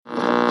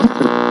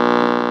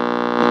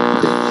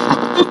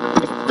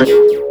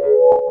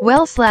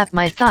Well, slap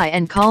my thigh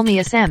and call me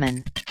a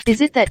salmon.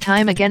 Is it that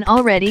time again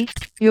already?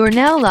 You're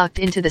now locked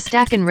into the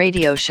Stackin'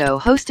 Radio Show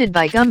hosted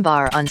by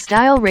Gumbar on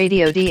Style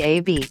Radio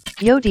DAB.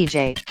 Yo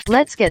DJ,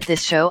 let's get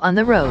this show on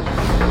the road.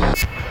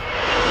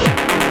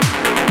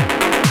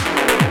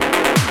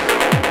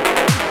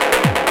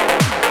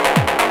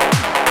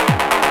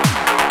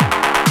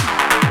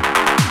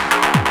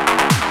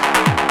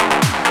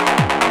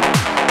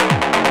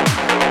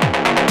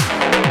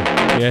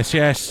 Yes,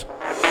 yes.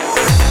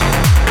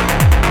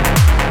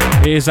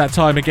 Here's that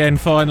time again,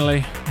 finally.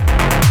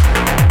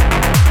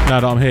 Now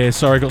that I'm here,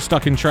 sorry, got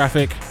stuck in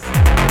traffic.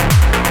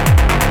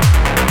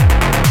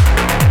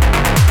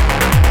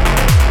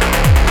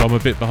 I'm a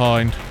bit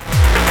behind.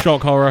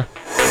 Shock horror.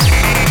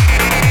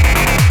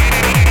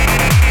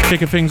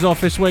 Kicking things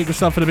off this week with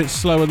something a bit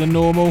slower than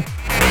normal.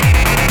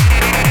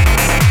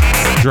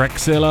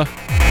 Drexilla.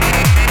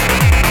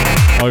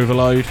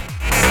 Overload.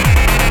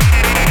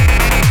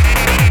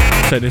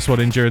 Sent this one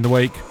in during the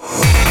week.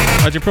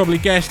 As you probably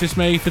guessed, it's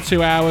me for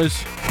 2 hours.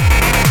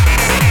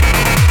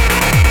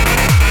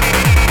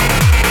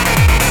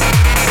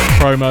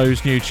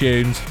 Promos, new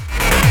tunes.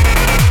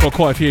 Got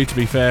quite a few, to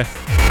be fair.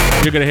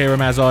 You're going to hear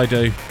them as I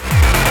do.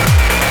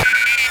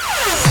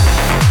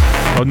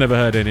 I've never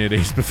heard any of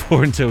these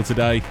before until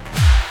today.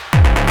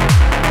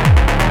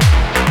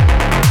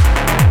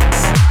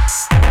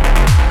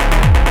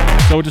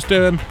 So we'll just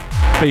do them.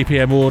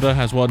 BPM order,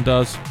 as one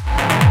does.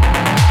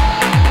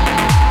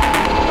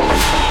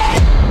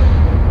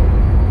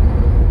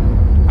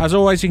 As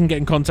always, you can get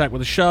in contact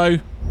with the show.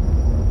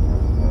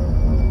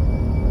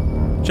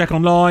 Check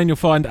online, you'll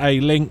find a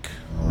link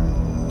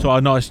to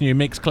our nice new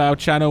Mixcloud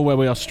channel where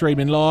we are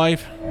streaming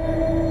live.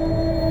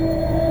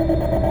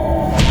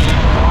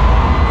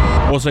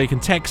 Also, you can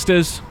text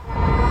us.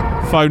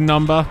 Phone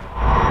number.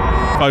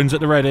 Phone's at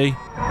the ready.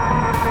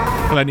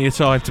 Plenty of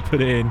time to put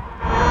it in.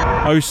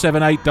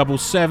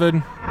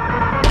 07877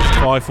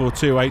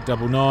 542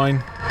 899.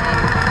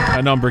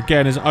 That number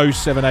again is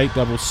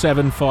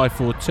 07877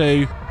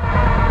 542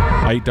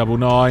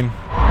 899.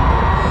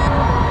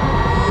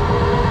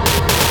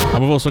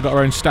 And we've also got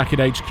our own Stackin'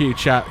 HQ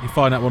chat. You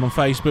find that one on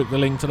Facebook, the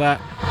link to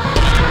that.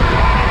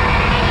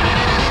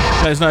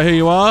 Let us know who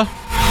you are,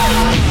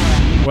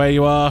 where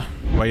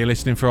you're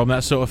listening from,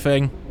 that sort of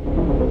thing.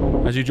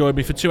 As you joined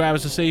me for 2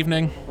 hours this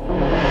evening.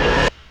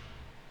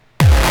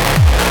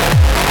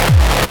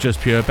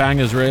 Just pure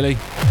bangers, really.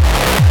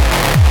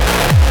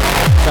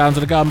 Sounds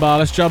of the Gumbar,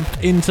 let's jump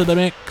into the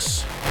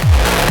mix.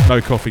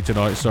 No coffee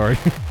tonight, sorry.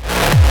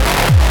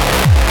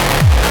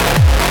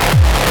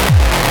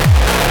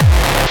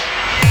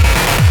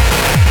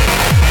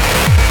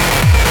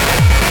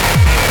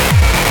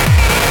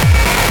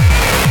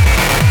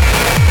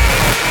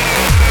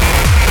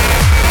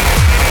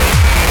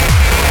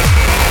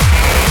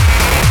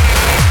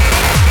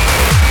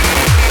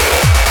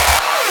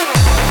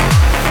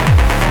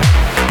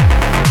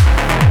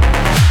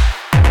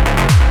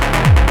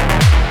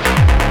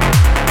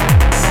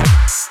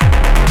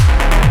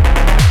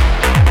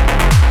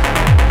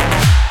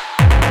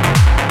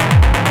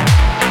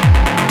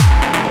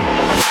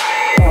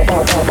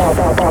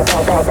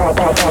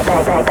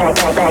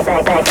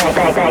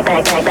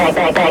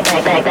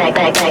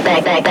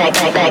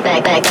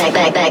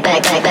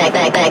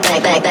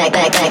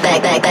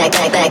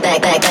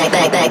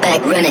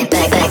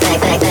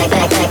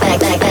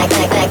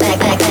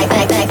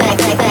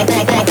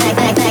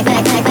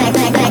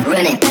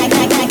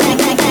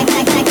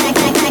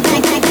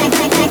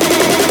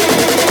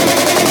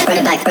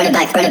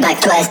 Bring it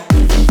back twice.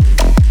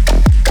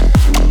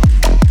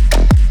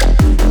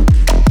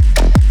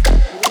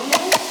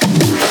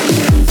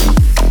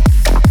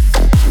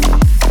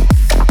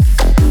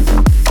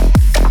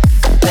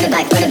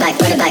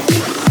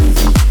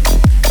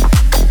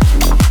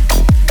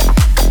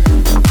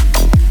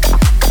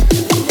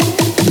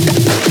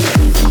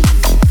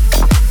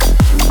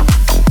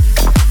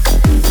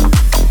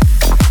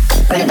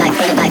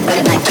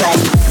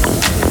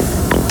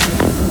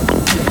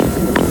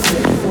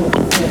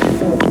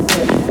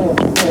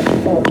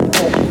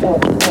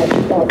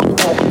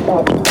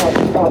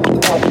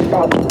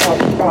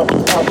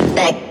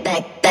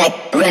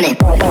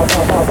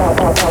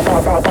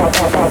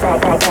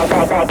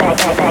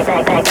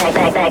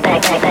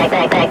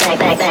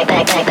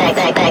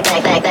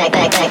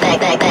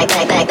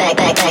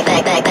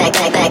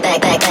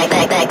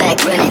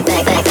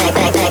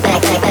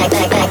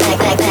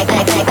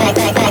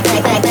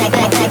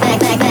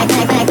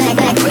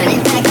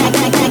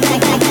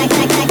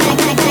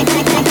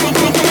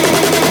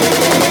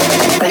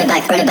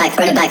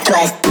 Bring it back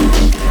twice.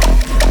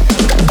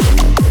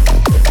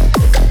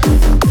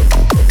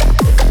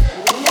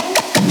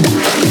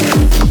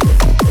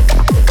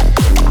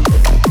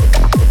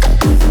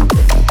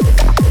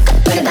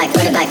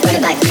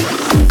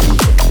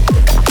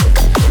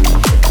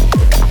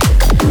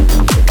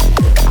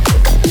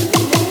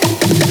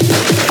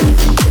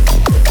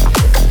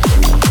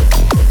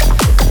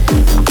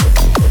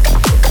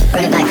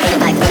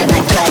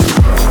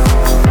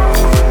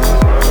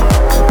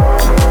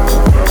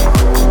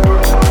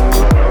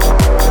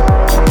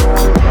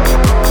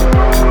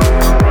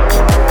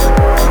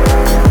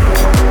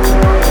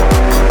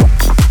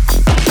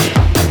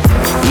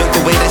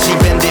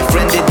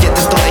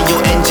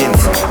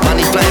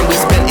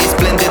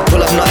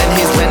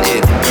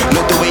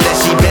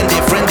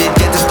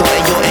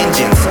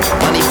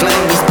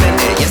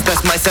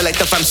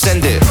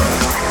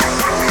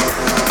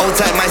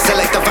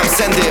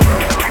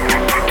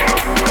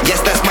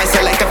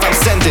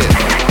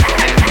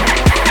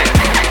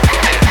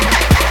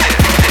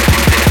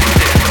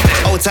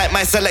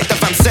 selector,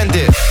 fam, send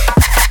it.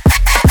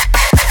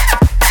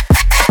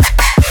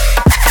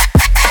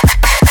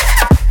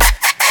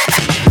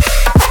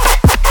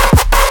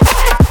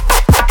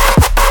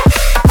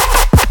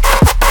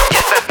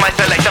 Yes, that's my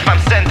selector, fam,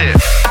 send it.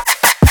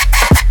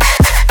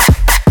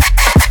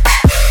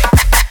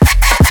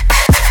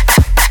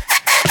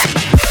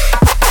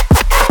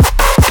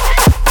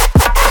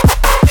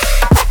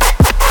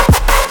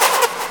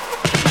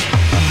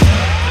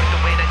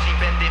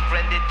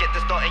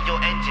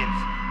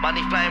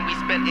 Money flying, we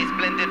spent it,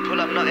 splendid. Pull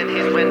up, nothing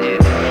his rented.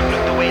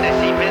 Look the way that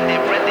she bend it,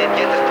 rented.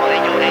 Get the start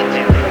in your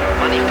engine.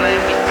 Money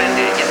flying, we spend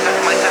it. Yes,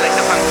 that's my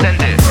selector, fam,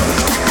 send it.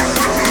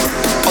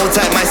 Hold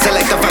tight, my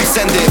selector, fam,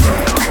 send it.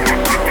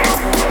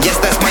 Yes,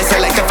 that's my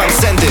selector, fam,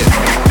 send it.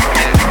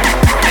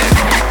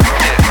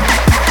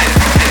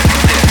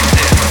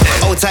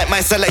 Hold tight, my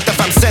selector,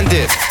 fam, send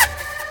it.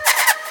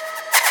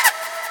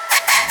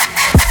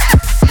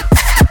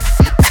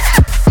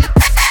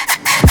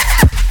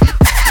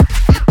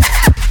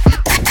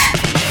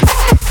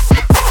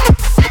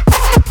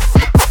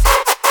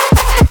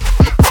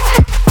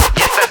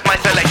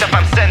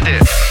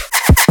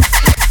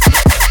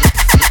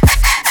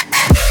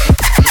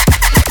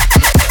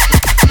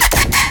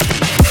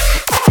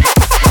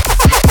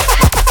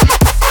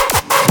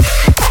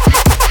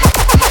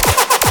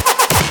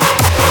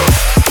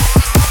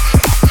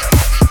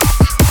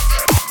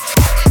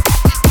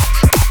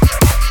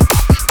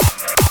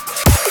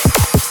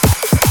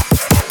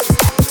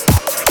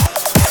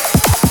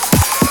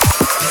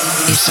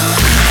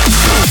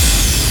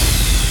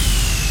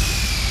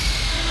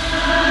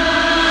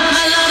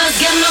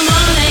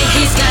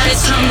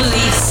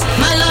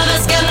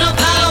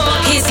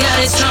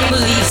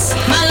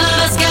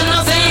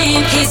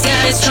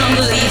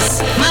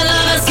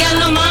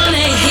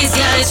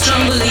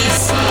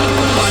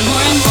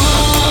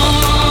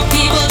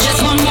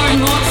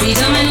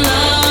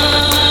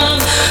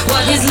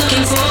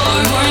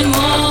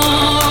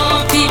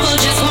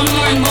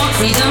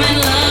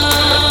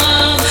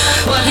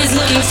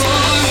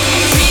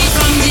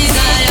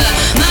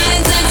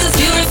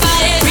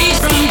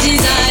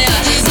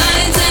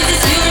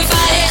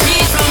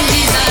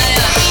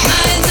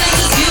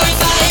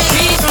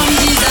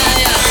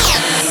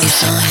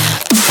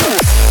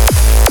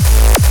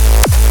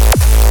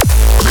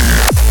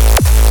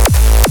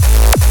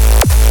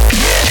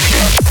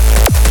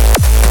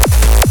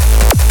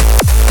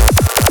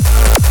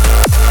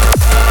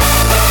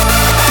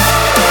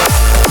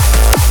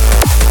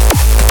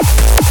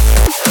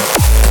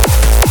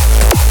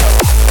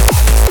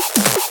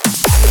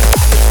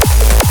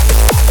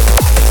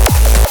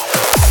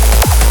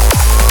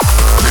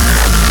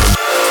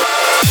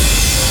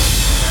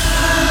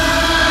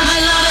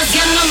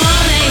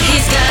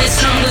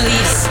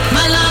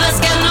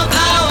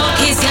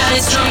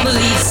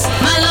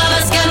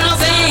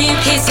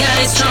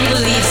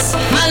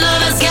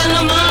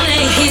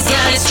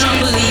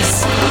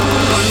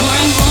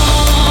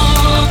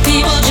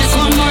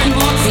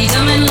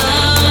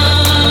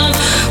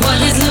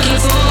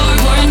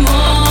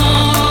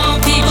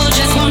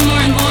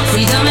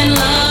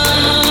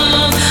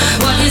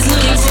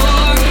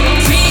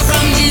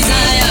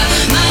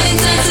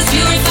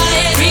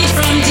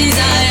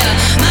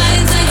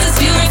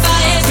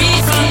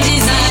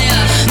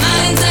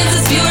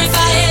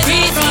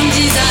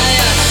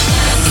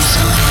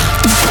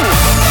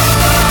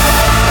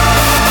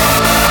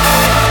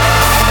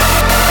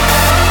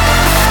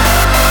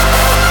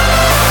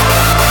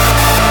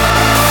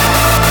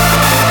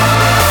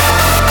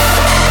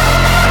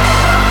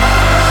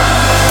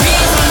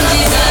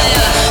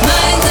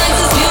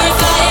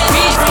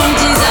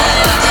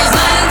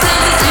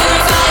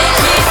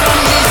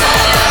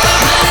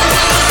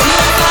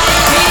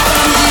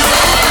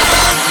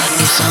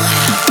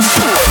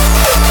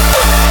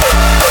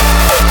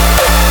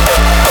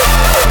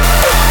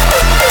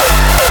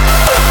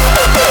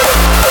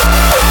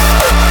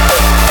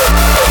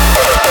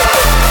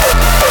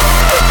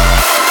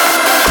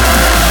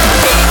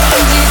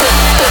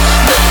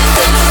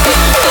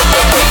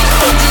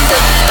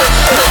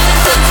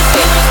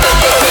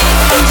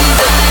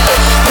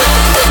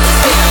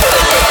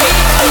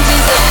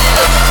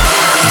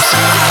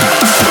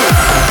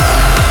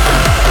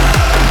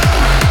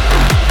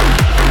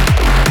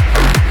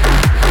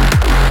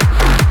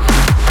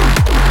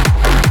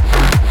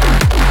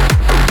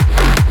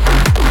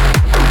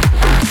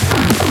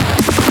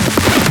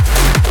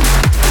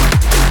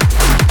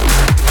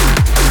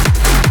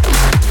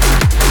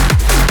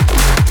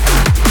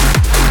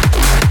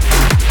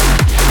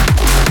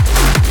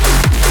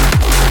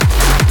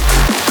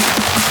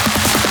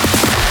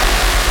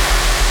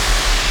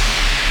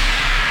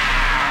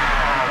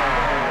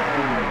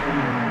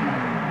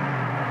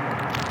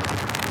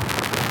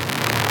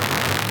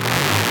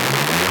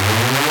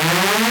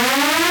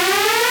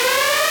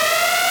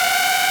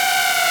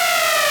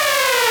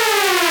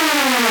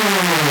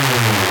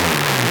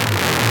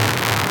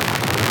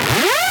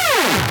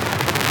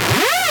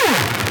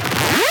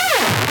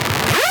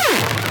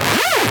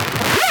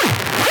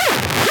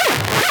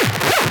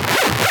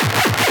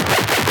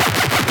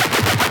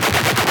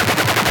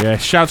 Yeah,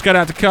 shouts going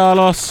out to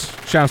Carlos.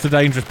 Shouts to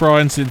Dangerous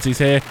Brian since he's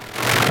here.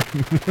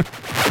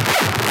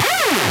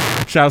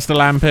 Shouts to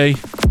Lampy.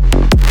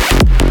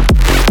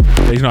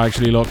 He's not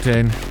actually locked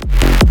in.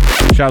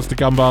 Shouts to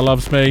Gumbar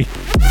Loves Me.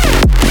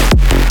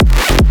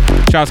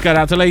 Shouts going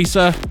out to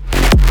Lisa,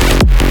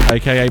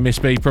 aka Miss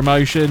B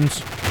Promotions.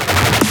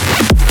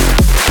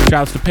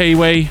 Shouts to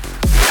Pee-wee.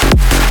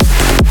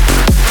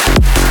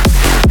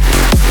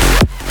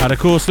 And of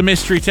course the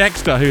mystery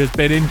texter who has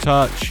been in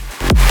touch.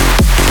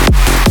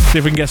 See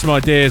if we can get some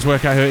ideas,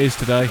 work out who it is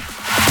today.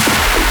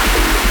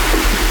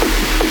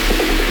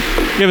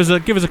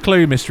 Give us a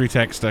clue, mystery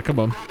texter. Come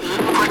on.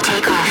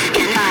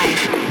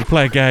 We'll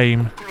play a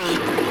game. 3, 2,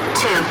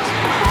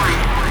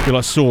 1. Feel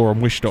like Saw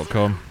on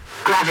Wish.com.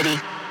 Gravity.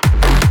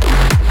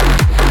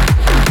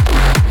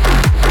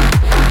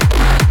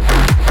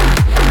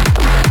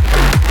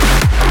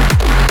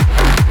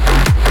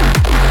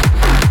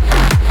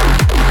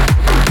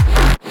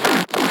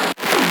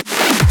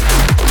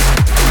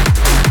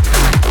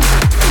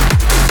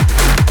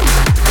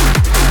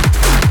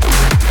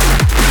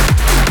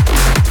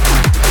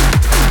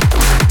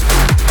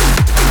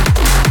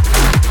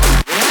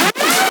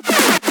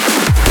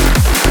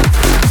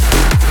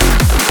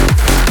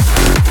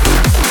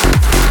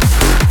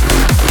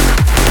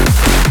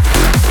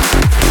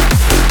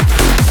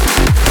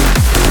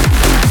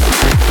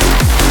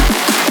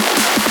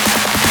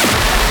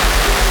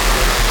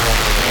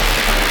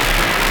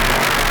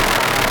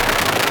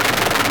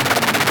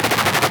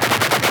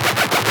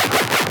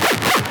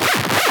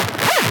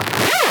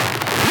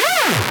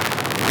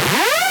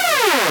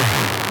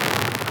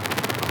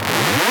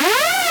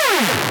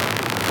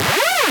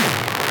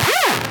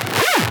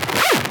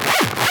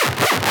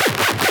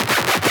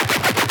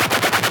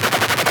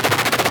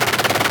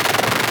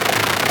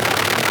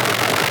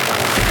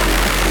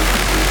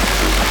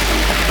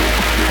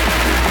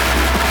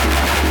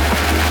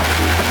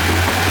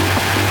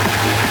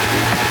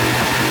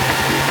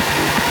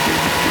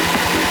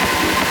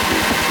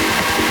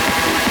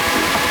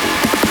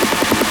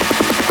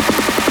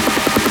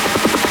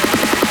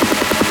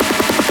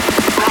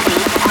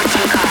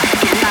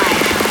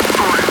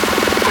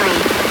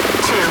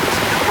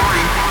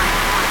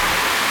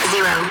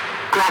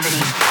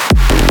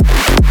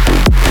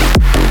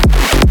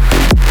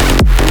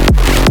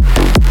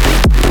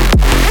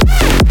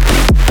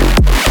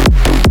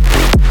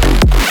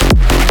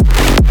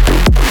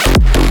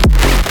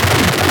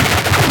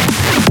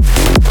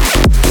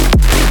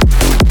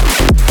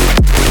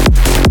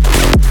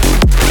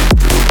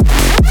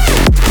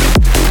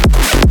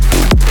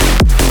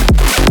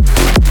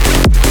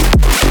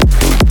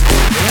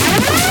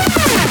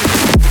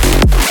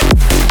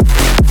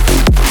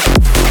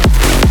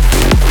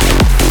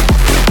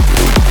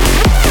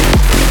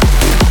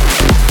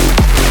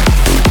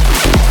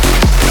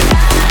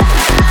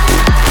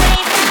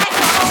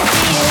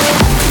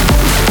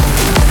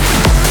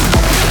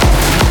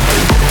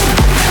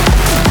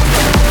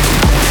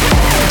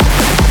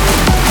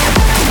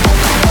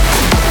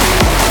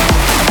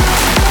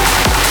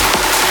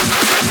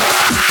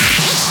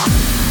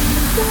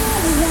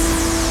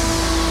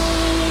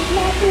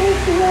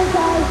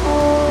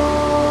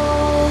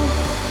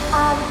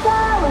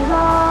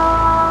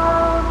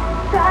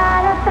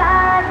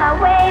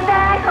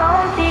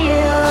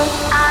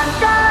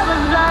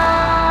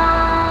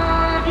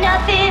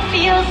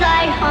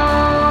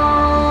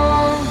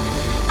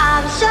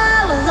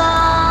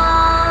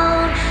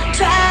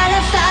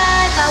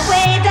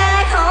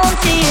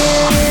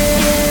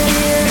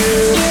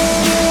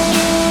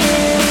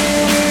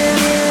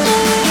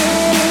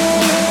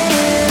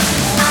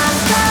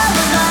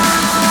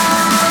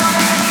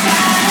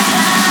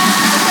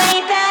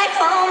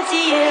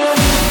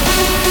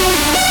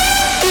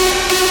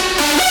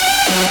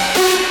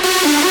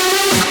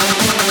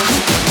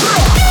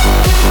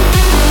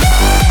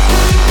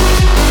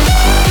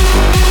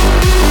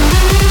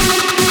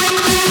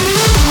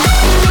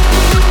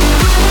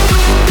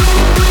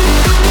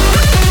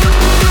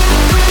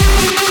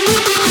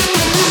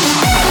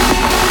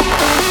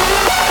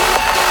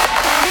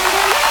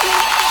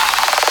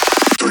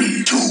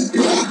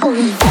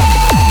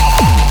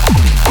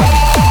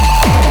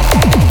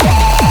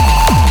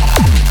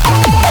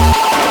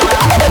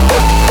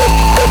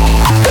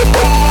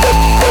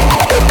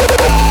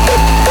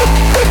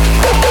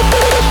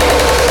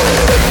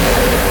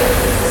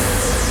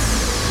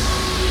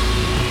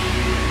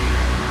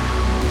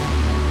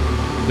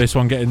 This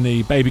one getting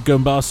the Baby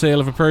Gumbar seal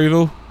of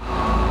approval.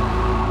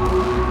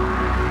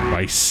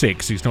 Well, he's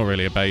 6, he's not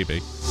really a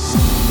baby.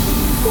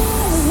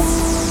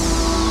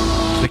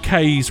 The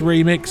K's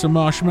remix of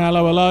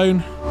Marshmallow Alone.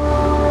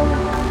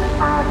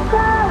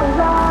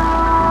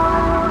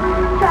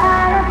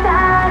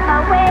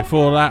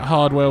 Before that,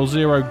 Hardwell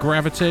Zero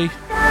Gravity.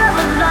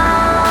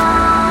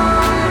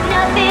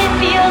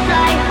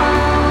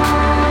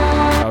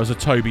 That was a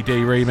Toby D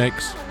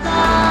remix.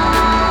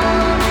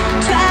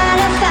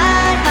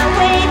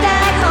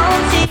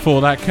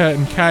 Before that,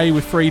 Curtin K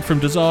with Freed From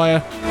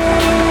Desire.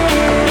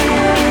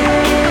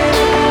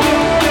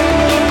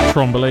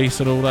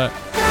 Trombolese and all that.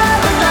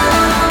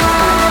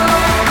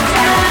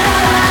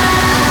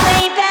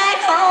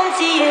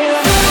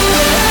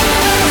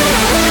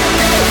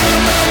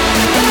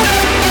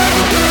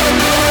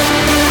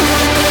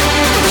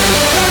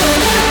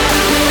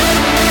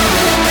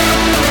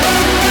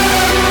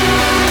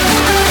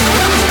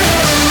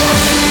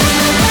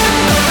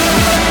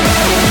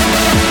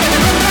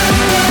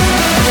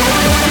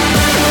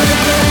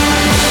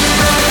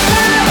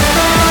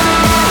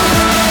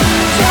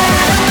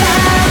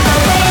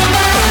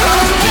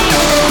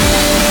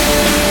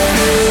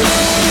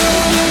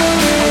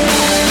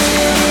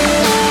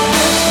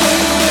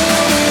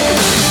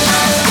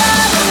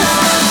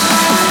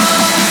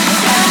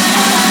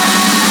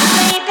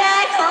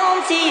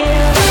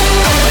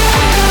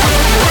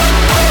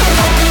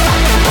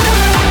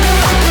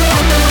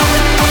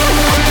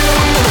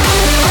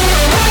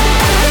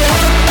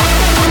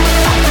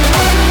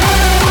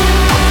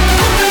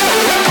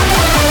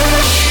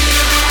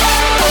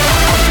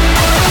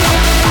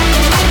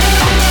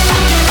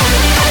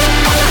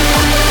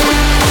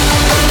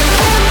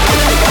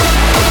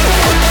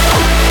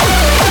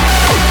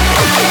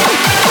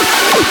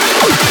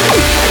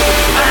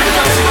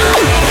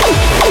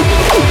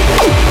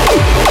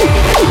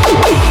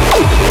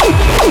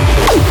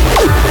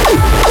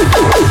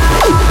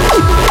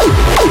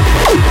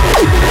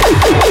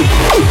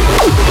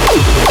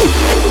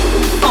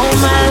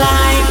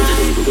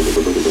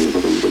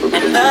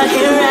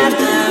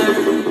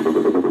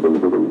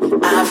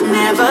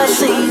 never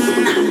seen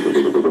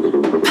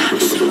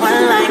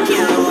someone like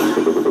you.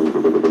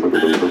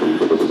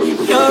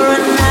 You're a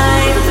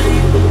knife,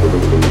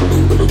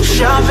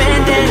 sharp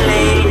and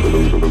deadly,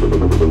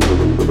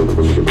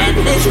 and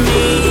it's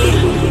me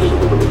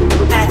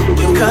that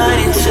you cut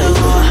into.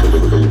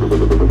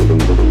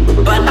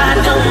 But I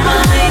don't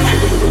mind.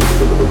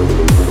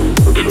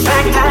 In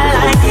fact, I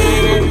like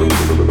it.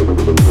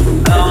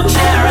 Oh, I'm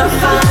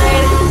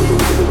terrified.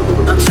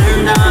 I'm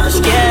turned on, I'm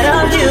scared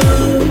of you.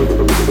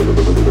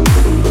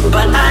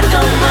 But I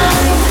don't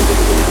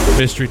mind.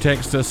 Mystery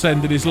texter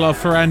sending his love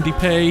for Andy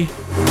P.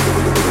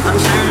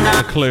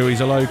 A clue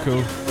he's a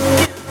local.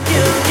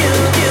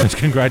 And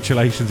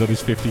congratulations on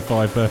his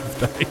 55th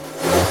birthday.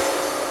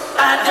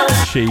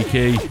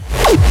 Cheeky.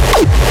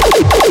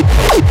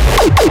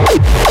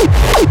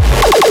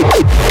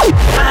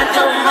 I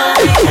don't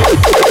mind.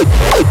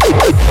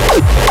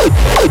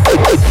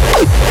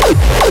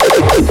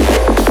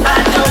 I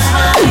don't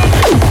mind.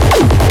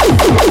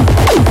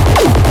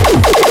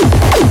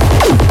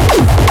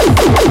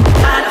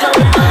 I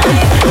don't mind.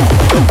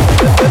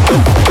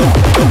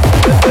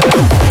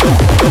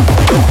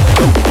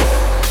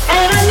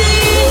 And I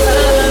need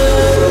her.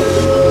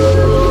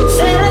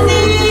 Said I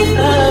need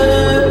her.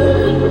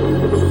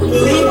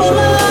 People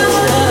lost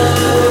her,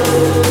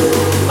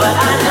 but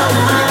I don't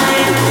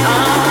mind.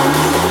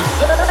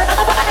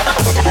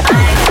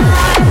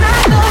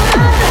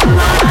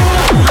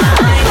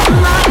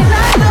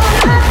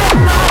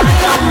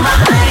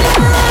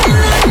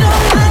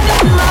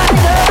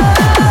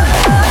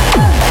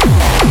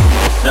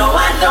 No,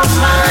 I don't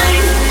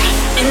mind.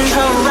 In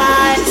her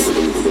eyes,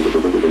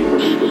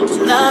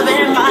 love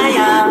and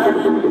fire,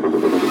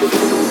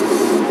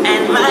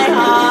 and my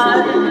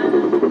heart,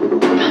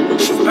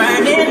 she's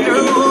burning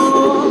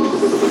through.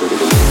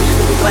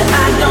 But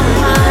I don't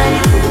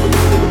mind.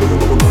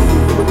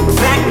 In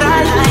fact, I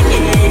like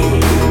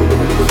it.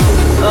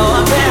 Oh,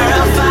 I'm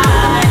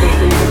terrified.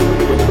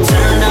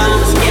 Turned on,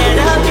 scared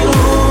of you.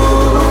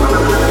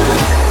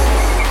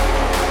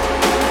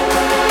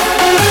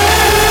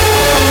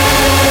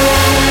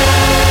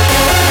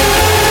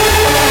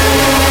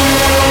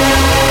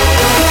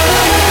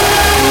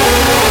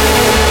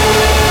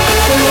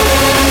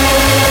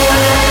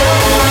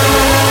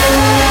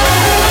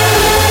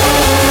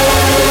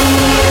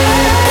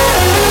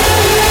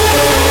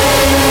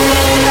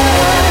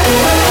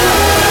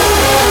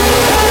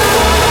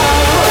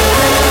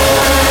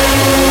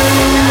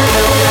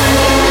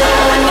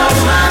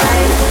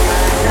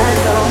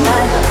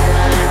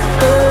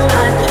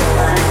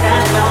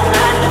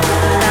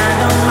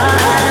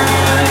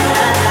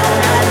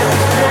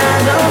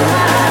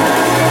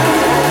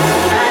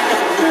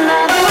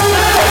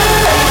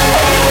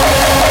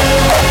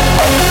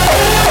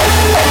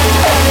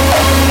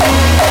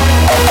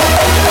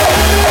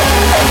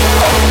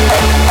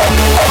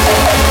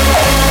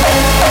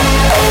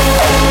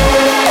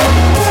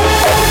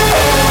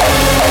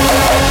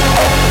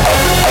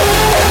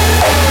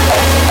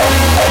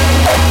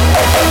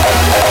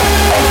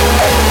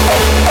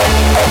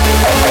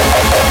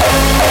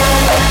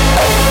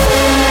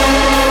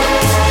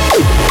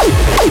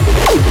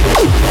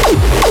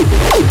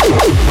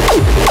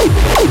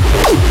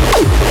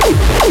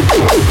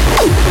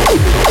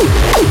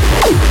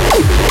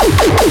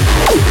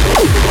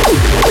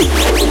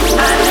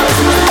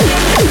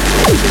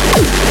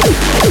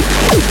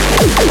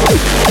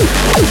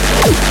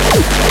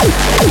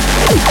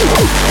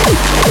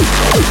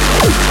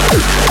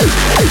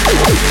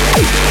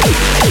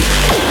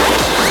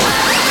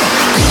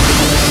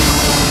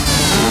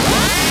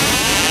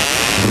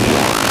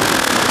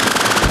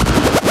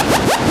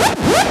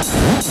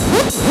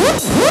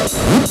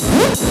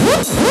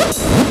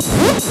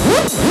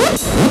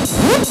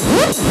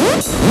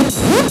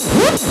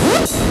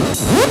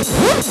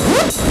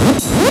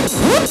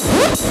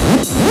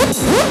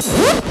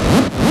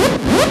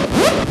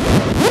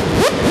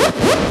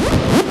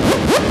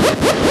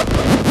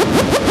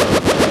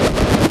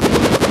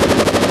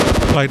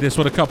 Played this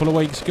one a couple of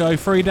weeks ago.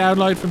 Free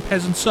download from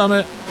Peasant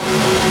Summit.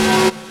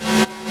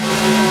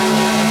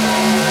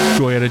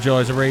 Joy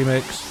Energizer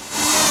remix.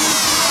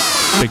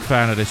 Big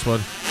fan of this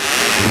one.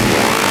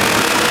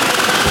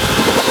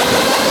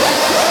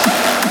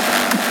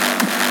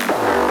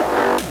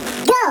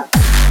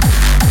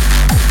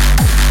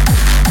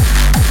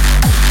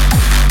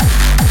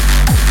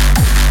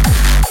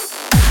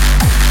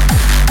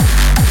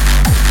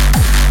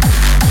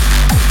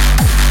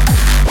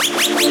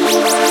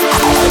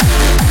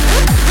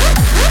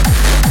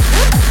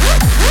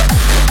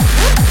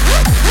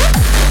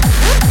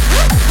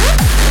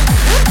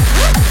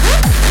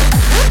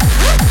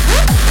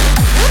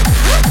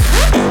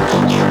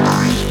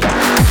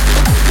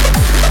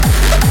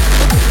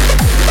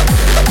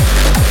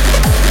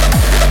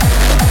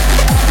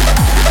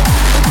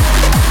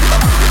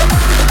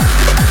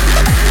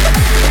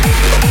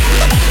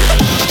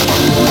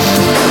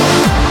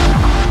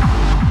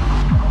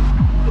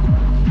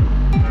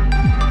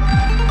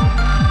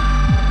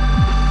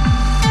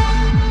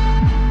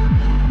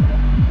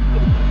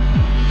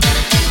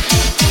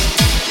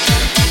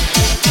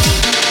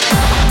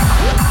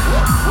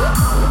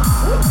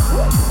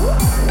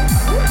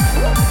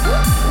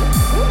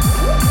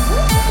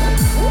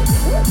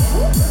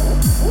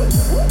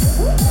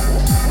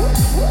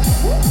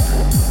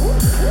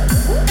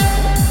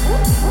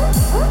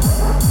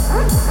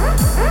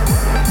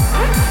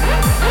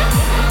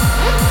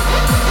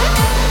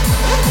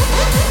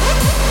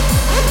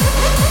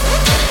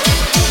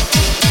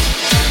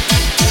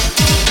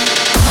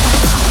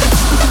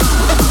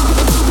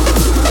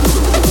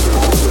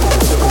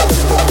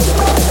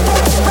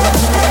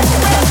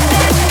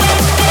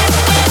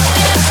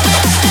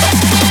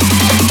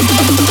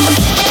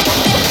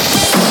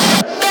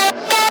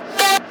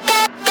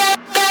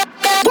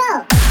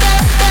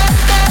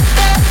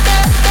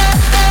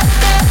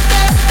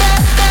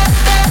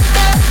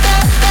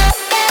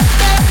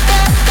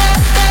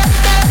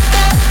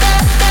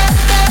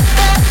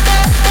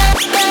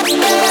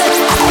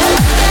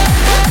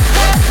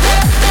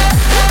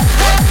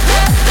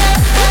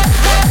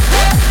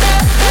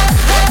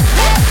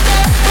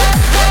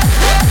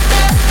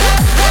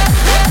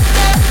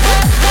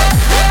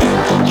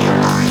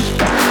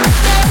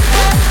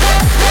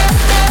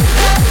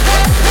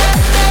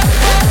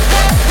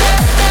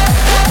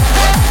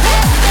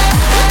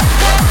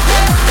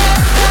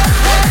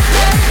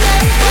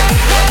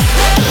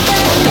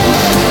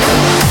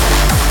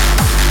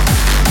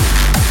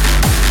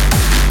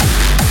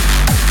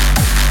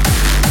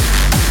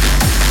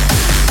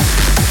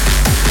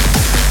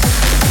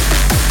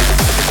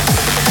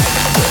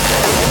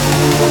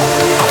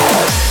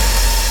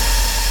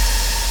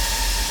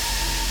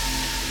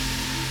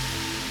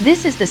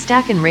 This is the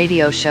Stackin'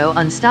 Radio Show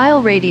on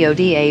Style Radio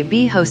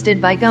DAB, hosted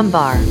by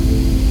Gumbar.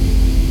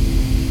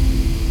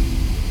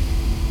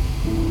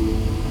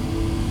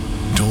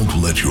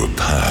 Don't let your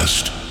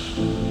past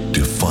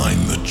define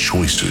the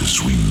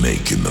choices we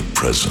make in the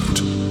present.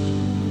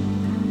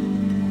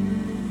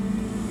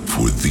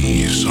 For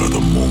these are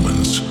the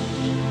moments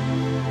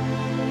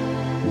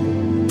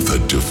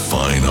that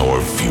define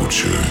our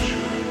future.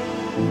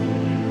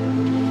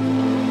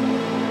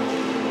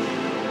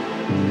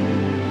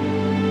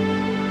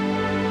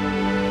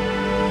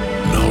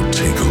 Now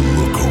take a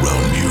look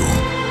around you.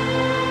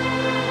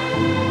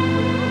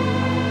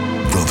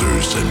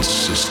 Brothers and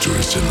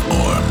sisters in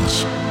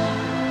arms.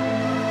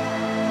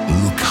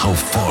 Look how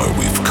far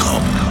we've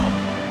come.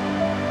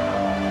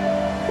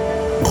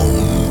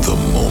 Own the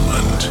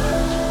moment.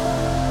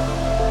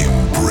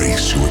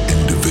 Embrace your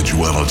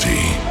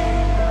individuality.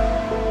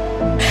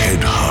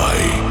 Head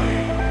high.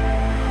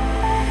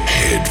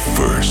 Head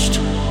first.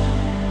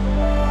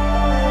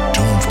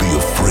 Don't be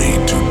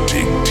afraid to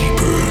dig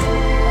deeper.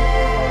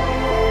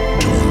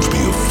 Don't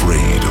be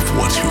afraid of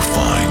what you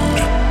find.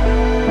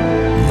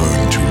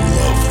 Learn to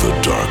love the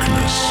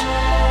darkness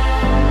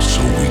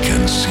so we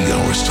can see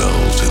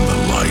ourselves in the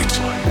light.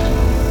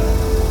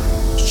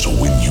 So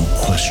when you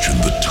question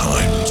the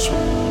times,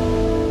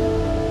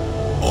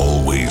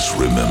 always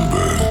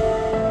remember,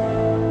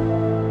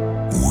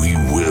 we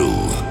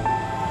will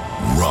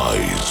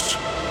rise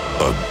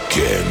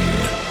again.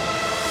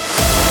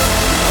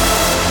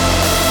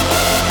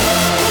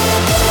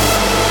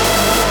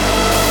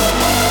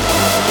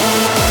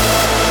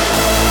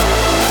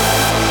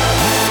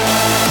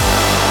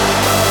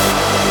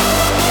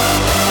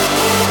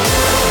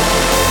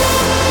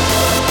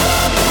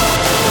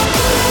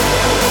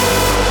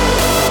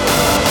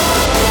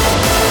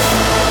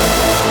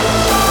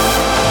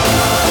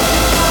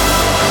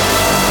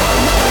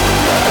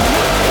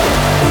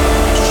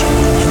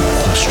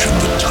 Question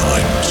the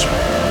times.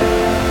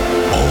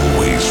 Always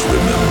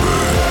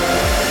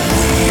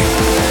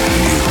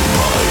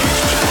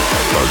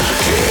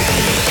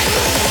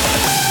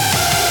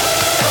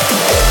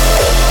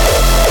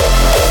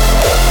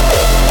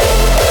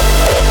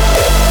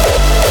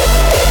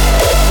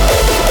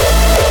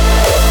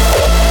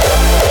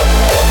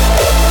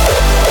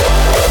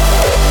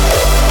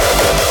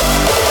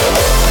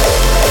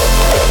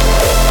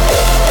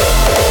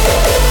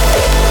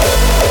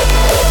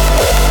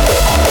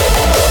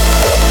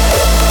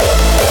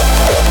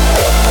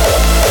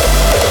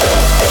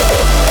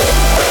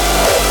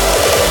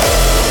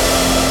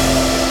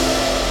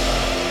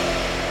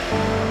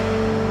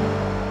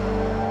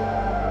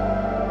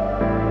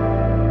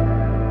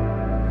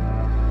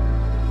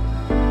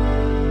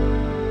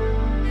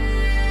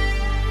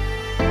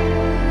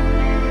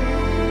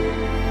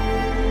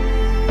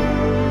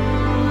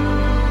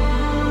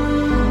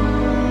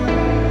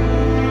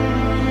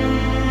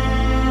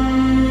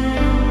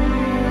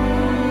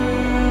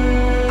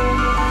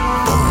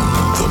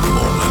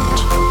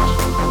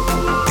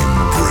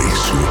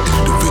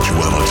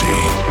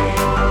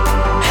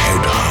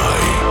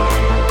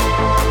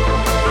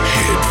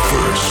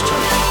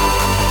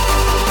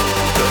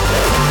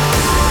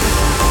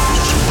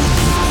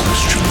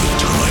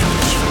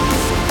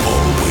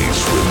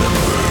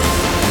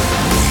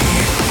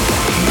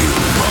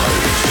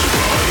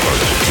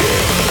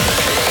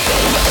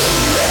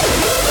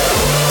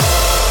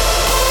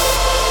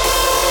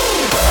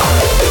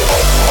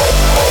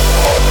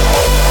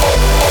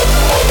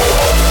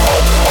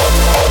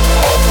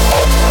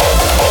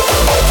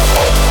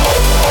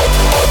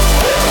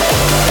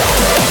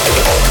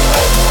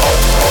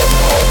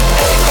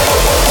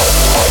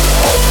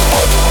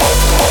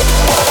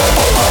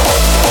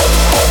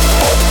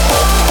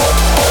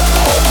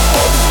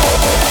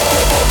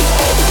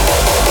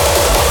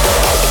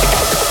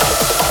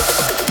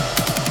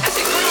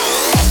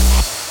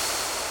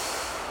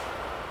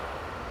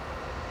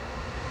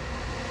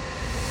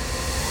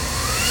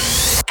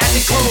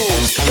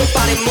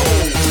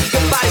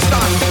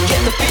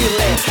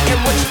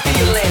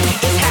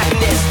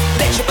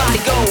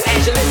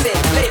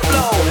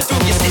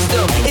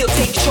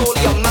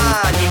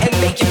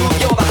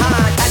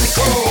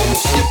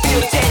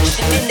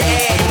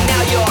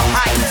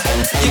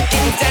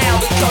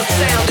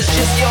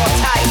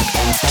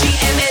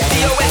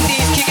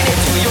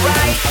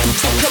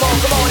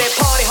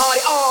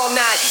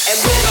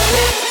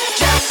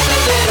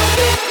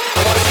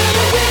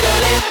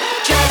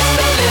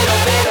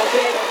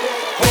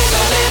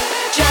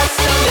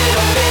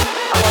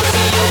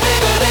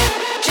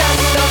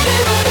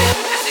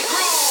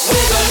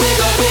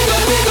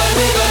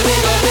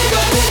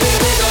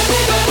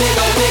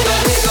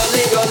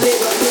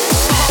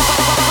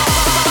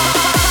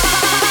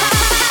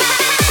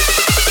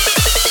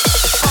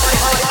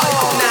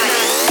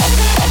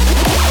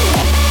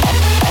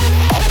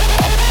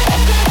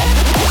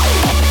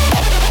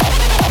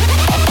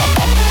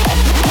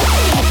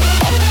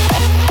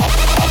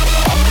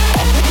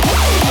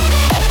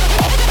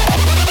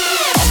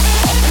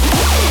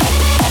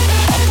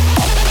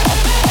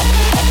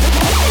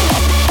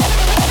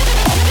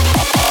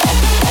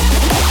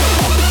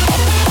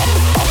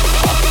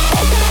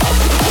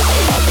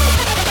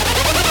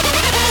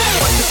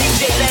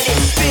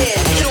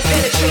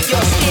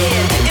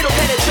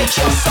eat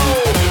your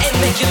soul and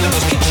make you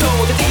lose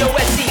control. The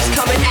DOSC's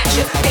coming at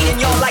you, beating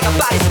you like a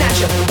body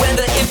snatcher.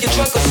 Whether if you're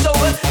drunk or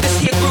sober, this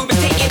here groove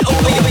is taking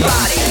over your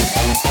body.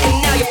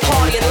 And now you're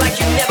partying like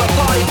you never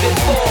partied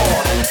before.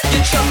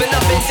 You're jumping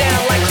up and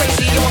down like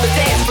crazy on the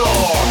dance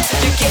floor.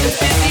 You're getting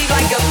busy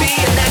like a bee,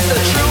 and that's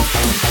the truth.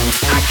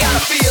 I got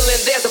a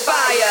feeling there's a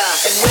fire.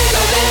 And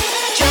wiggle it,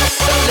 just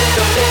a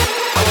little bit.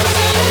 I wanna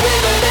see you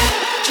wiggle it,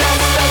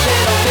 just a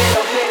little bit.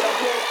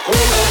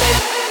 Wiggle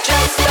it,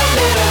 just a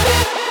little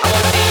bit. I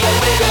wanna see you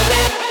wiggle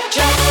it,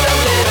 just a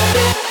little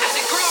bit. As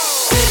it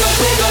grows. Wiggle,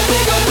 wiggle,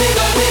 wiggle,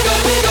 wiggle, wiggle,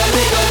 wiggle,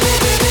 wiggle,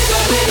 wiggle,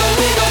 wiggle, wiggle,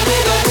 wiggle,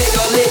 wiggle,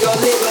 wiggle, wiggle,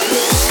 wiggle.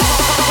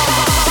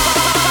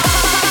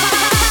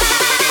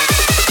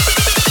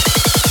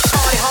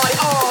 Party hard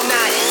all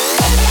night.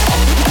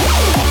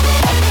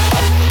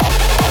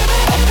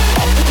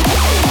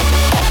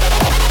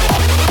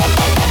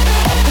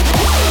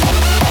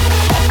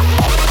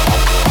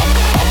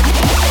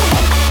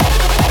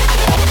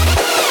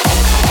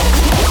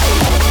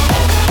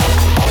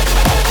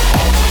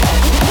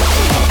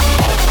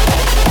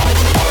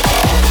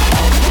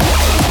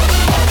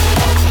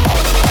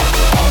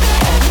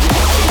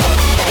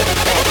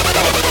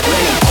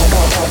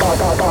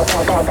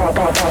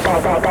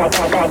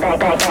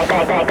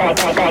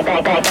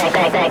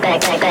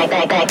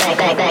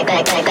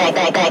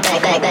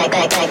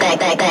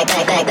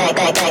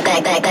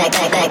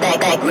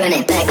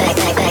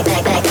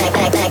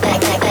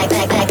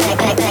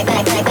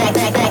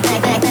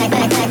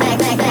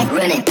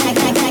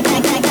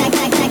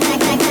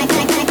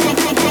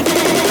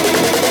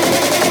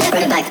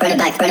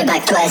 Bring it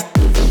back twice.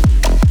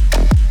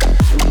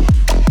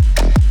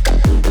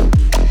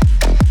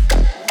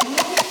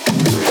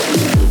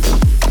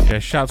 Yeah,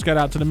 shouts go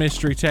out to the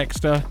mystery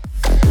texter.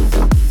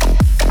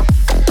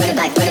 Bring it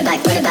back, bring it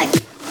back, bring it back.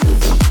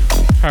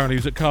 Apparently he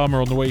was at Karma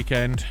on the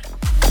weekend.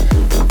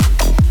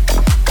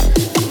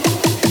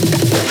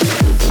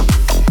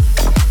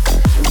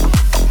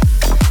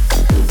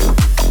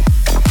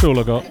 That's all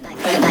I got. Bring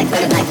it back,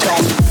 bring it back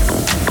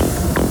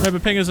twice. Remember,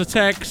 ping us a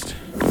text.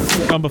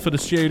 Number for the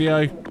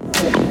studio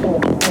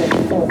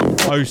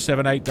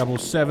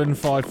 07877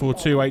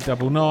 542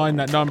 899.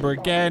 That number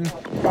again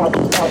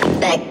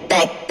Back,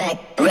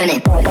 run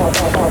it.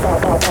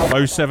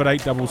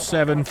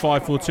 07877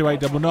 542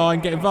 899.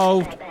 Get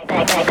involved.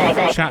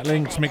 Chat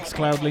links,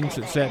 Mixcloud links,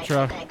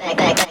 etc.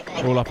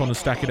 All up on the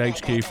Stacked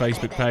HQ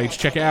Facebook page.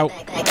 Check it out.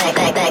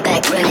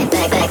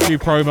 New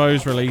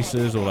promos,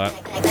 releases, all that.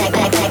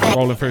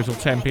 Rolling through till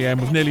 10 PM.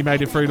 We've nearly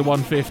made it through the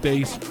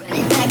 150s.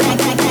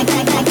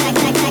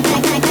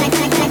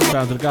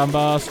 Sounds of the Gun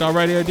Bar, Star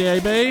Radio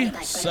DAB,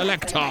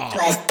 Selector.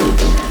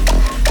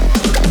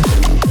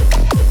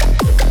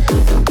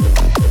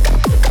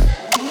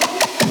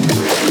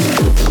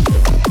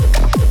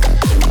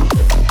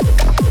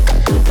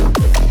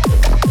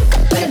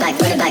 Bring it back,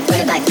 bring it back,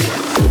 bring it back.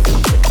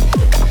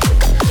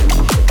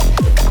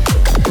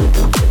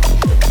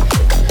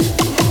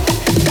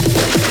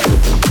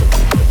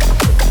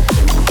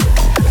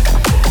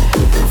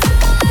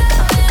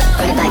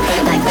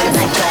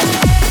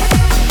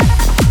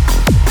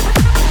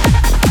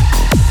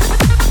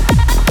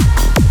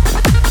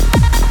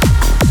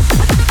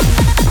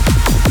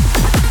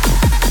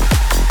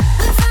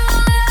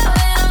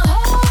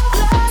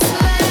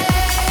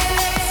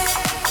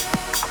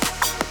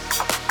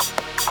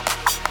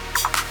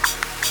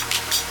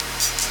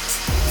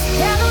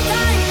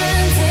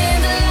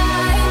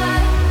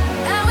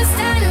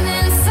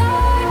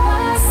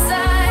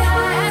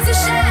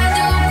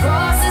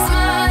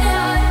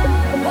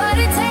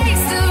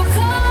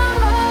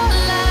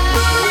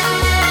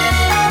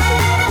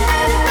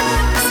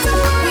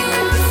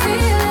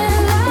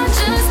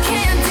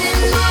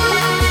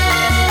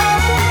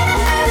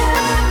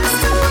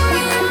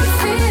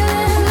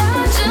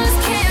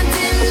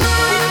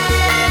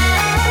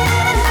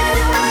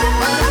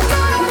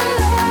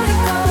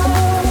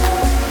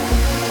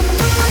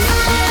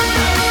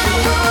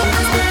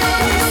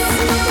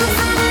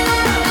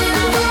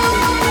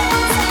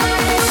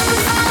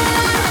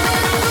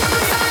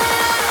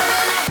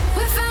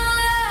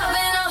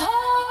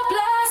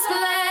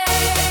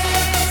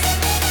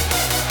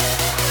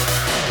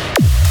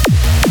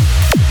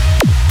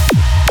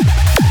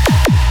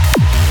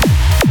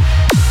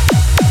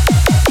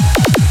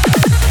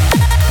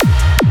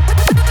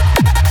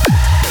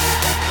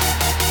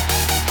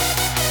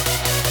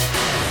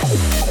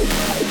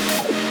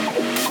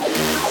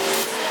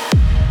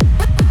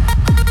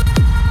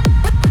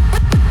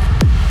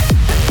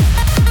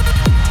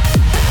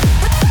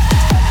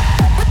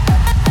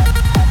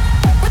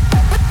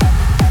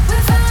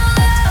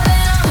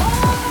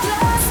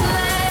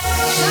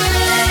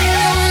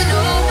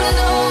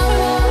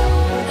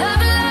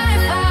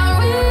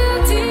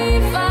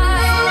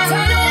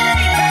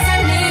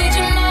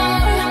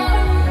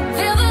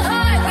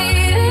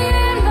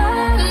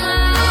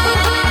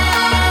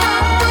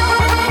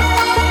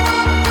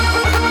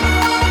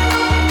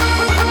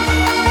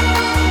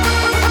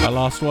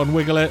 One,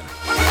 Wiggle It.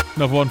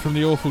 Another one from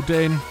the Awful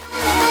Din.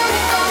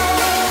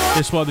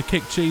 This one, the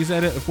Kick Cheese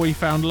edit of We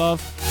Found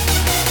Love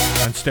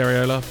and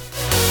Stereo Love.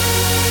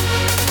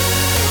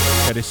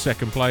 Get his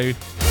second play,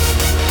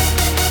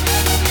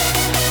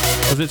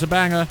 because it's a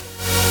banger.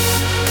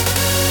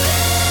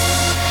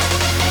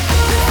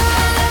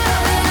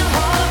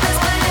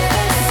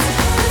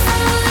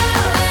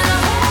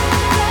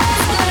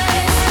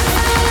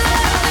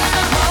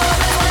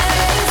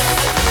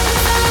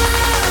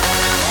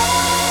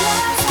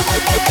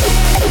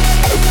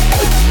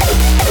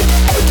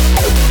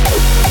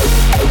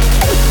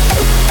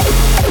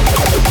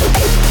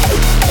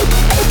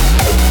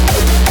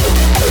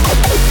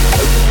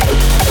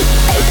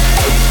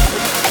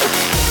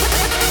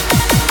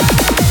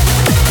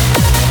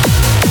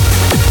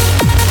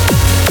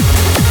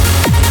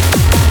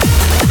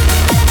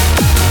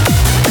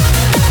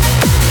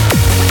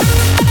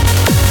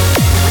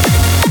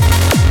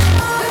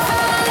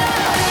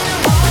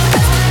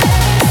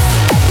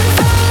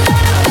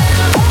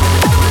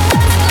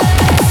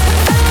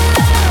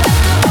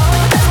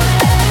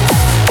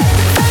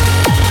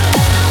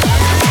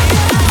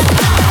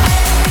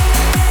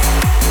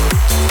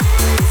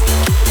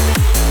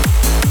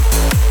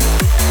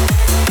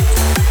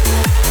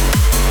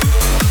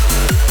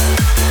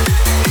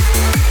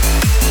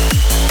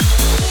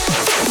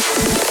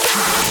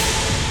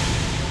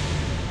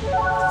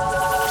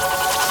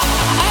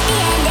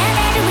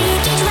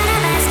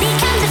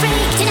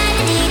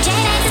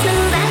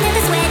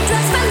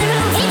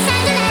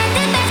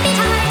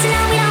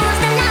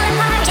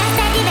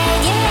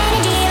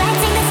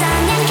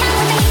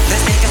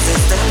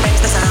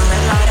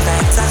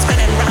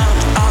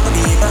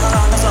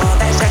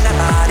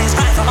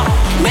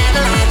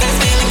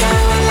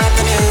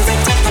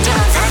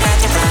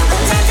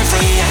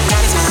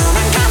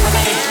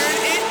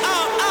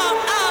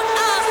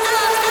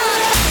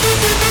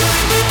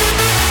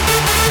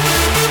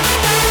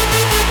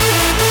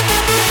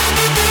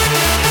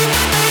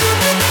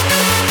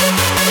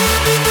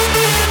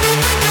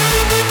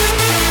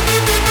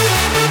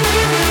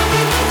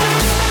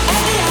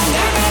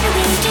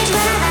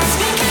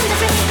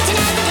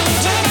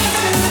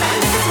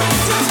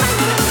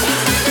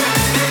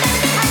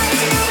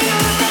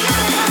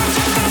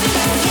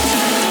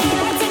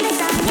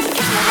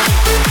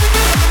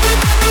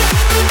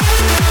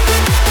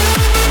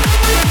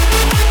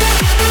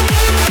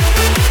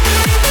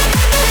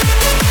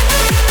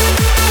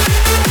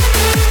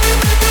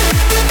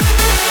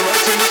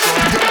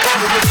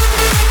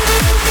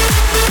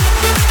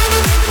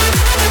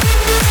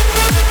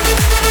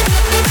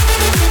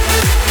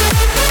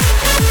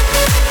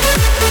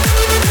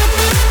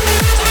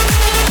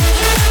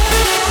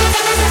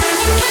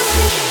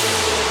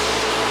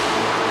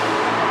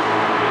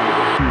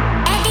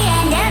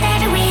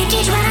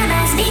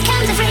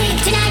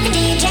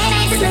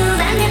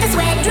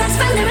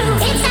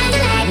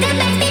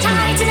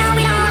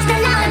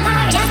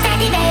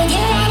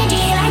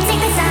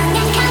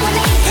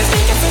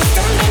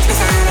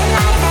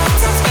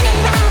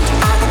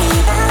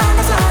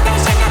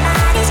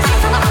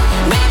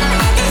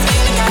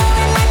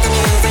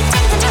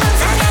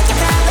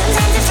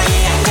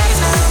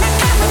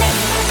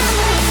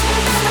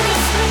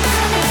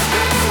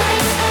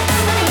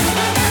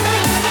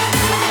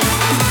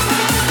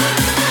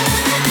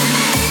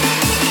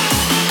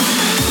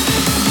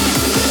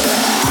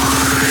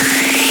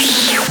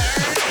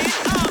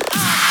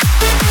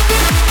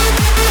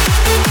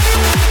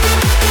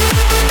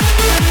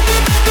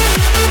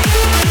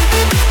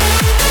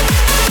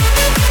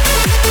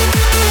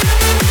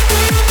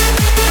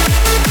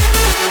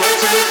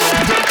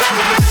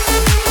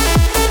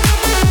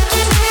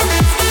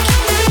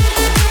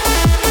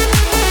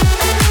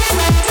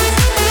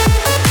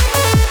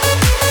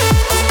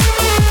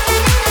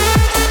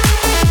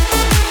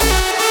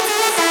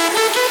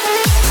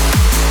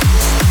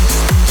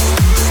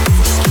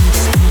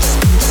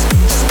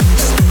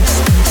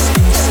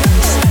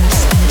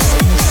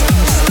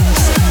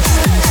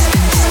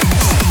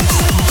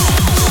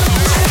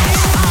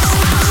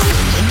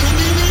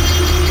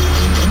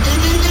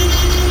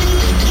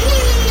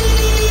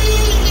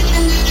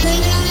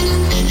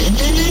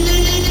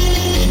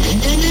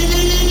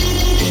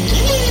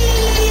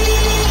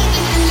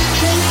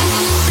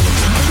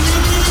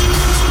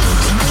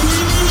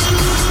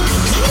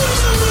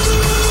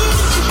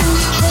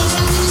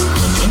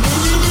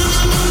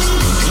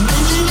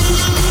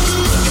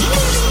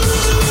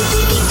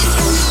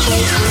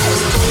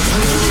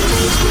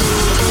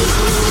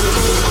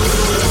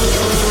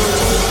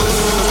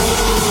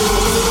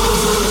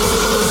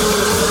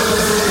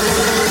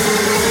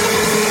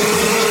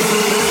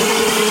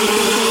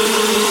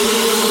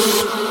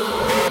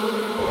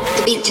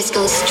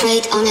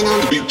 straight on and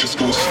on. The beat just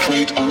goes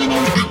straight on and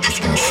on. The beat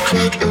just goes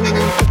straight on and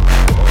on.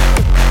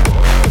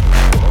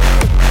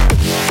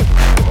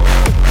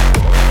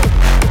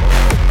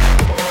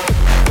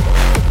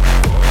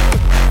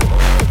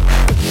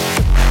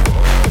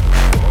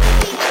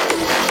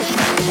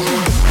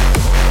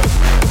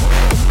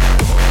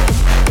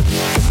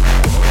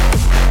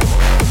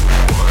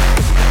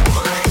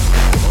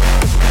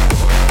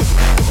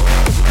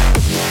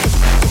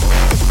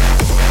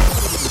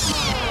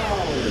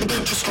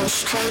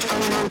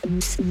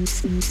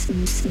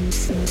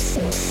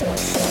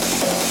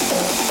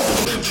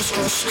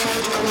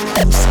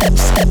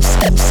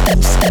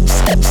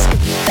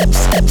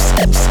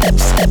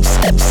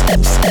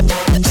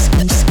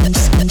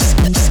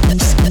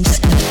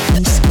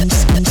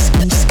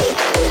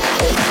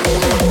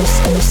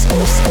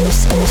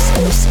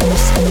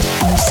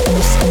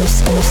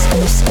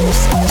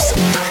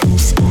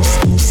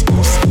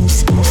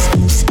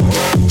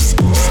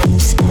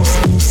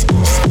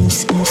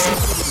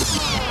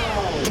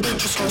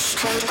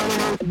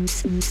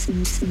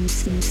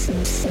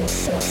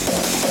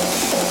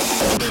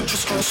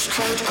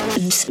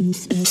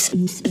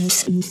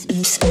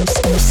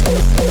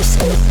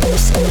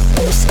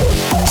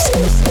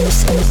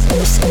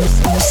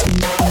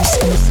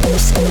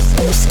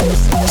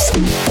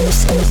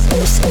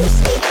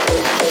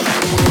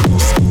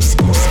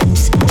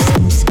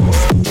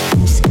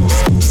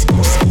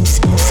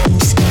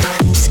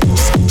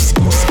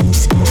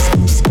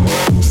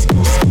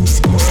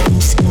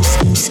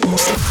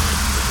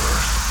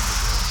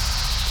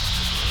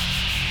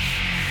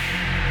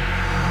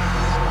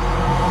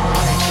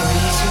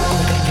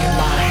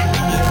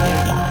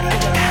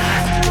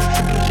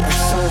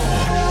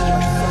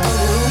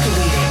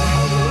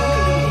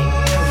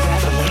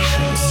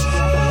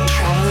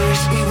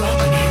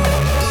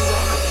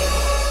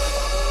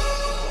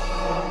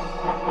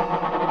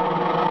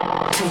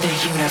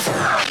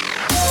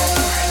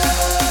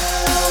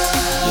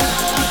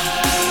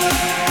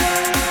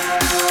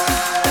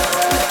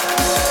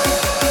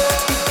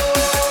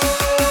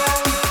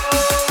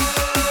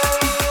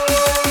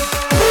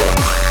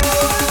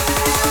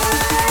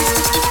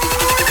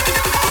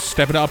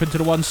 Stepping it up into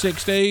the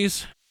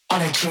 160s.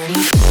 On a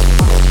journey.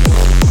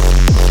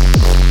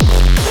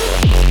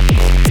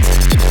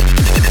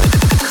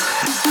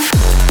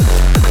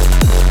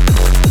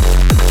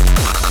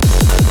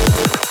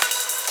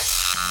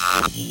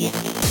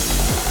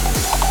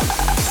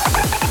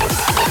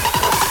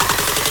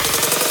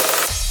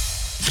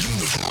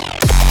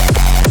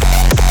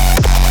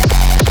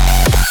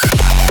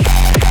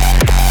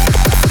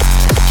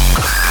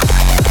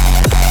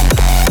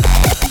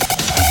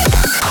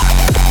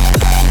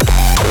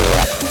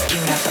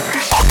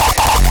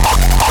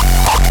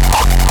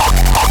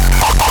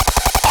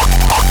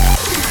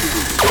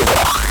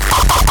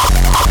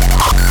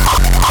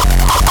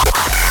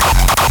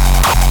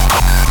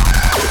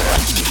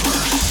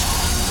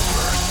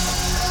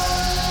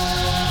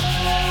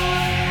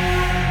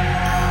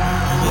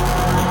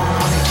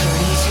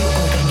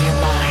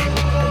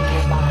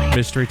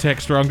 Mystery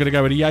texter, I'm going to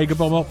go with a Jaeger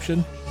bomb option.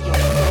 A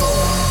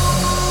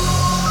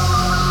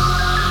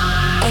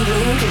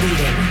road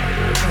leading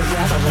to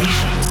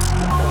revelations.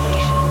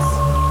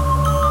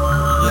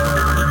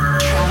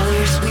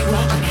 Travelers, we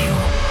welcome you.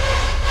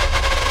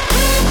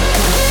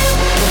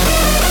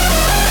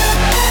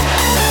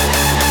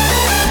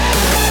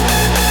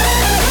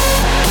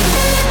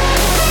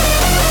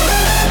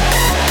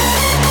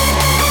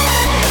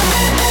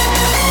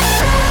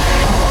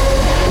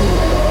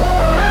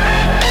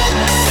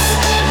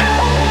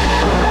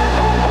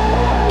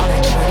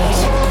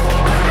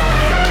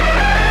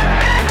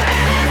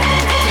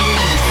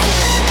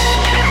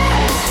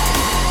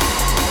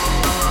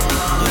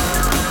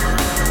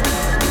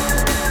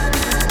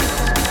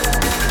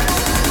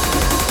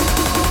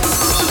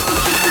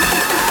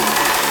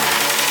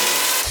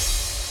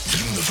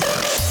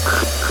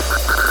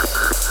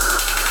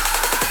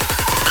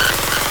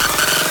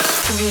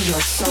 Your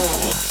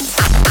soul.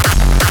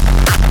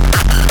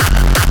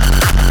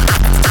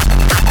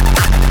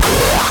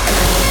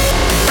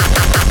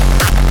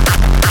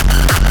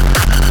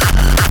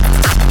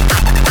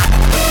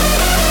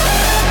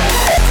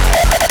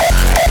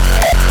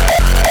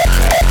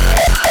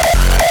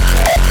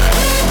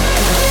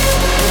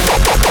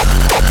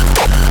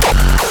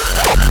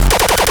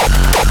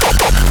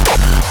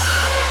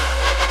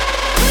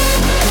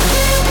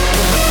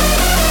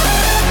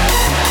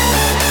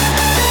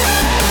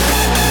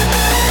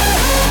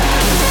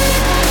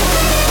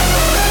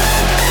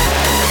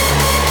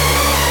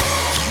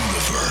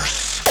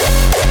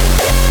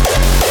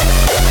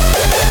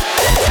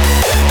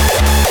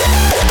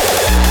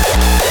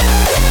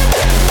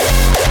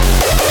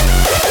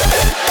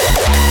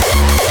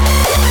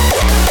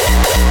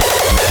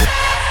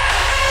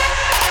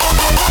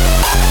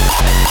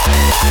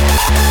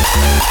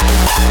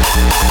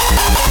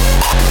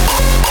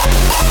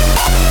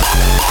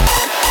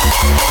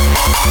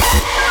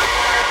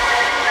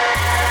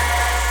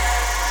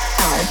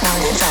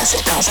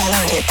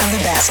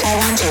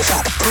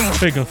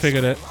 Think I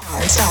figured it.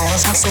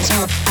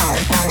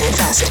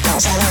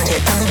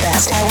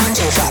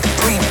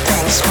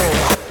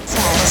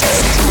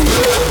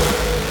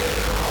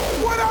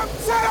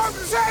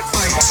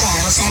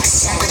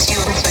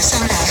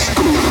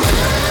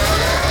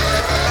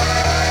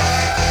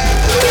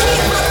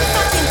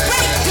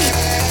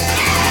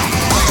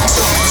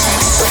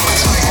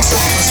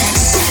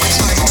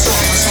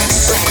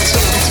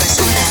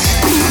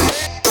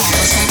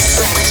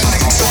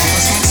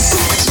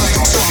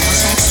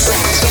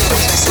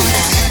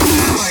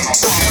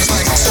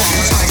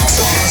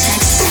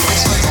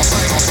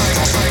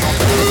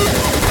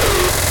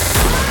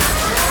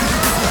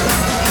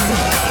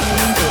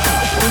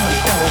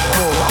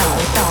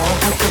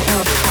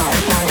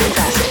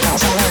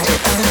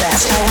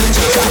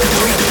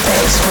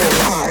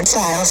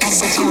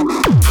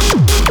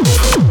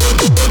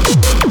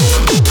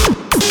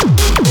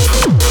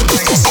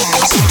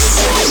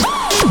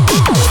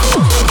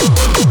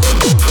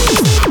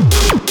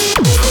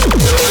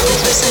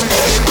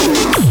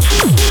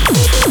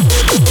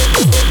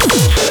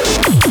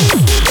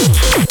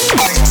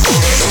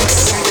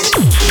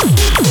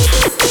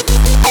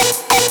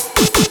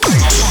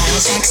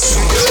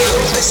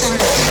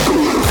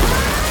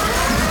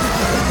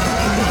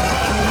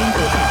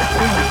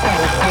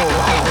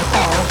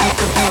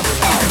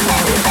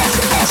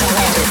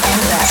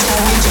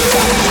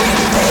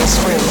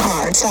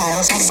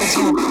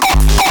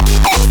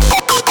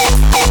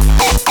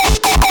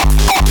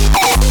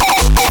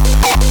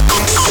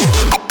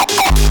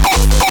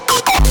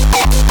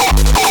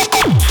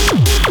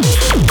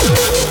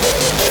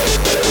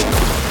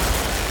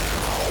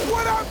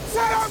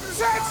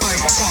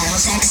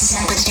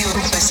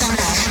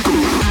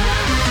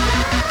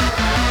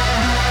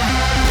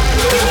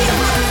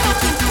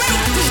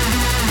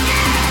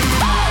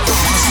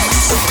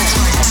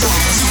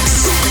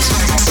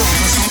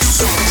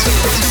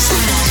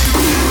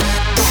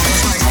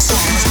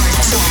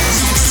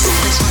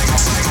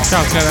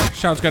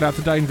 Shouts go out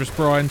to Dangerous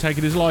Brian,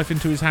 taking his life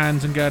into his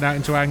hands and going out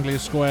into Anglia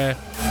Square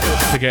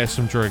to get us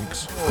some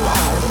drinks.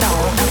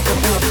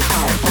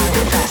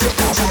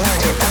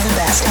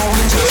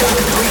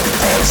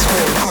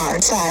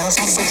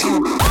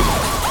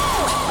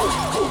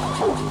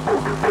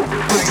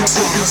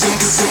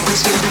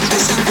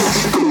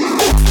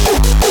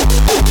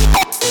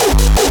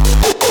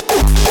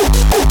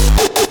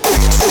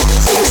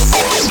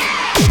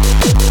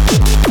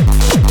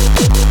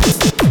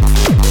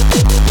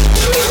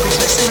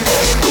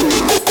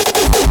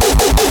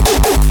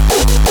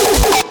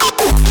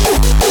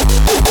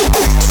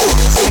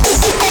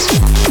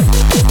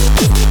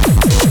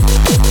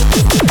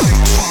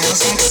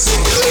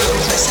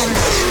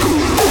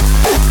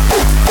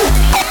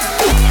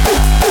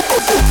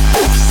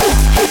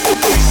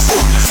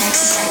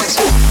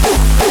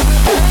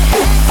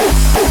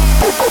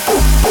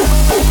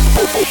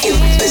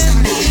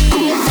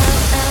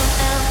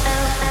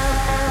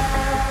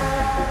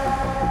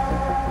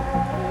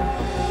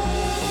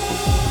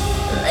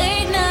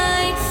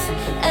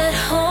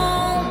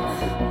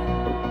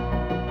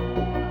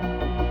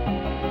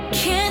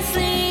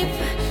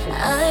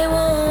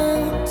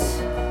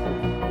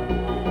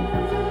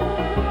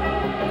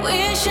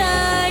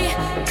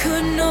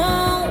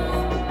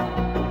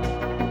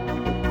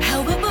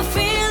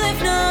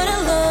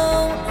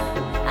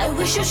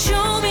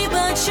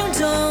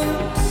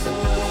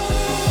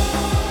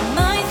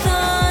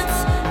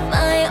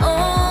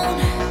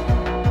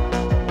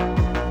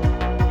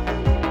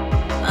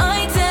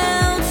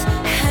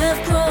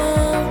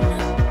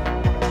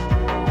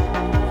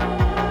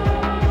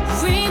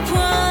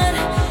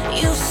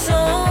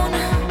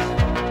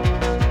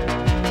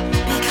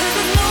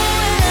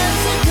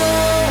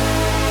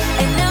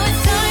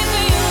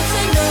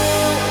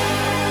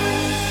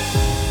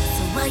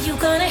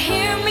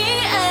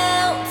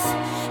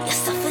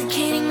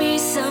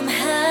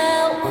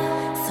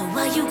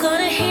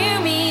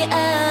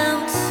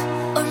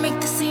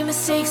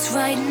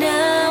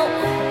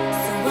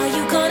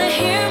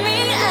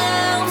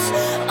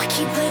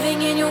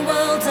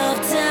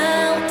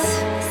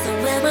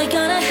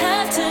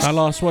 That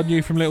last one,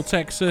 you from Little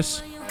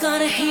Texas.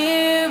 Gonna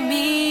hear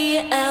me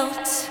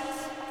out.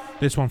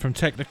 This one from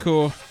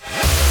Technicore.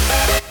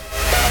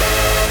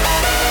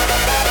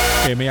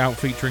 Hear Me Out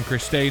featuring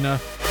Christina.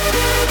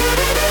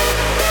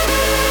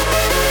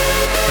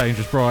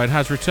 Dangerous Brian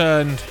has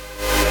returned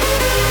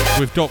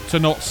with Dr.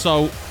 Not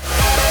Salt.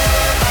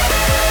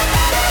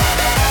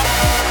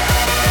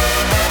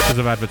 Because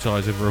of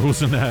advertising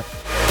rules and that.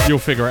 You'll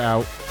figure it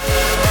out.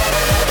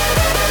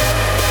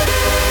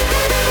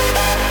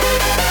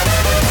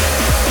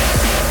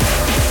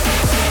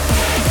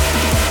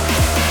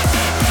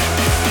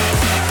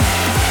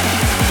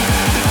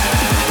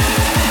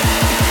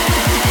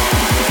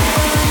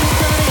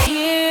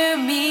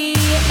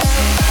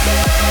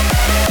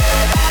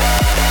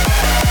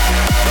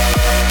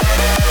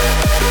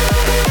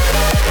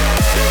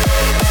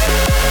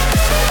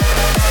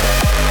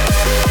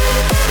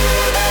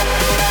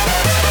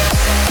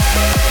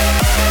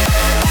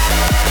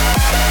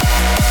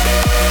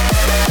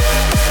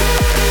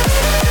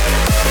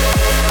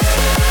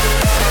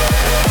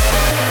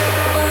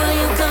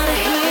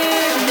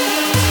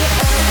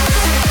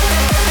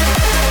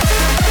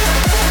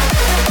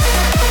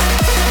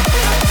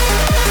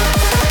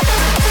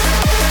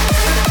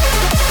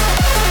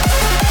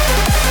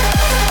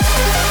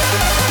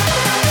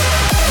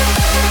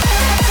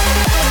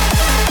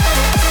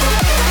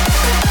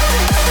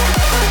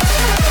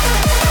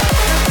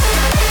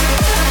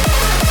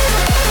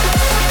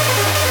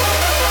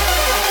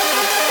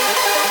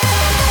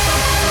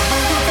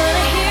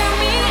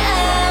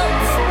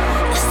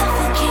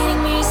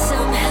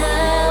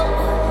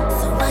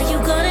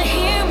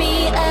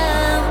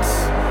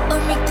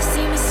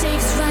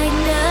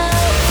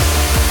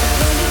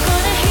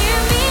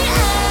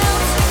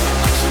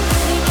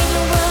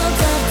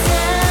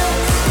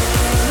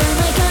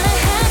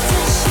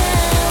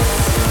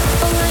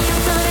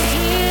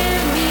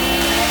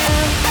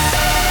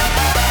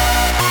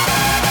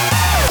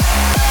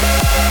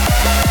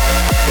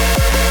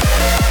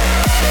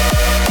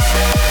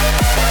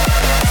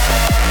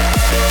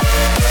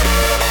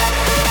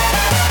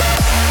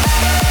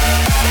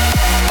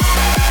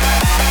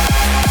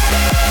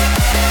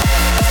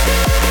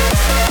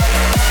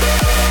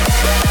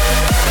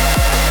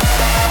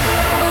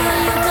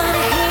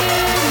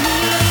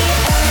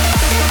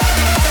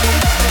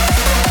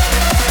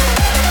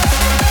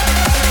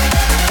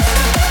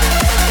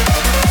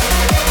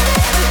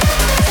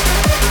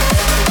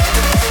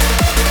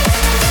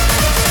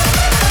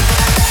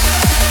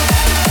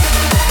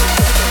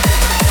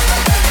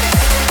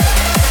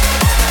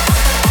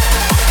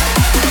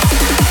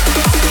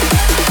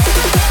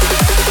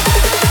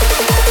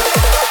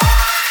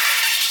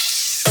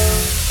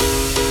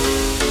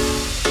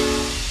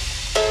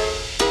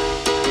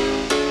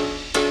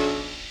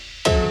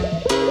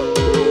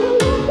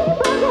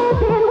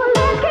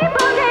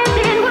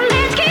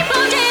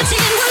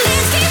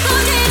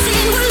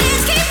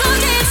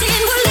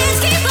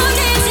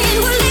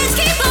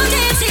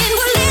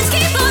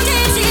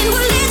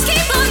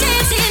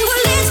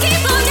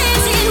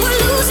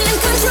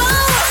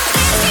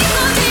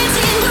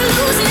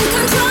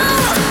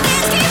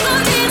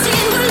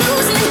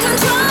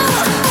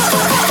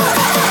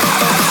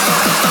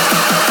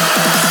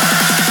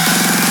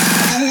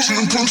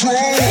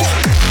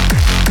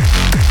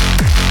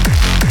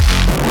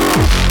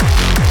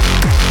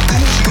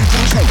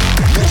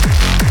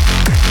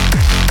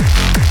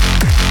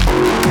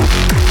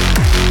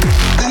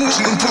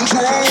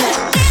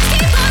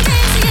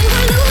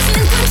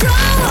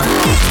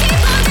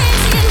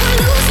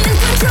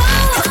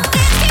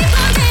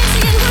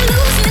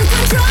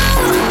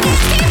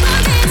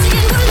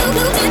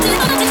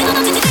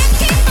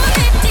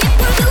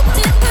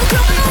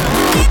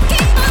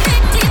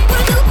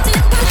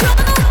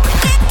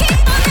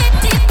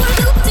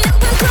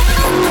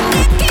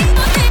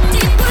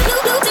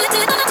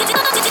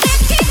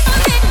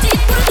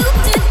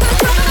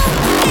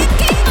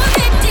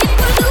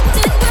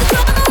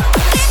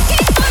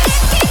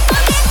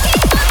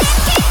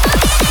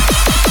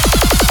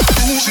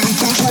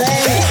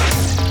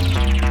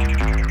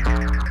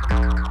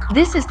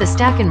 This is the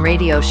Stackin'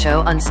 Radio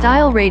Show on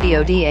Style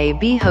Radio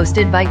DAB,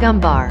 hosted by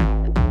Gumbar.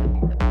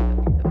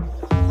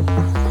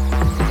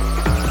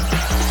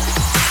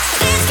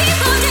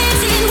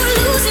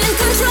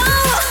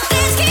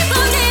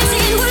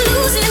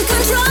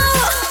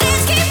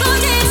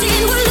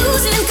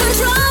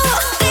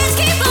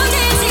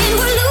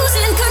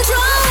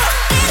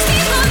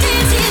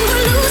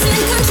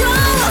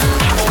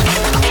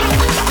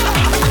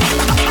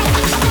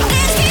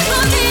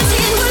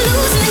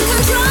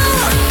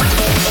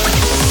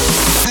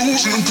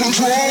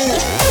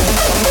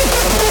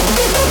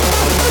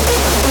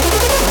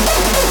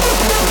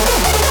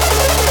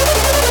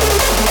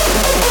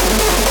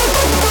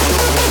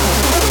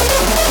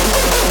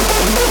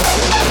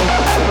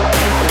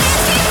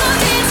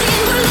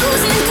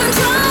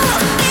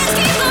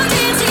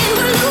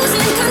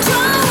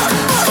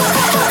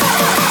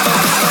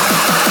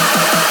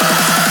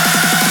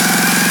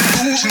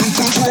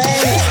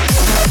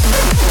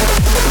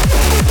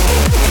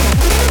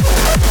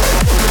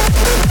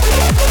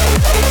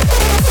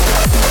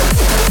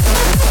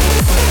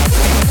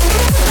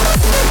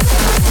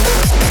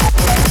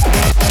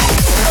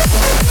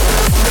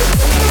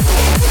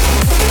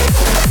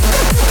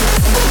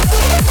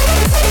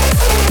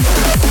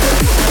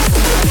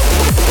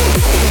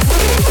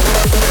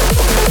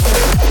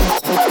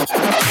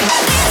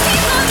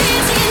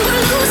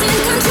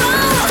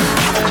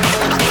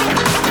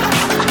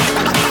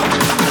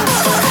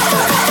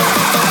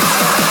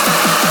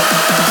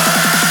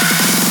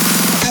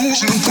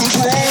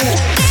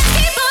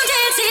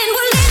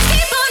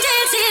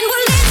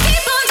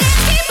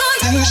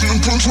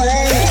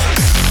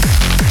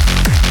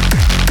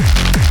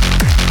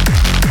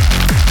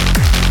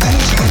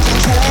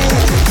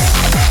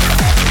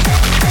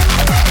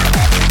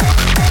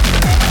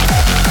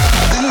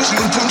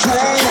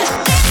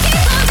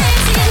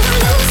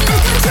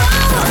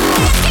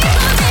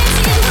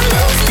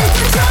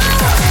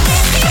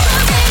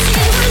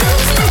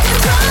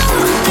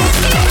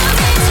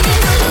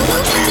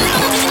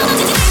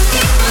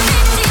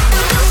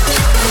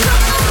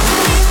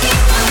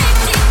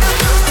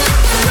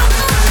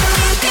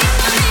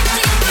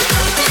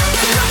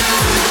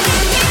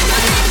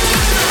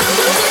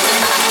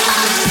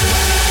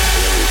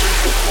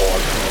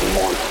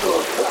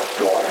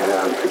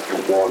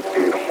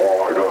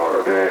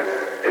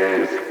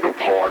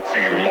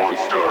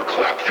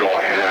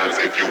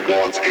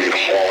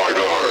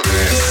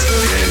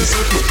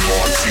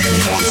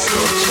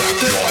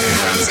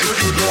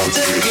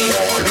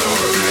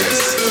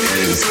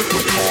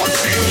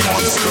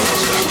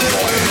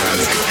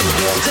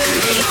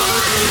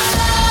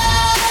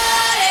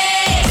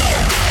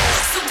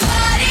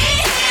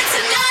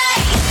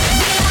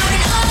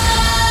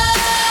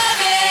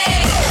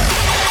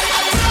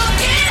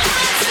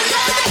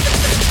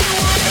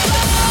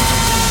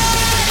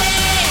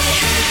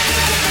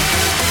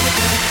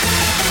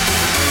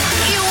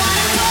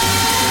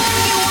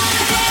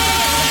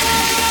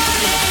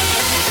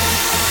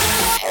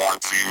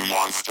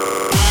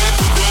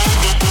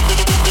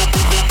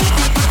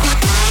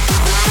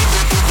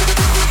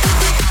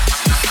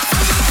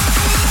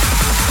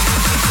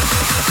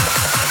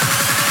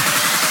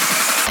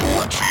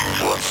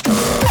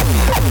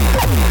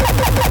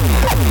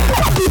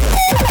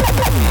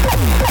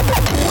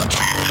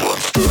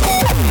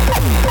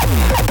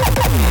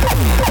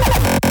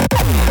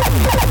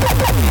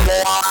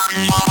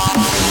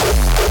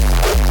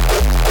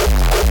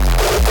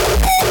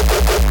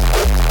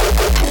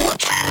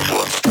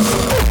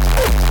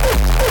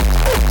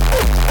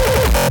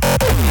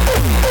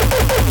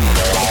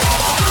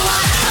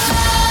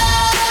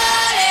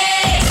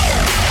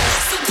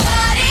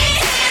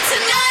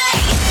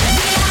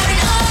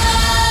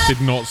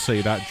 Did not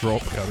see that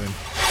drop coming.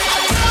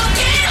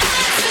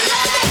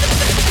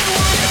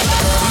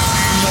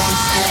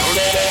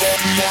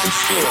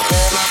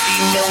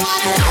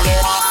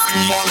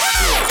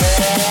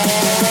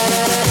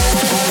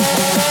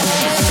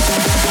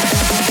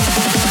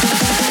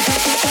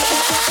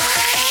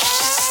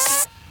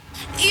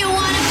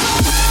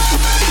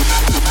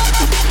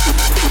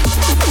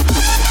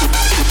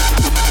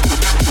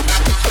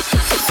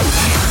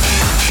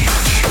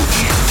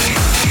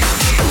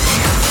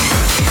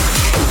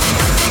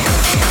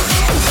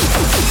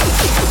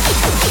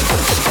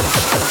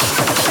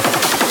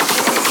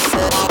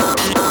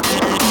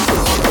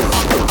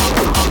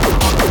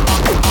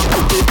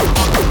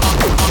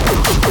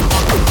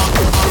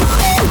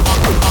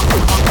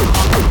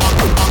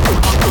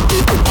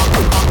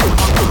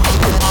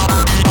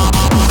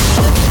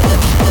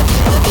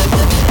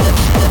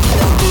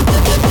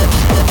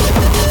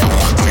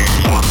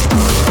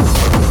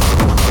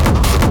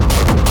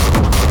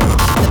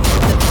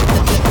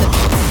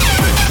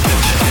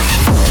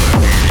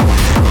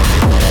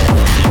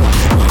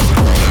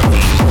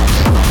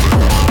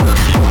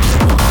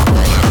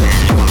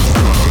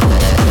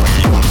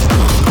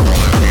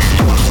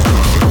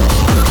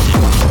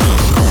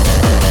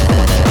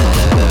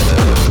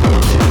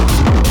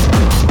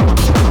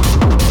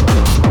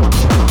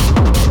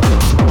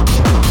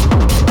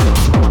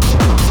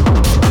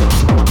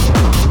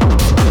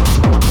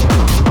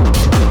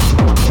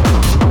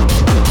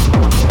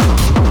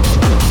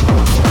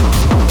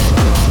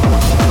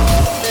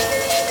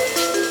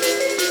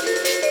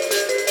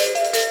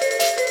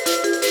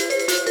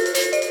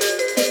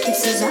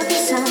 Kisses of the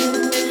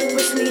sun were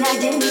sweet, I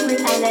didn't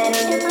blink, I let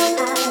it in my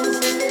eyes.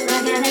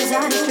 Like an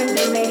exotic drink,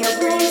 the radio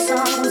playing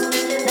songs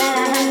that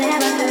I have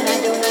never heard, I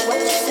don't know what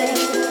to say.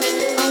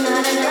 Oh,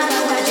 not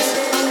another word, just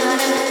oh,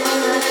 not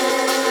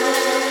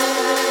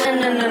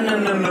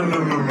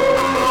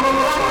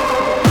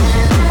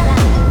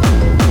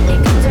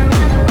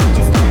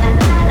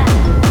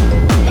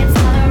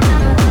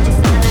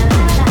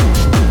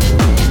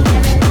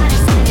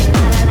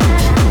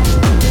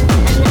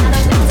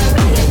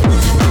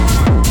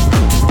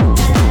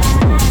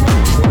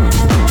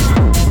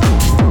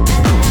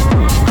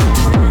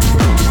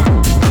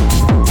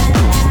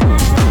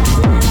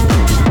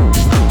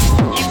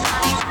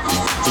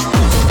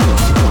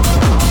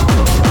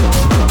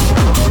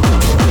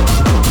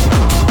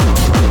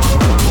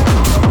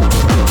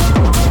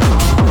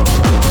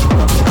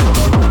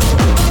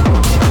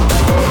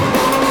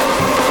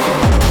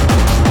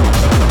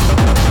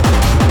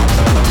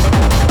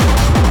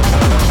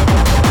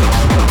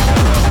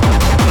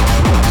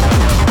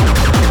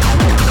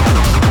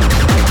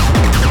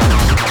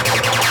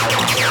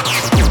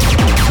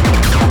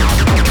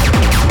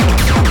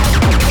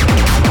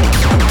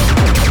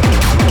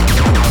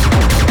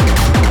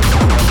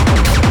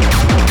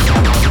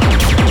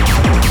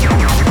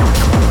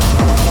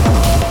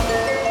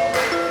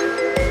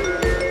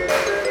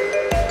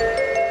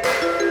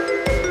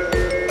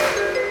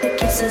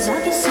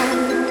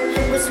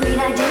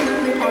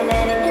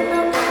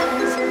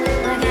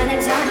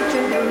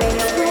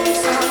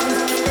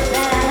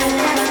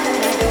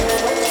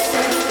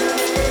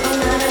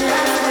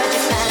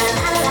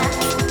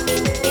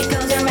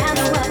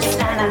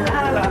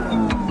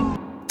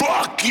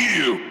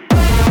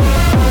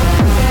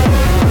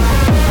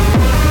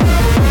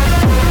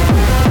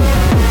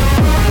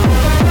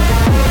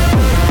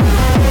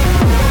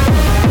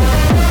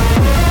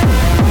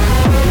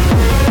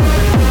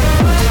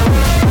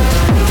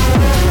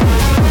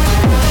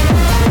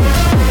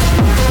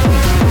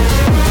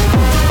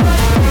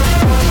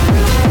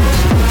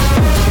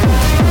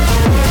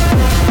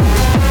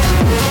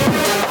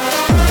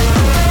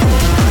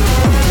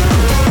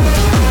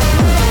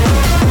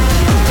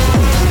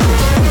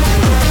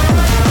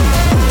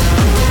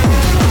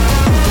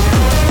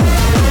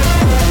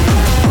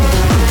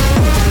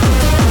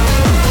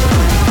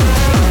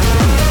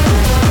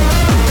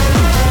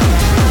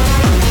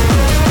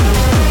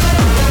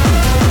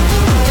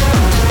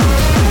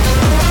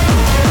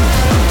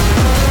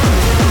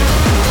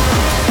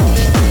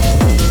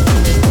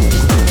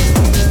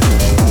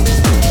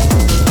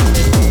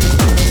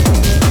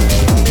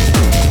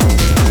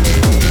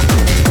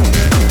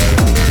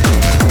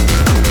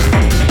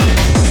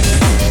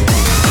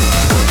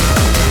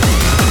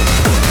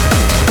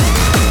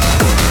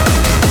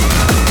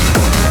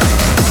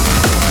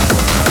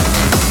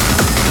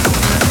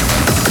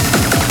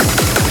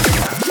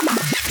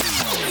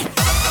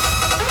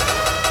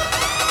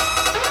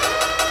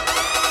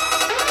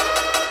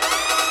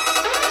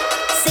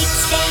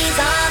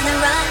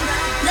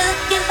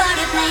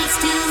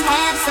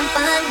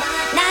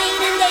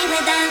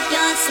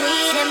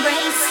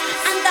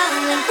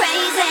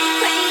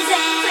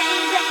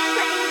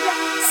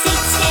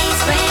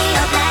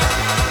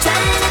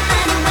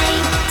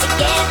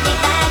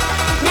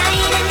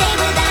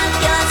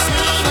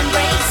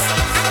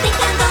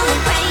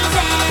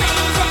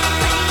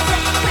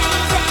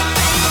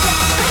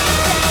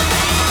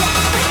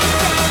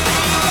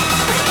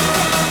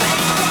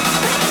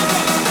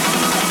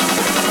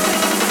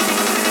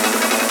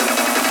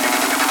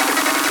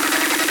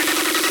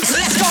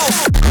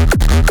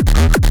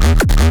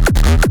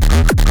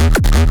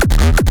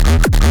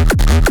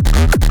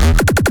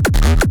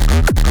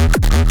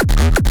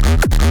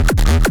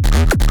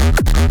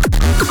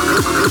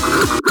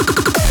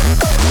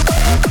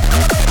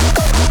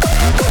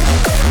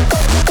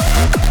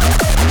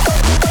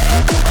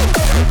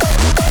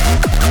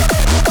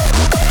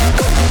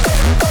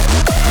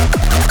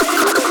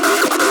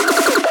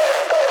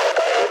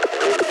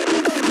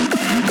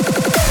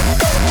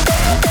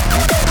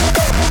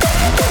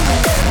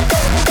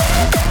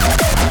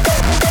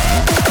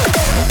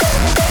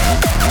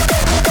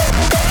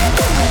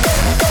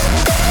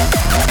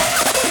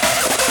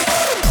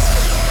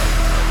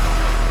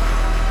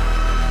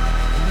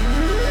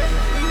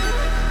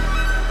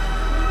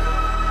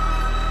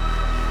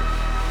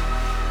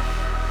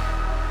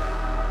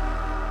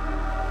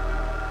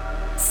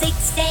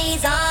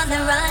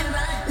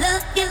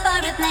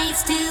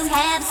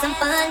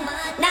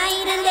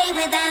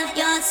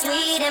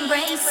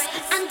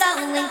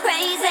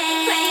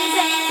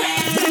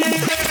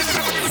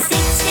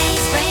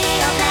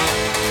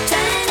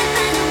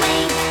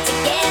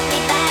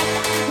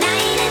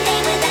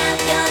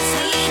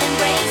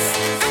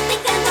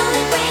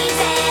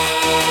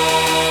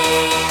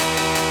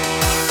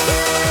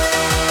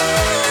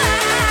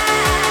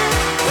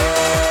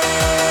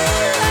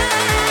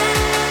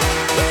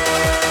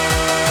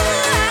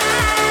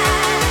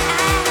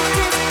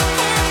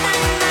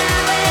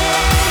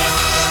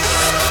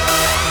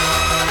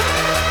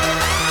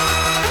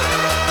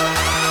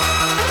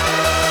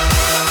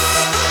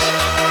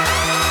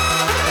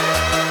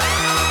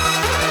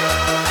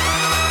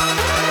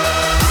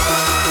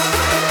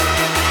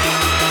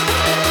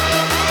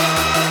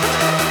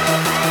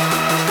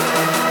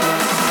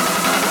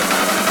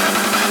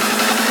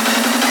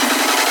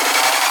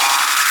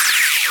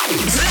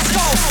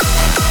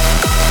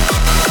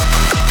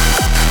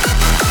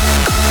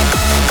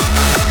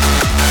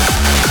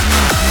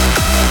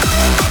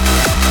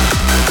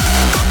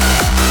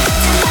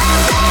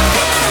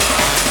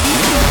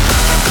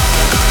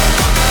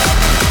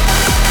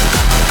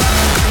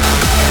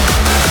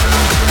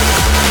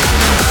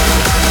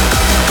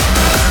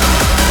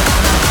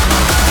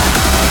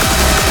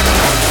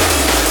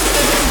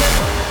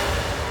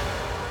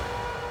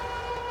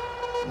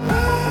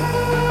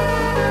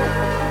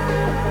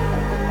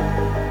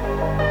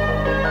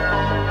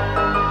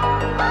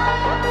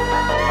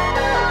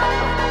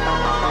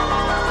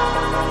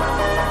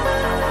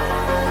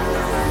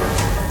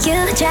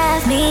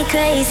drive me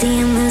crazy,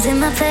 I'm losing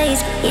my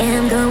place. Yeah,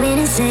 I'm going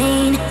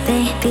insane,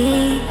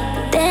 baby.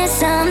 There's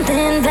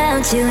something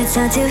about you, it's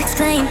hard to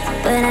explain,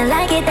 but I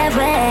like it that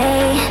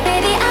way.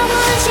 Baby, I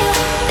want you,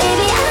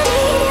 baby, I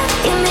need you.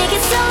 You make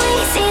it so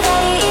easy,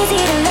 very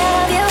easy to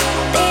love you.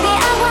 Baby,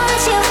 I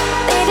want you,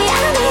 baby,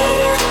 I need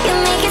you. You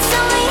make it so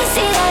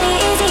easy, very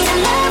easy to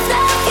love you.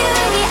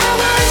 Baby, I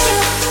want you,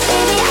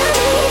 baby, I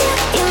need you.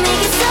 You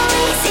make it so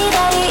easy,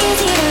 very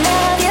easy to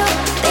love you.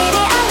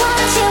 Baby, I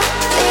want you,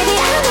 baby,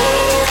 I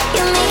need you.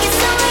 You make it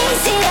so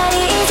easy,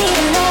 very easy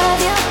to love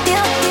you. Baby,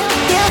 I want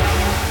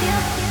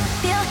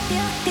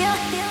you.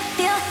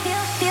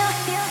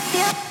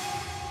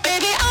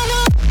 Baby, I want you. Want you. Baby, I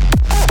want you.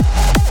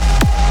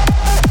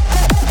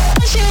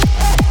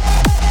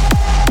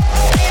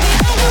 Baby, I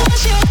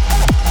want you.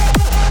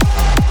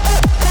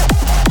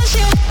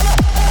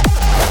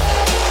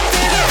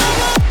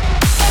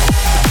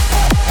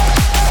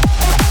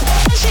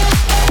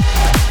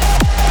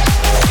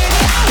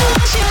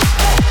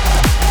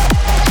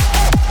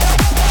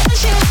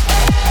 Want you.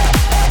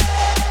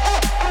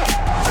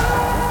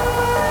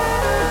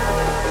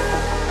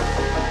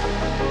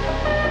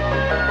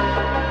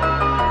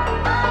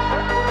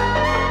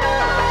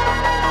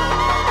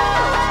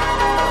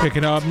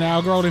 Picking up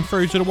now, rolling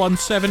through to the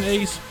 170s. Baby, I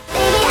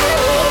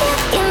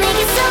need you. You make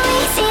it so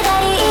easy,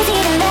 very easy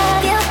to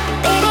love you.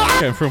 Baby, I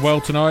Getting through well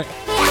tonight.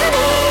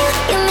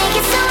 need you. You make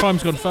it so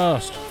Time's gone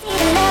fast. easy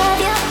to love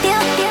you.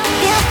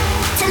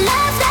 To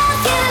love you. To love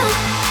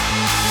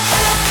you.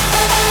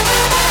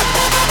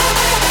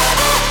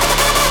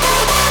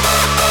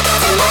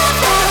 To love you.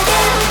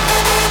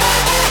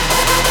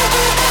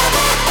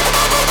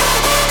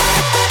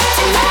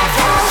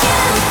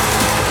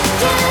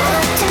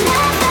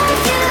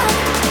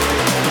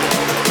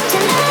 To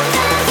love you. To love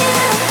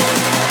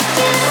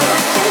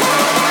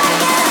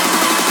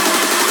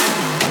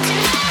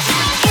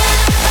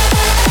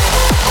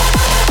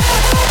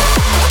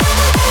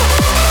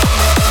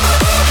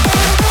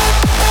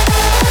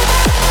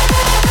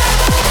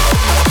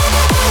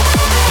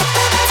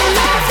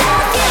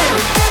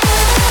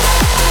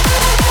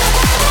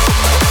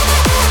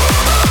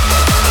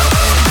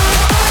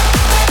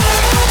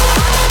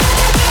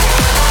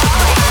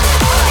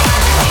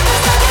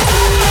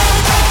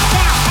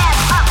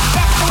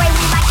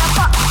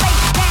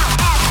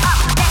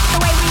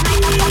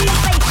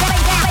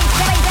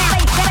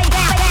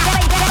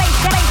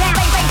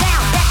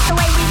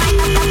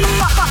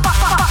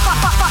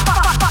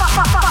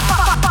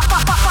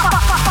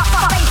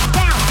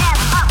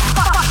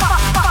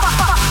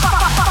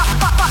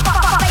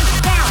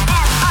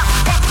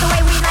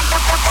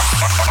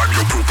I'm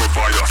your proof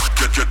provider.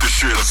 Get this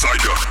shit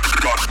aside ya.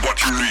 Got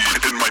what you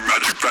need in my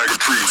magic bag of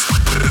trees.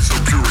 It's the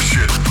purest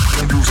shit.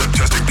 Don't use a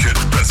testing kit.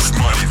 Best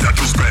money that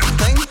you'll spend.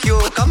 Thank you,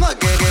 come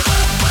again.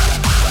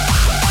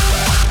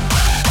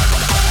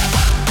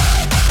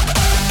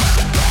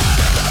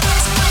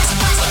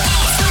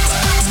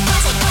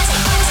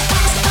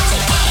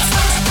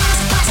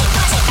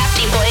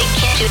 Nasty boy,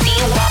 can't you see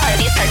what are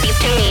these parties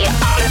to me?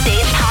 On the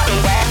stage, hot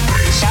and wet.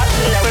 Shout,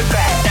 no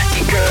regret.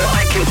 Nasty girl,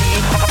 I can see.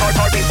 Hard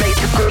face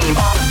to scream.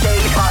 On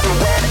stage, hot and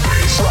wet.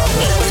 Shout,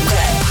 no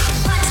regret.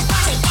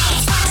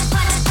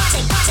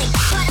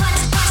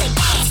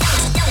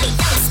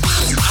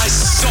 I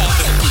saw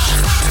them.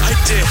 I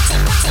did.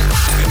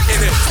 And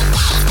in it,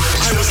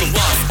 I was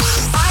alive.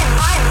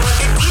 I'm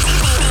looking DJ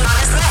on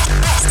his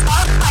list.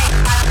 All I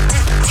have to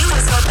do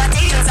is go back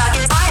to your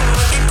socket. I'm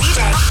looking DJ.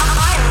 All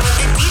I had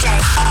to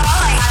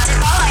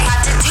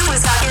do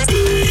is got his. I'm looking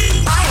DJ.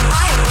 All I had to do all that.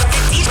 I'm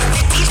looking DJ.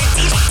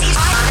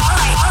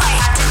 All I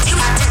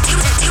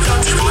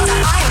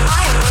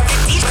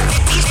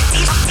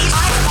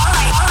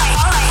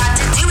had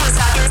to do is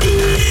got his.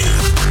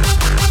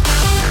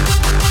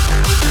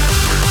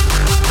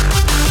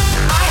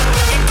 I'm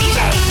looking DJ.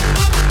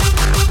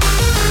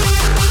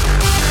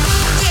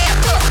 Yeah,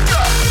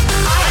 I'm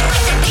looking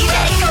DJ.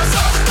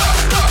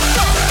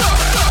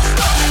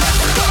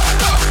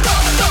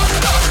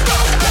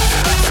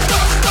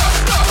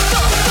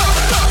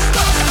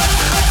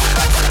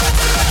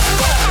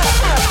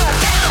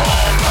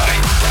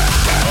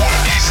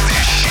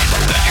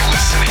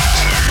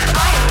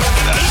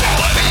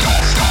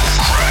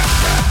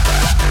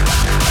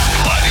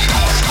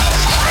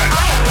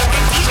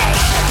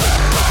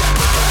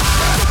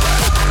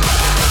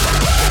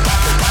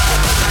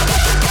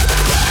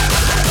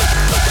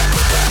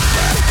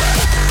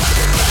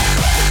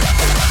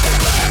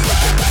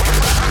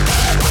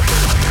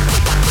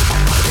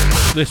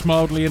 This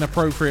mildly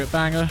inappropriate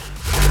banger,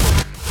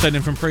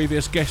 sending from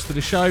previous guest to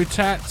the show,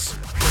 Tats.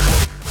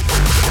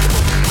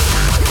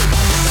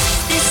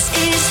 This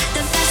is the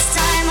best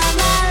time of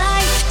my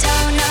life.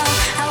 Don't know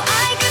how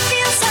I could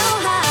feel so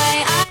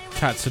high.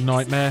 Tats and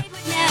Nightmare.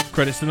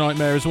 Credits to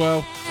Nightmare as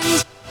well.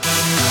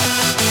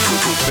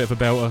 Bit of a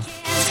belter.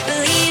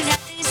 Believe that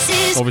this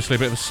is Obviously a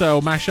bit of a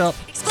Cell mashup.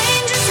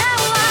 explain just how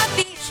I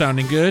feel.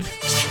 Sounding good.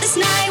 This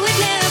night would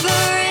never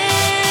end.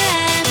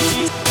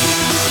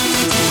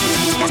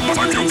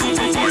 I'm your proof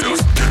provider.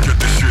 Get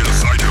this shit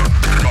aside ya.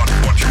 Got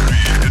what you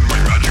need in my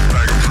magic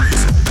bag of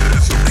trees.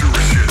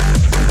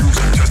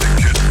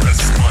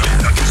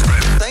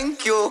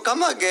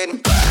 come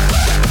again.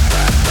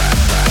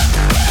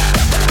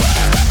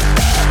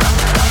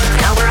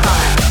 Now we're on.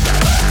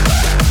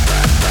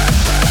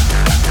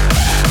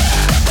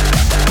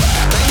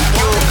 Thank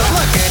you, come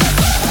again.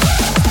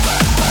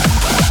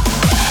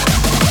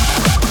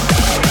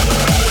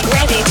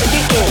 Ready to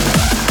begin.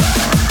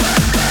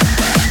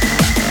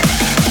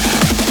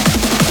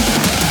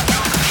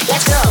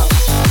 Let's go.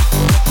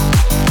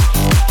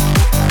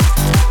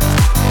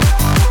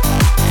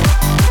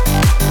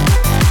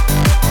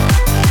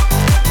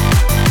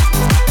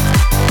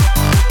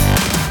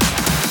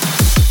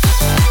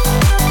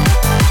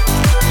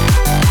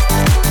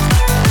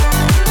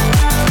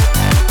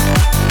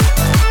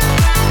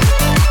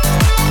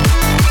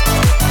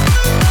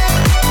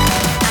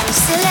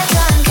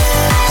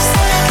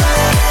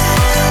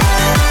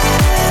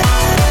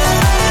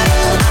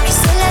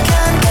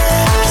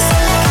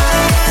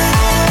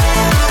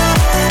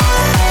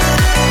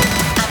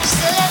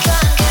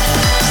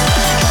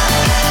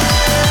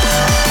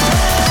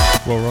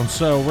 We're on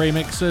sale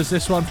remixes.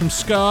 This one from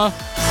Scar.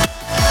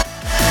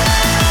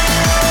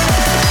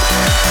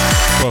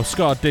 Well,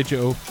 Scar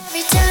Digital.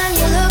 Every time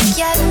you look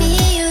at me,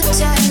 you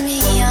turn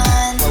me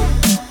on.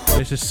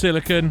 This is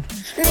Silicon.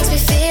 Makes me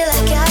feel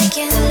like I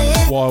can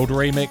live. Wild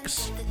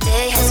remix. The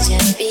day has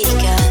just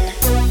begun.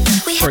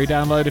 Free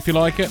download if you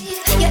like it.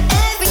 You're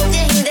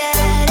everything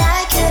that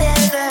I could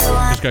ever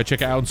want. Just go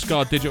check it out on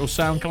Scar Digital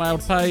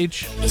SoundCloud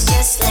page. It's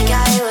just like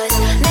I was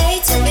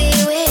made to be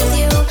with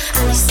you.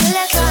 I'm a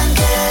silicone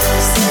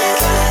girl,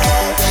 silicone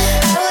girl.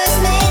 I was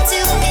made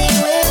to be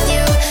with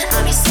you.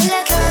 I'm a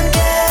silicone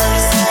girl,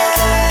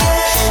 silicone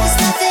girl. There's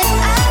nothing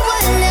I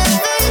would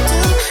never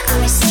do.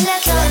 I'm a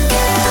silicone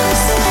girl,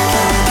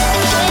 silicone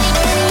girl.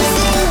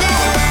 Anything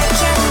that I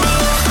can be.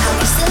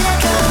 I'm a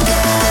silicone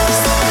girl,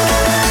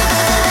 silicone girl.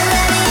 I'm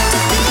ready to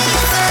be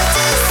a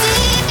fantasy.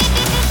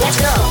 Let's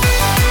go.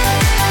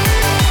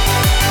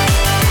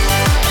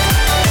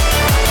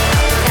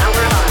 Now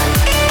we're on.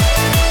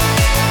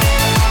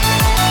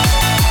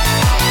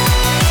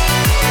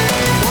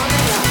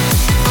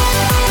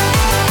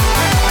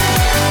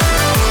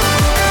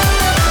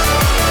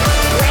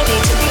 Ready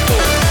to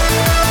begin. I'm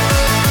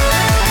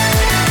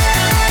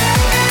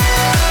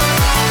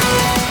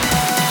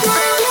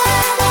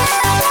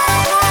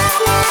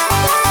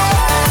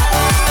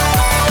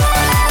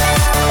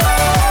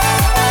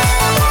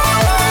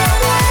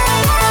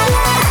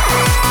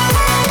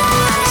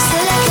a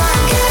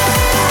silicone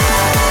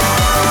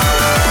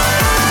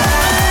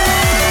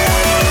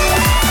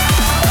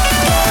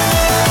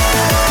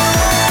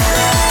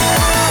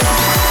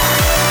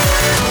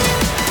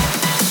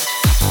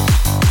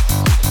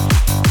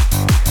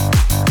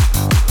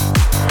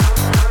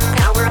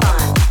Now we're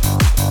on.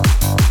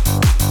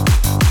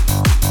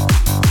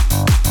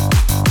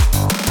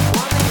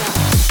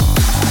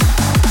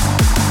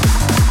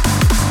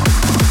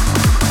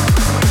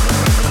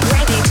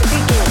 Ready to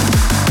begin.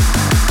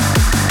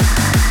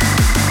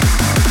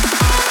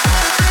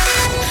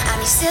 I'm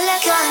a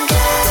silicone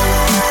girl.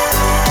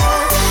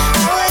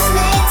 I was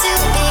made to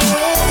be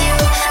with you.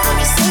 I'm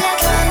a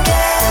silicone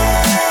girl.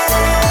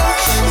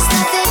 There's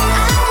nothing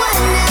I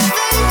would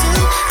never do.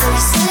 I'm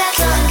a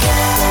silicone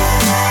girl.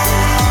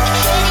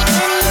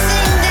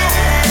 Anything that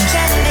I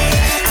can be.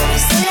 I'm a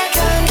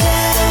silicone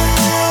girl.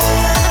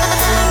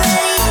 I'm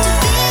ready to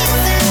be a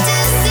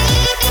fantasy.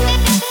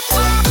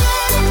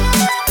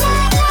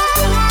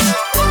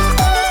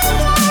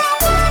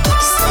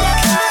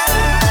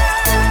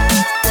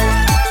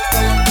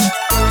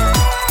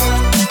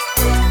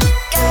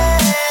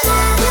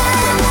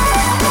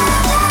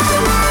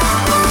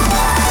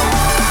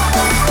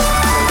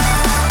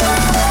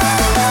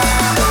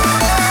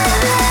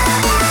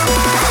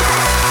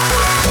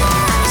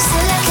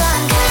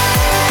 Silicone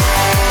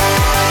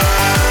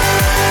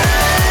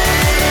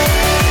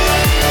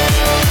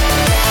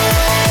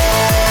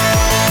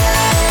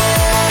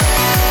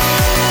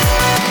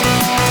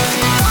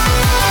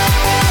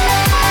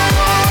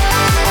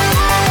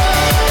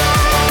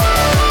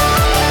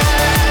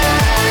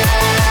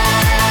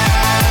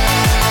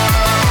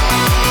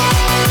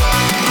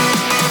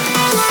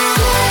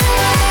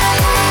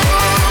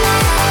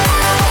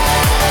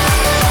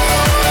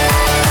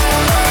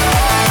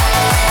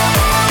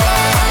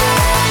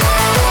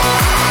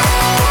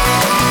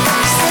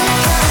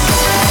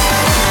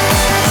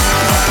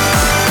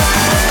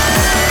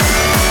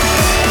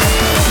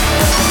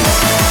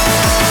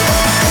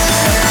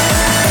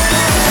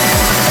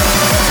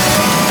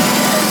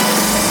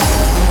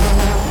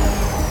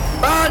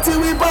Party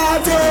we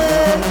party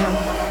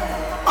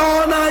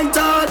all night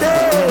all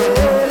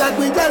day, like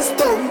we just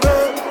don't go.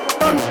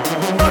 Run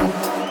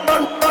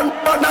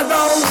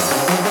down.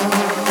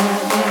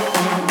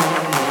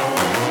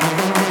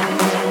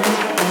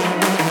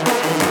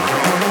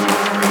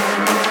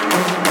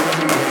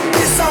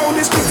 This sound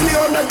is strictly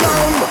on the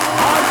ground.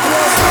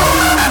 Hardcore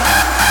sound.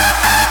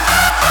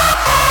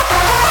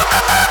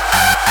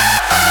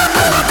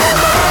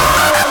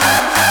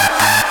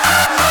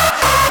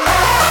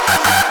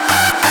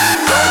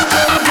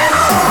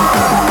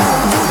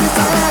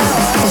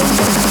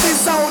 This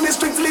sound is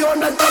strictly on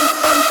the ground.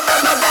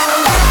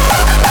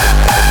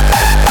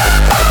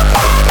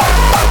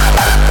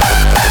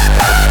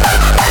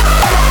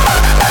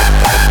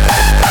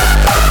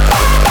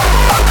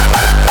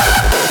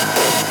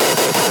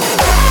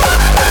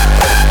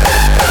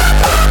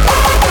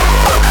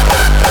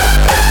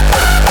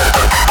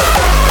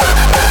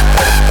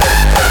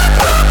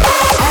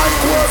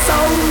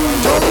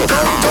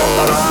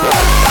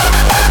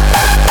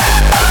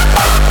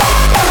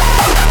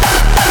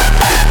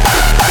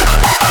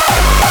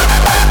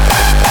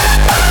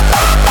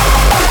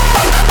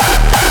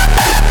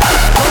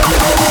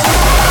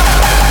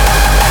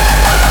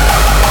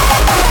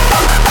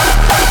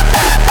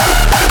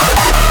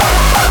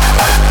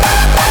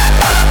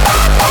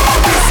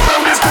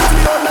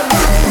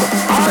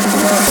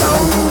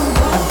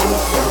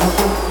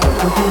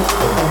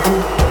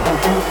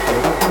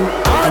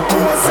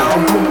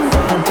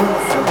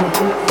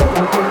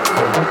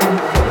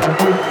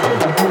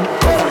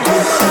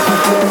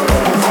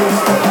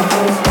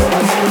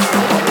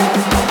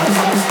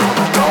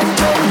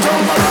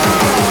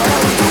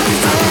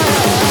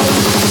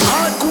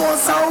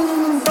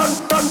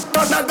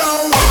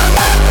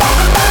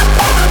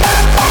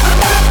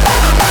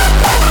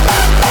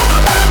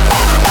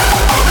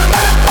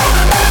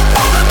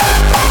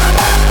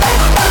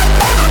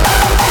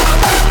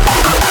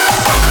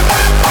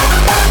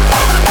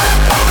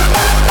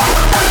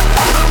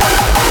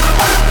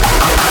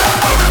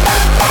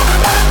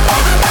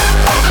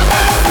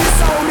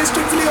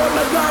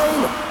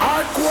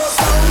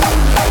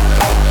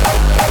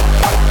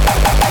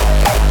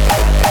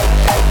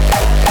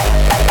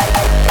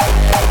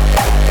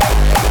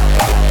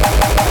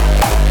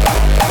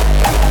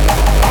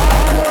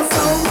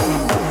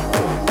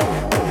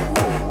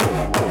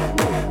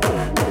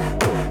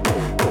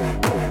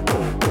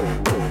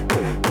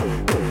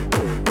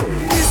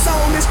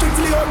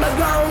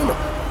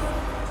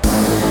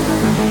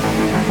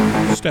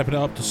 Stepping it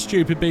up to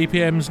stupid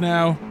BPMs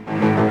now.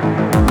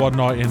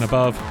 190 and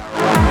above.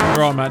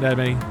 Right, Matt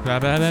Demi.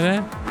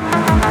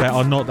 There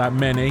are not that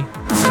many.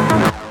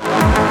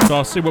 So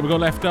I'll see what we've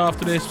got left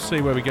after this. See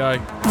where we go.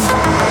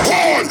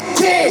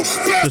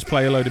 Just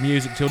play a load of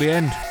music till the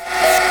end.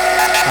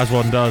 As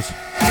one does.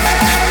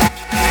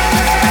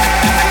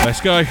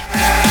 Let's go.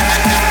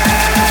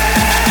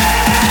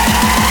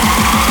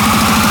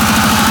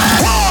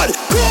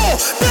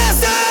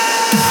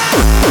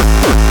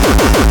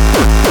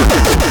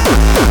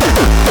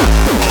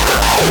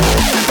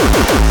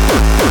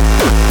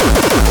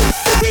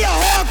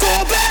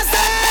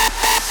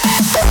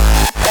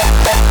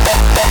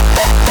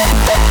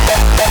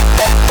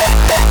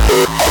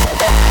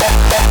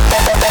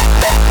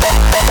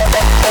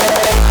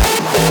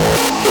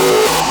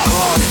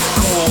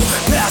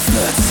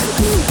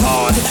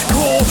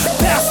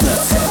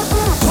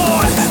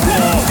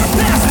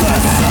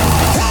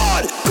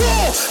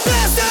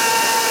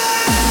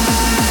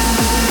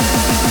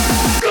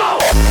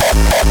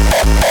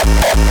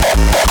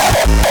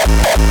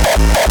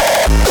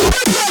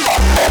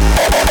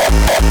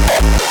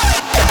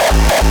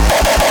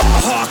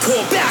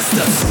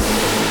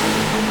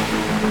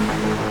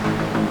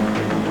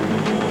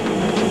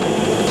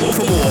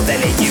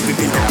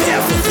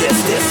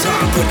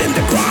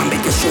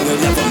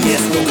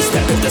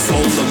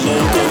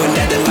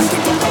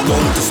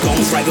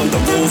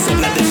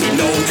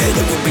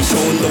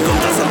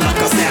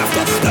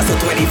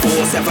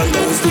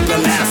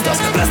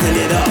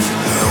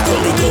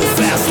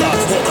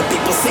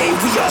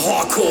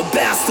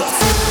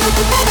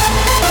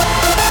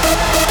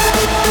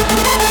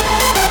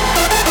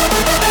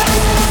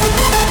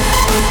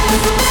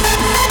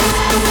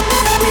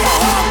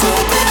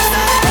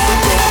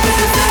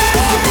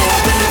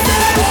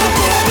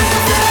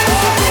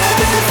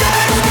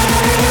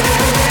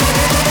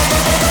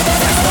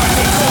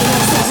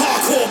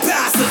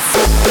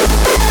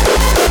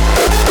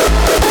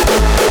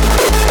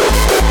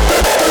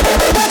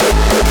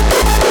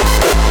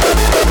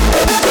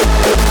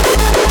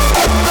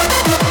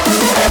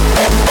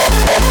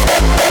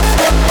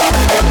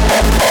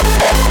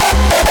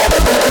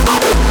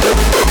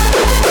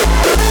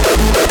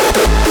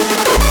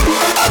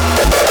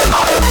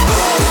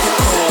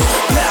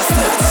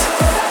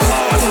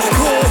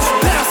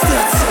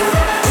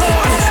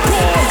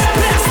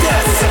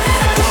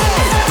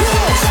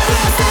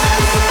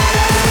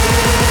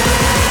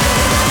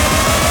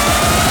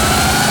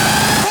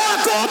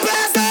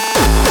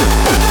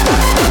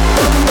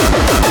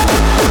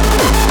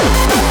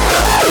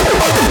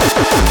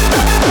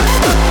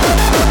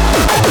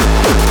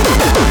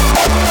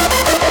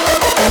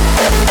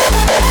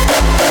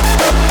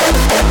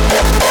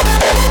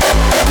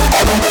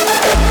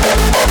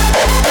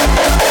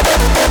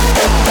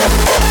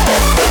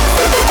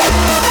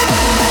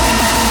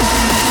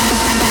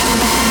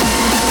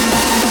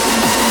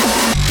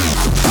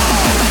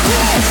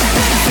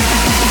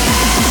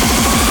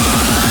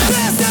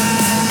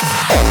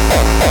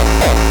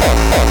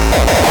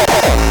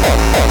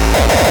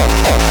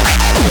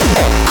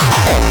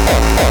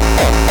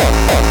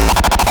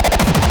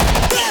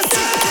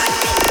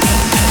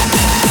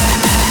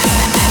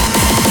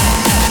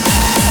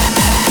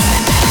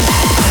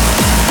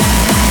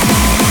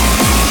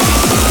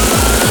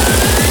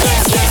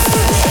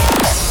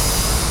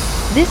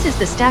 This is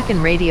the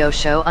Stackin' Radio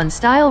Show on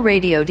Style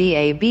Radio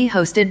DAB,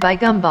 hosted by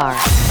Gumbar.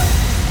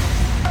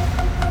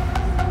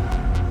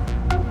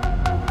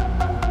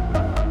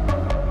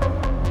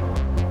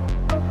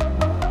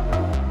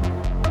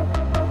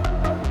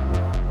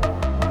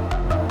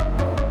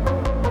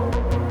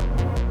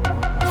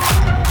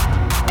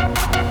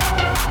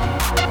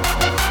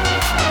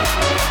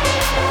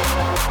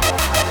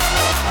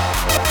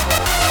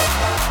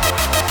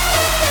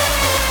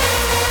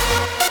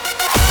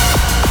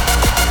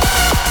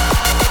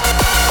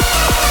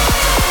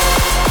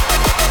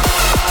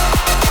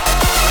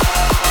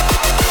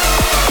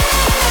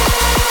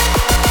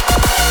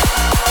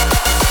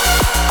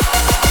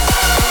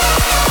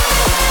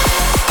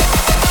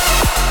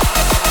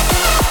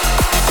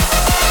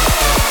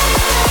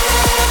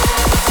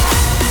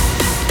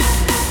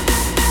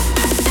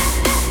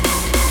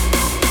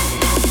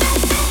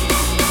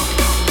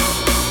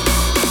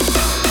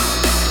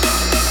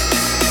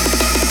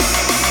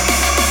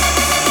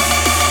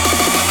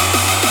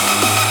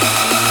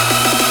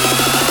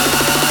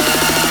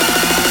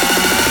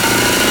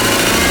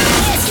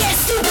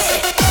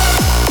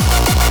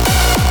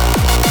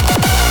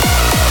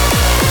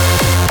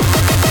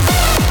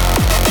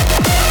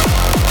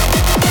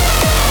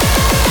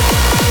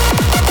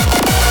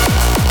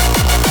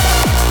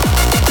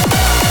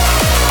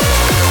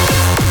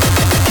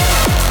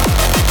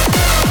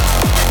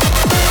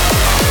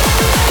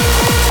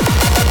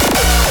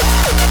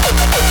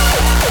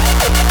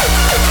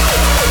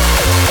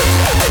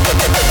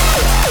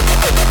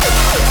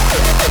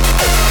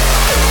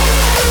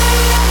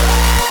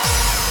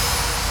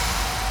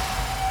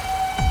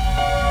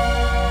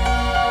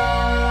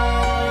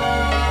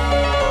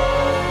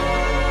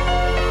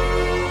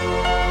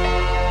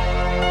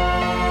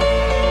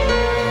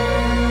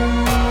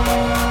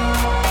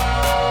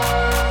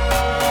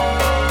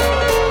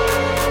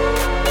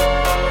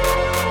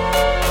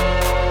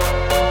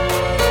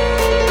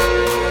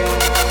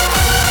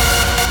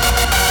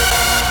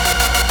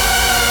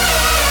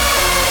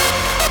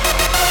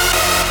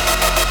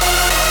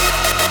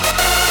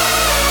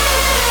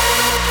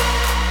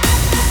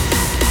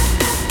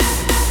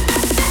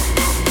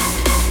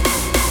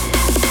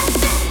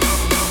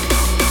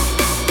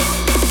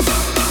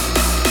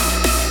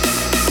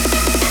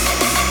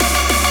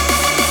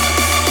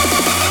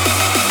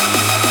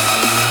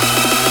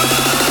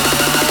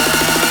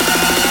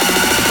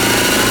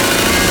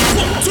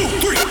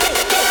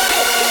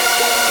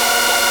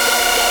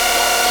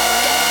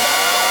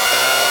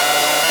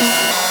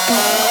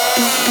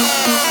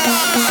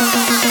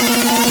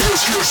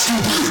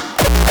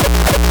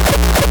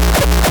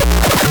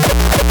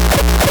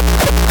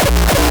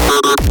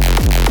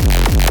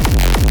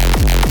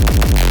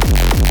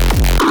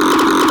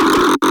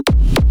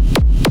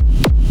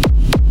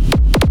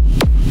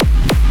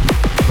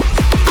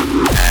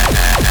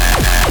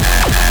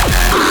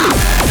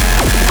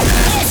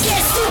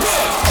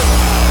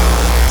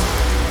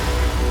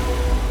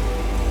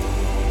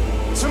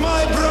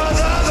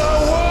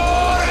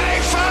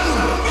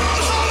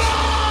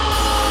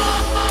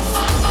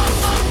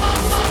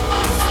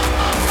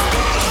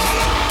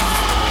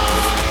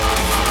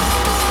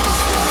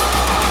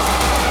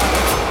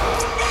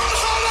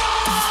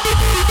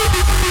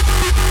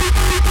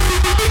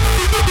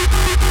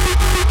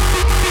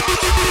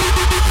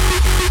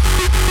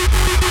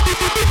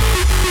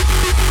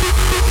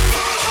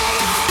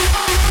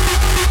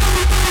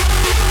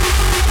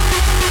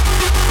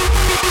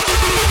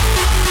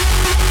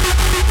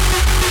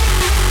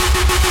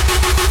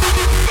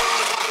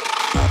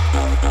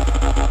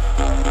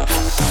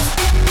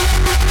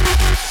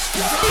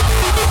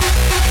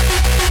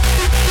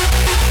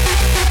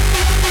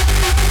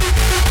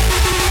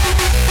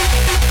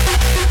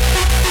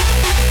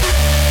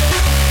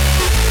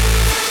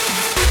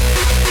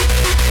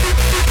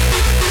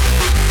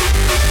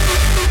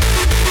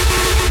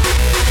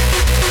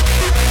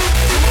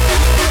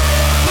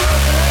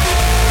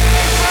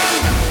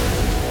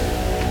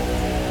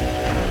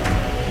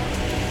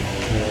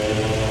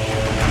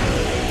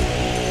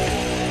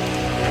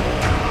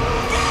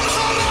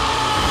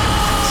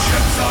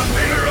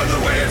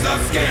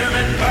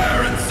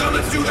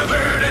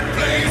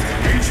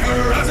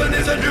 prison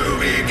is a new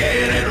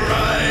beginning.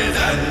 Rise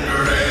and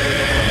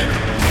reign.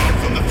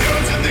 From the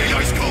fjords and the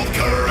ice-cold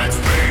currents,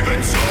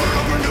 paving soar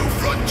over new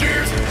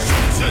frontiers.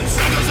 Sons and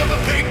sandals of a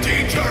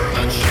painted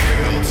German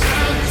shields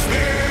and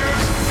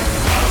spears.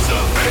 House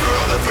of favor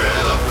of the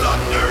thrill of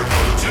plunder,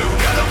 pulled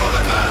together for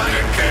the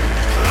mannequin.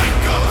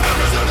 Like of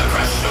hammers and the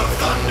crash of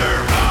thunder,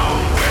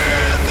 bound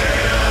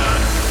within.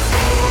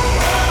 Oh,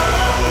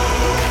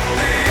 oh,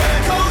 the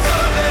echoes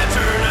of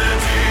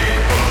eternity.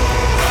 Oh,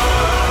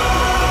 oh,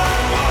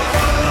 all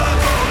for the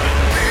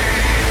golden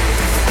beat.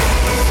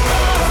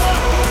 Oh,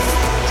 oh,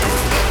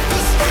 truth of the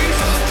springs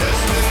of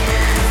destiny.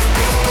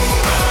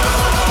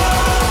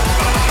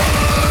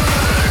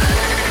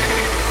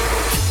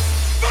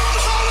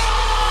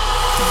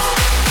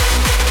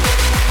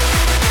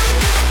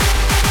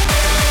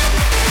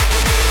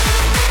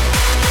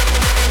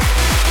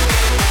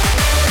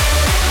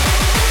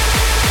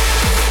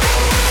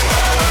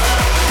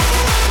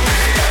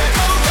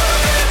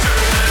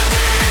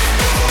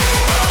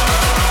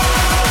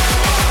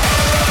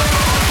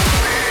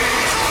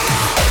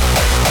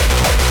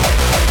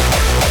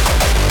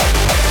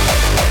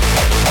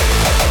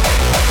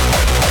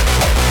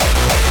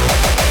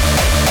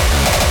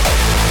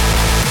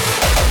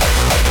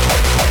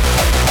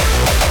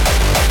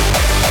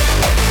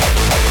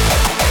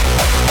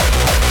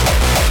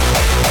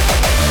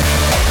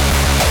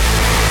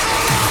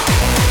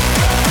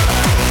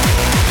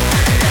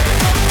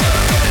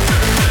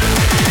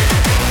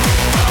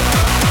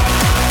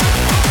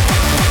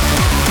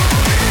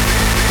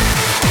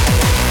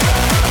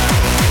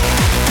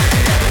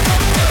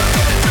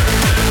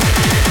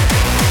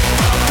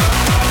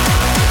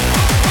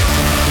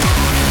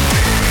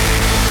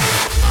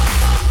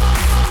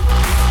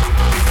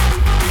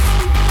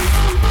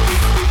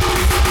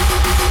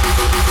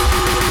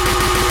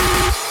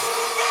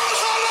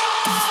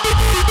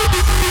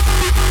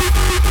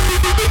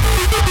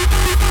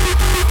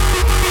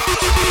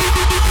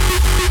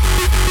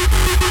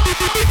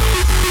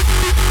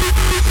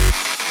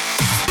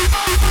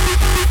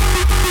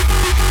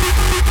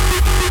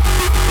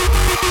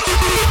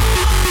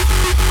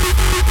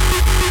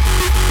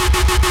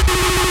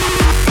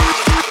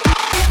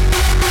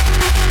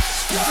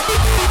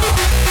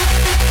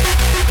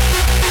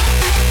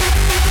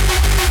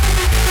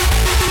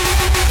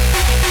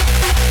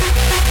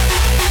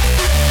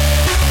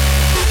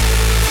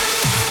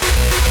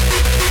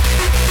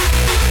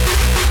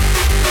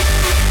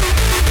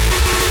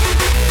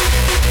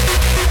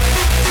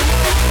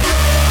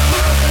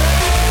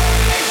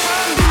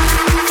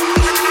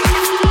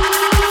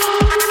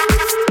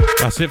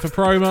 It for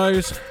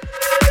promos,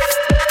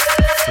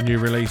 the new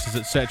releases,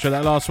 etc.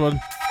 That last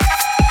one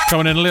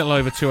coming in a little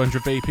over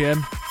 200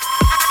 BPM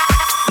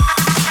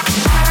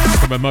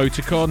from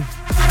Emoticon,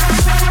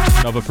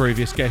 another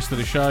previous guest of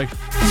the show.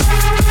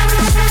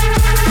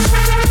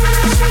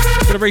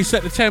 Gonna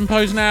reset the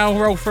tempos now,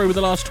 roll through with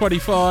the last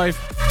 25.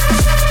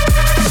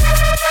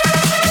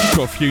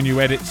 Got a few new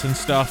edits and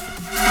stuff.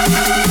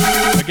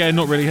 Again,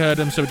 not really heard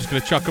them, so we're just gonna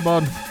chuck them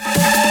on.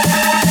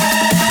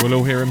 We'll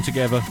all hear them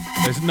together.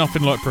 There's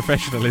nothing like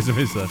professionalism,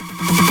 is there?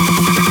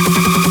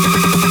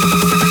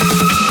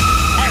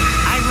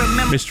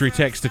 Mystery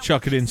text to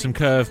chucking in some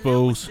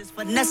curveballs.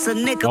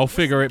 I'll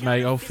figure it,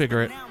 mate. I'll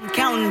figure it.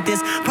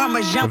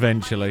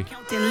 Eventually.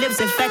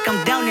 Lips, in fact,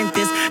 I'm down in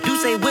this. Do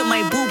say with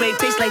my boo babe,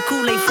 tastes like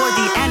Kool-Aid for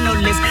the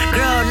analyst.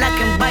 Girl, I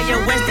can buy your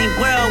Westie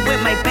world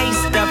with my pay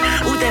stuff.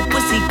 Ooh, that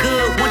pussy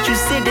good. Once you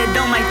sit it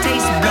on my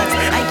taste buds,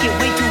 I get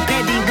way too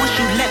petty once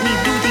you let me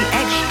do the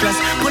extras.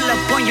 Pull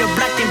up on your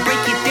block, then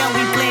break it down.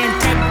 We playing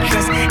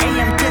Tetris.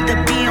 AM to the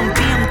BM,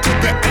 BM to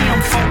the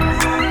AM phone.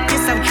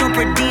 Piss out your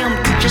per diem,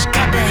 you just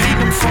gotta hang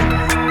them phone.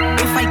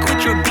 If I quit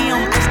your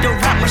BM, I still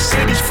rock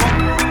Mercedes phone.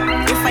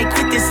 If I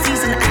quit this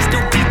season, I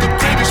still be the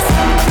greatest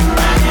phone.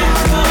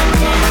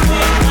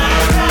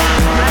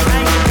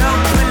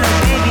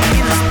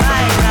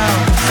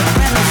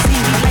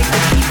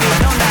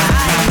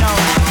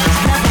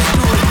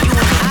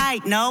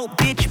 No,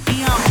 bitch,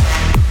 be on.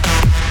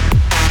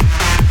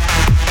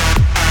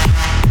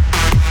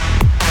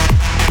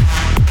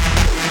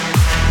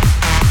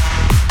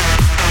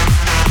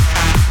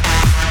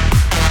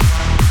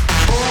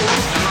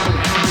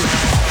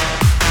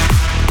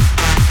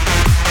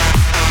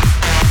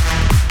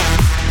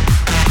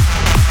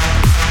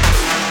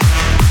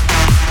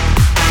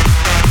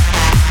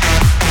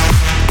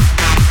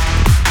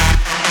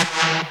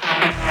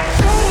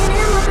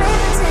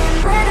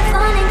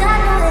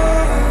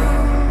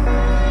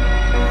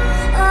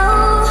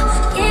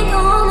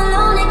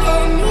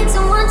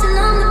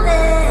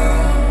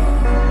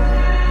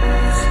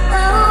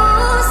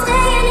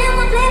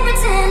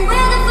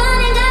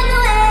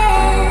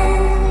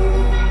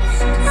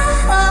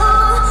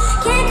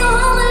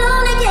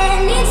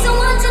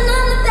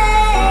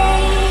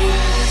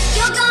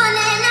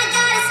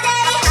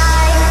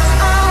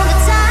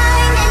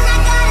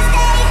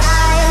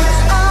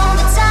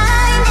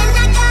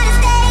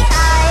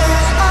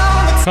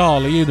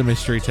 Carl, are you the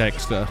mystery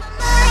texter?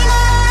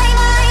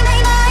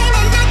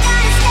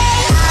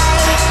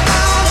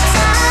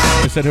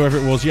 It's said whoever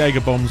it was, Jaeger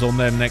bombs on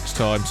them next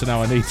time, so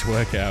now I need to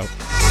work it out.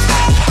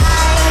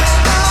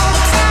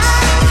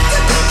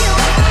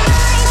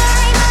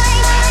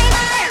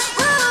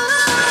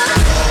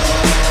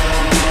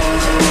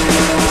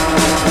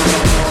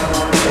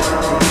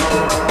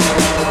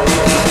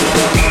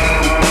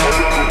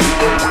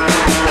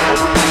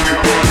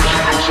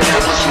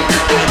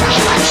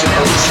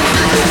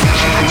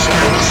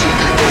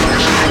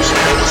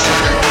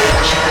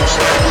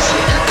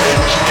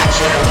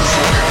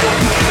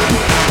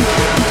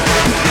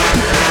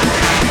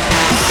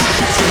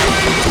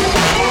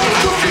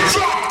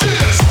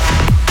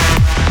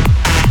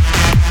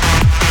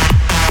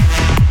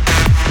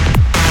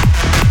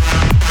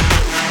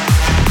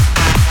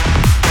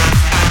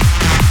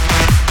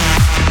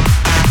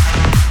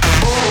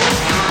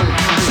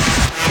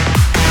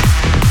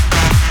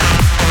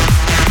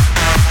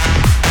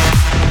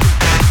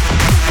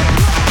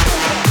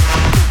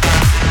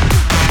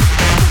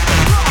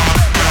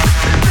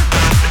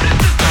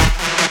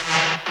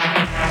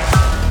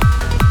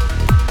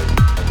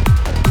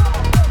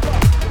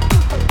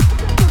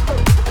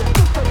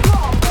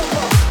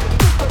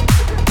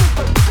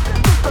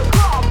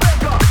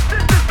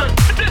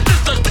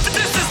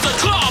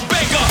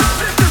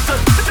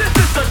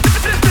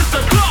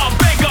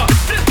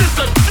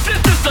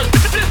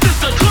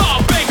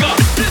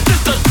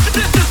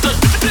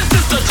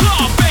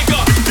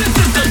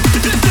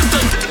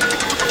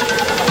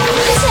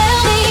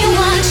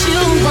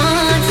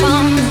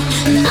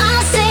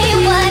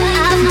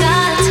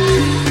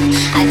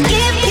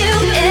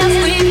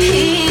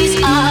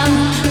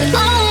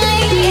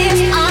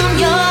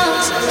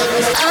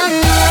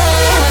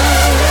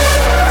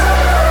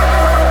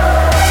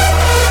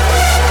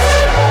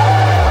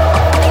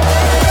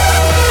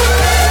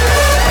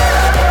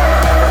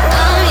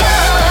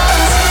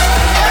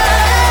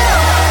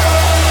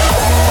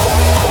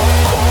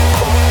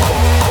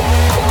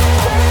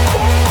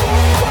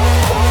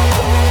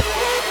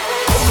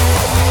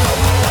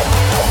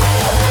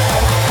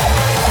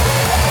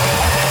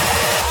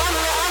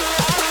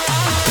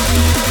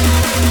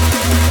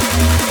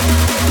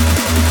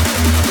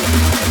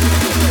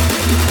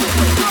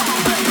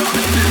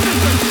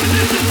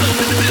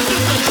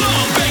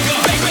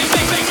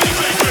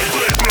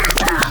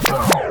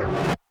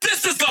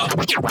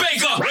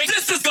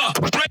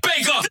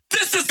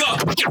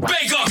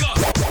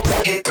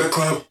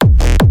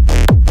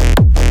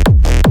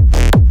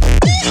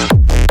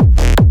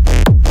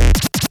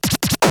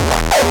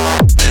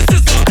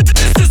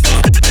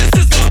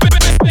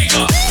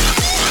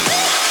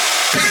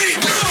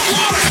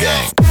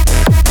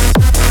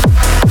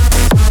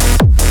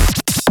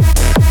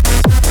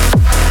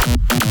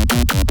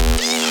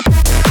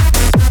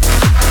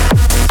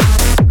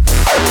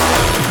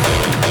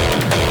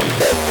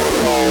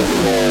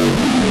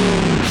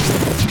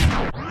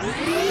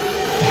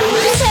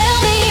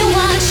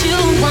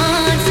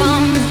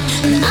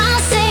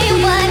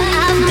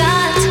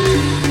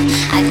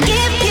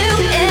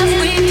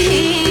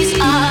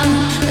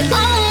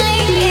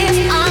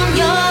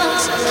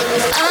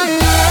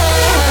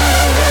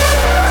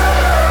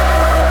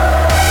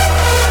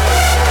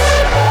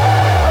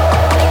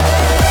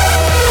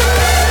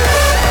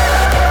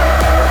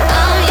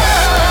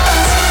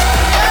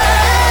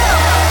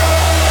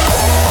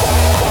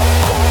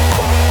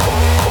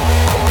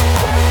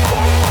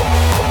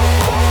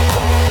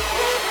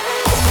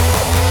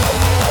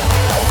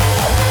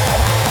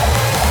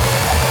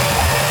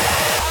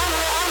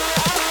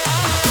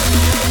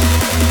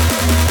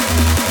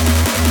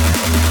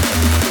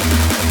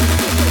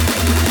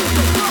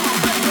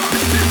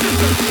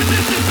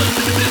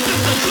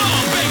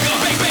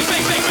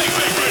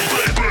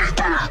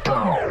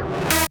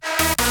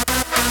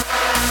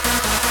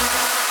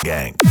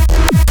 Gang.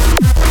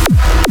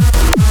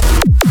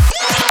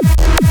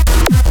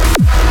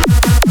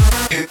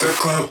 Hit the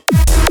club.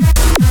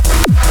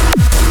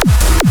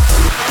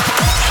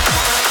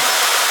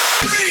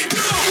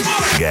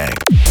 Gang.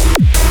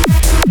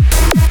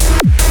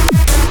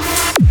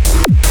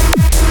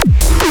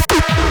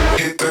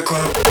 Hit the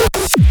club.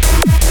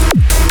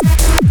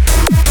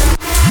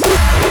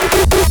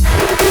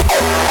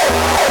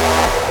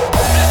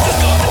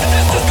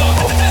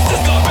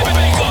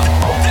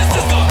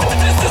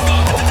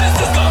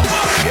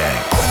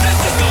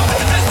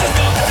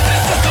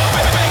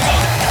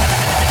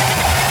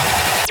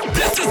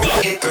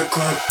 Hit the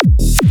club.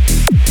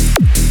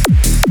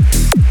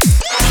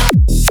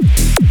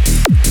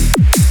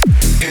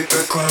 Hit the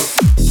club.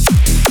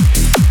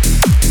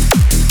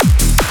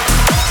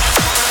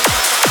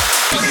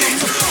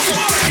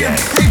 Yeah.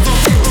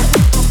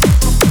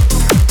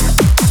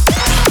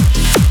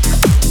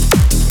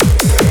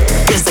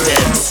 Here's the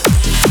dance.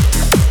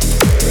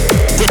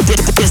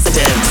 Here's the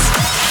dance.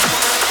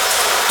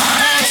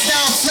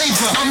 Style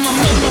flavor. I'm a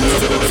flavor.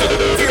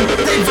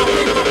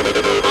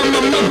 I'm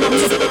a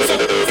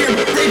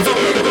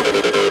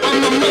flavor.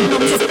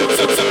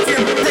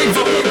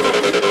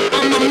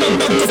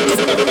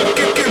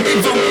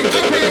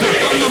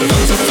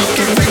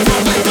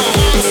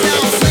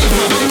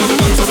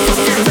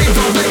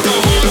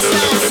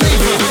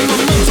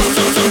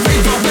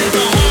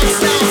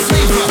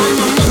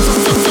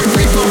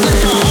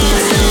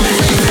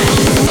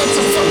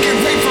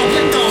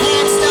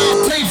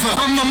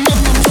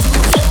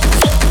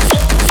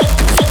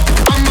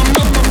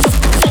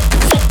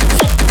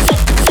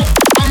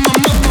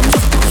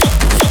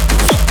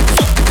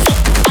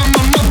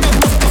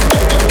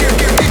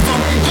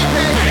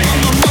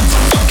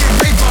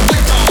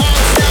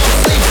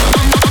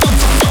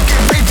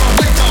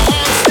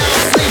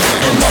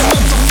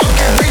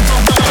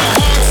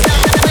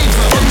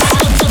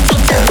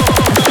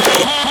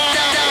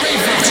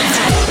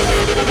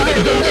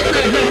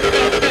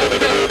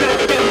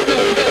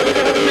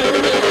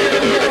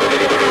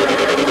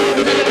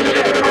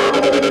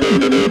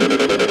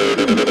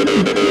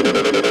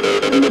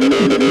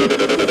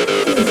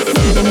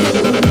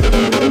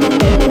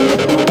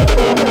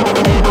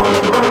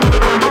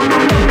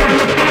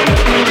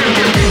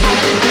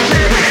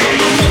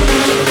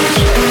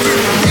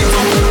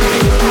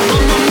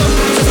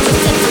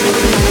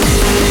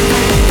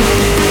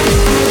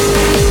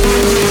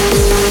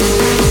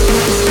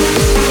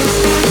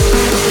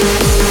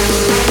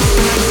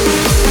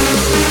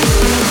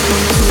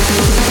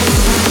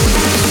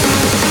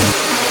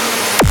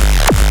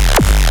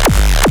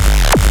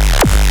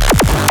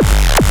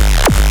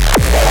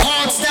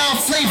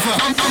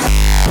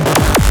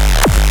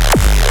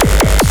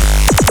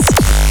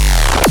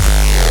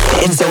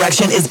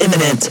 action is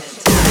imminent.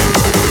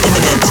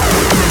 Imminent.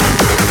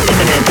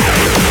 Imminent.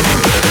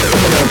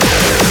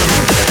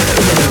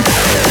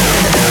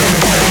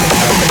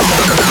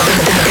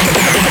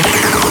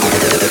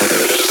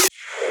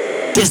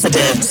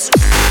 Dissidents.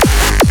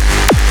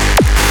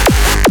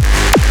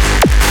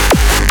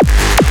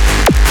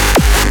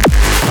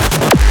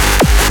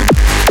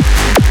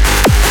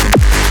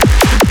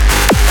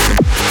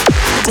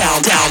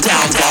 Down, down,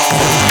 down,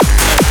 down.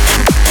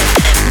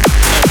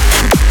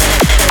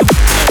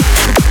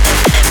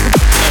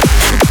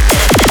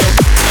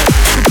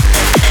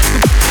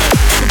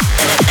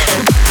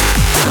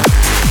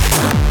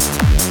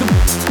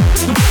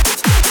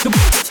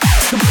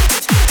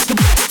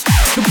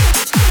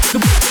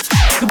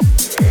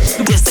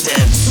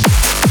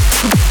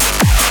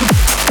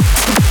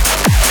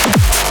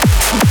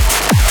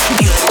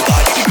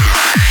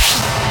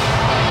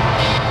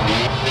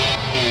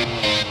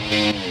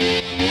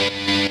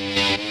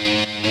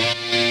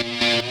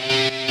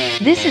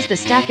 This is the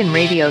Stackin'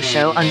 Radio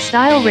Show on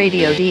Style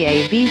Radio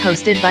DAB,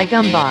 hosted by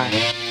Gumbar.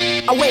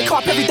 I wake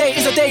up every day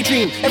is a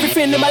daydream.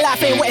 Everything in my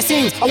life ain't what it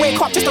seems. I wake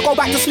up just to go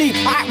back to sleep.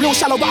 I act real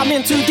shallow, but I'm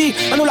in too deep.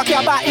 And all I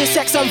care about is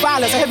sex and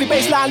violence. A heavy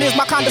bass line is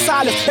my kind of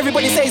silence.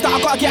 Everybody says that I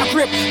gotta get a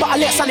grip, but I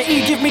let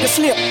sanity give me the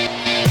slip.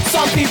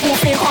 Some people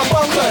think I'm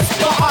bonkers,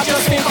 but I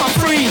just think I'm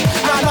free.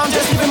 And I'm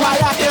just living my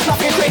life, there's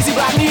nothing crazy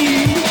about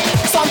me.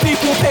 Some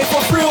people pay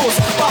for thrills,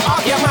 but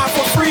I get mine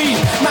for free.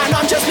 Man,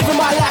 I'm just living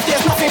my life,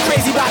 there's nothing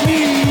crazy about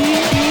me.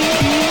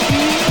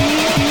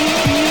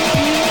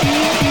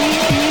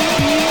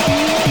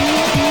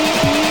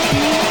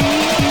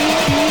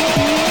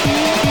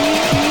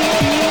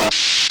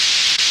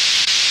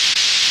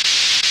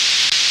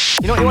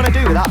 You know what you want to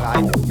do with that,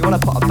 right? You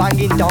want to put a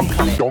banging donk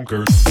on it.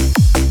 Donkers.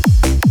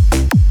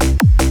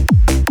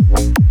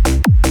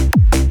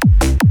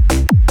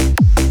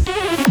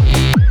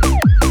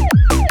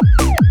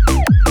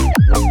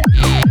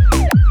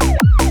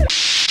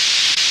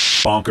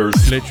 Bonkers.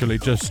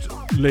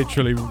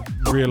 Literally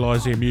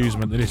realise the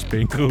amusement that it's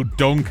being called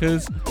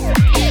donkers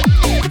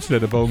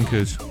instead of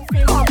bonkers.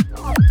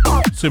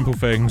 Simple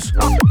things.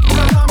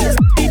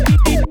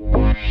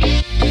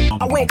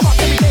 I wake up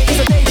every day is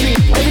a daydream.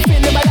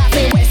 Everything in my life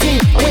ain't what it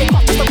seems. I wake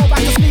up just to go back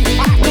to sleep. I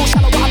act real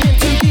shallow, but I'm in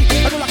too deep.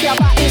 And all I care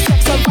about is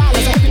sex and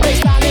violence. A heavy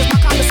bass line is my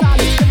kind of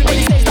silence.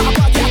 Everybody says that I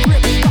gotta get a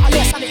grip, but I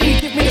let sanity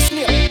give me the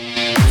slip.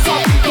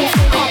 Some people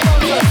think I'm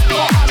bonkers,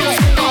 but I just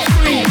think I'm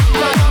free.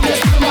 Man, I'm just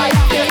living my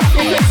life, there's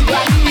nothing crazy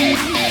about me.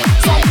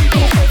 Some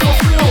people pay for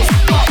thrills,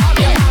 but I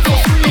get mine for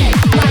free.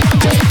 Man, I'm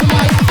just living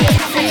my life,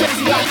 there's nothing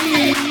crazy about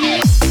me.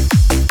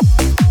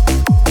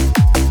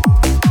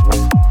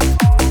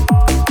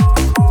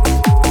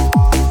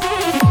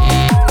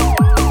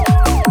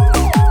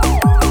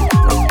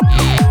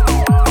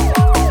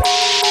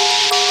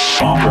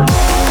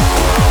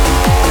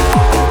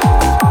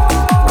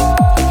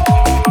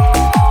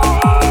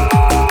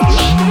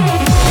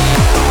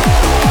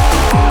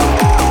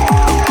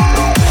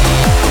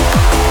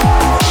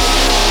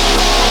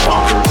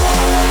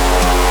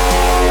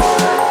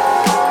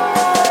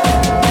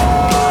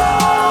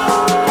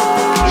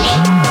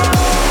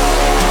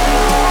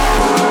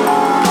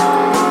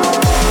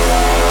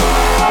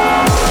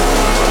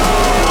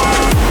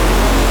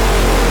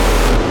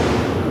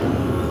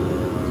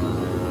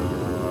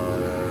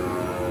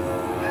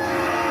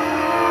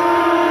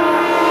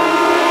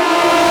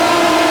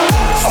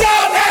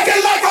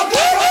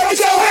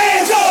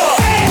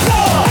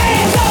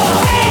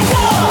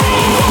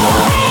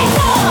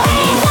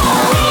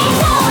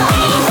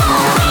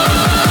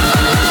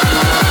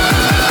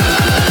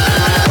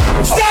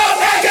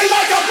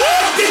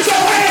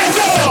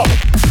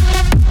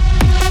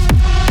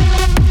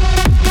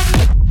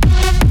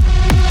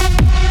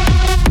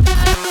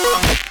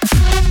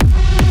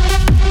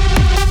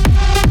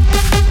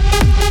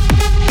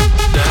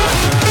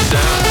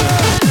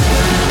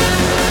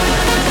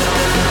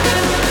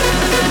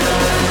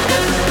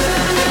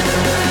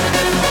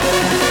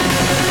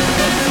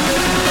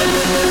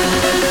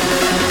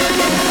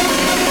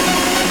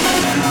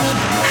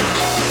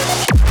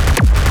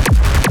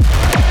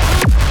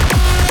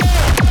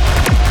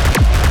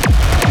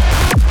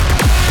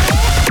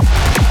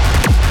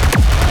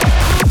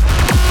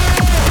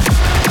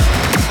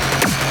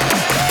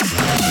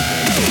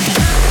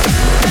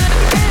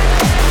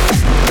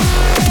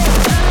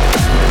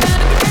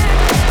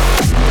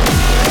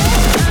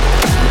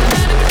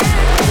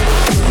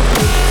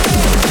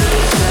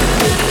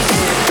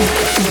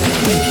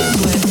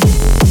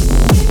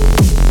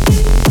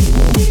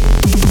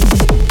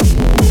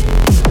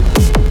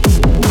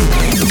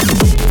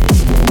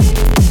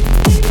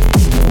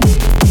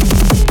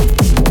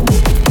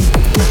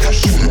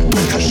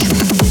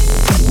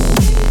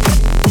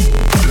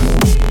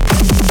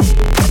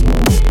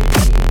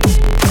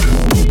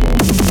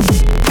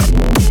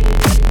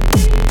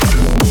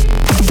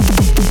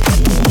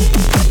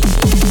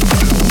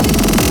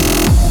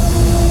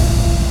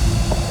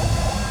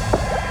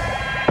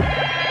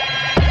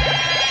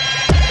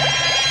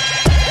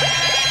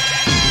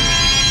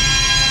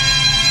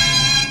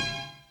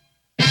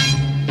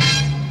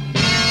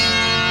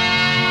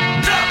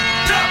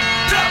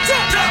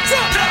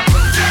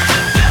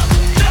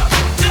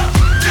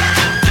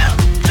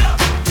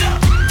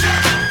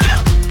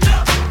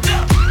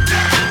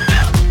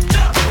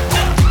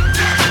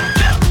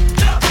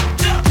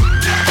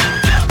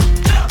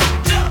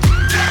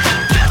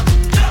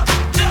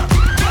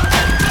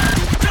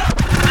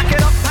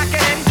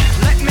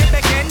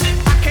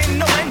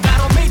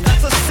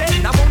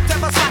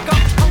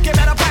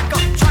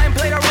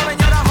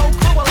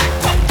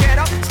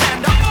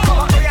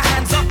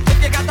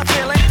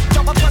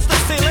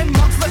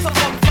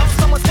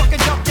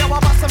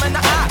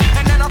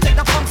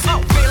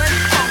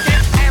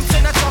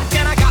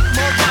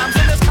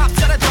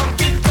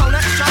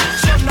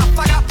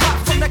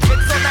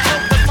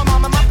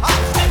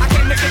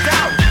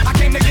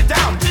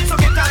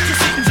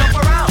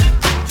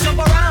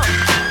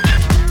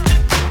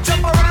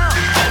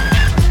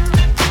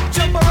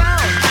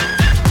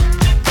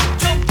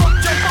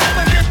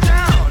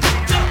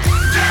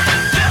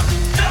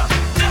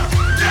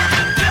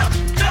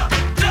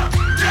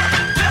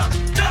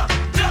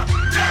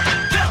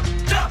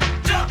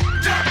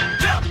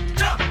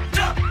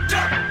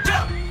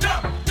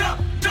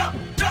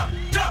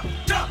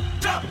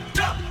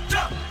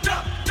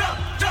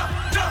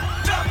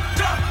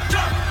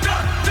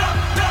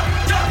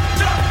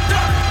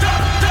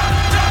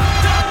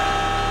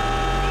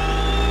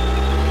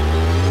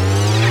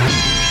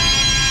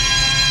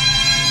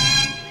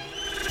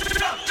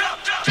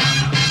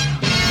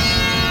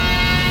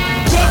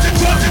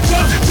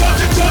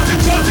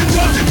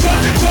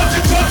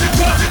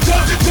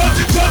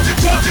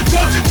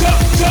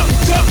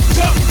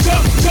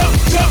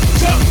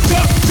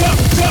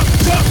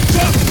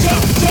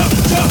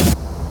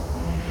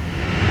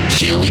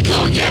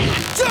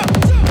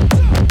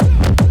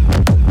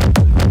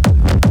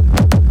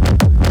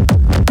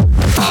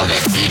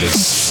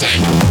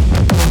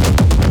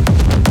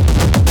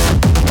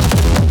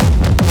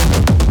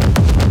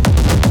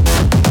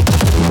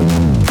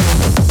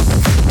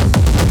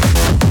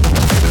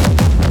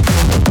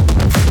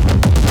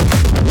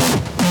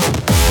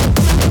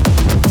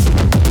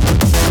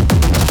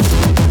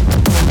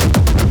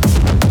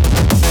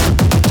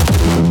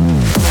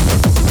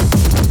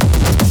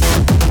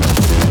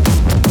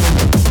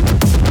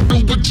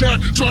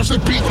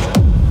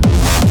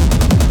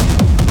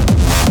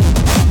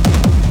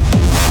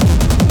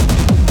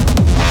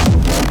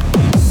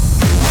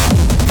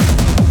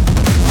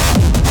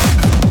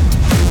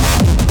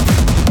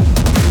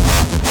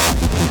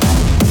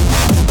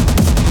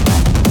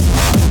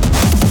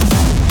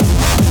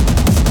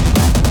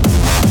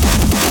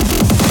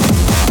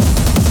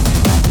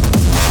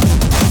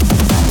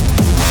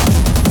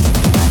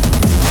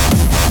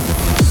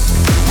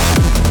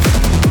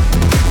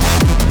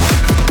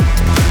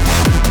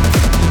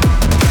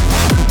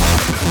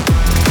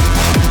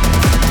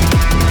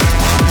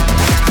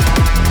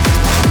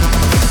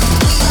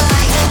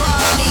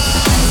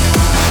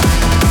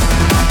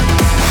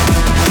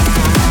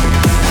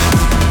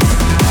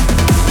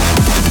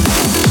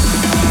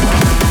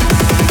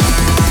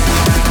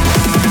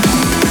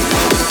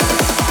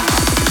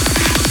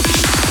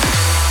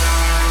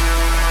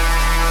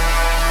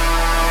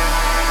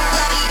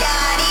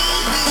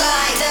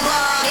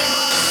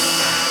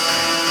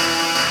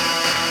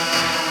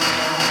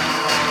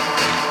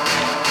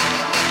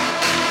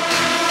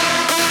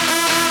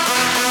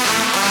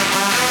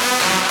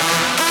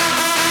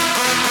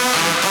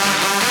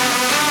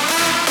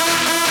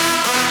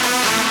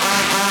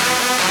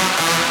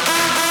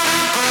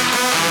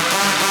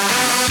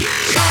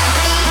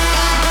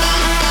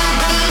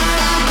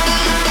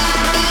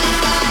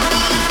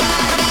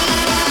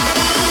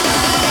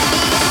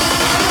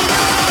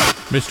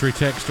 Mystery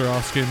texter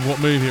asking what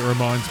movie it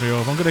reminds me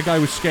of. I'm going to go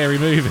with Scary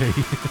Movie.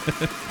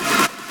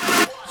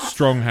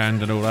 Strong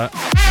Hand and all that.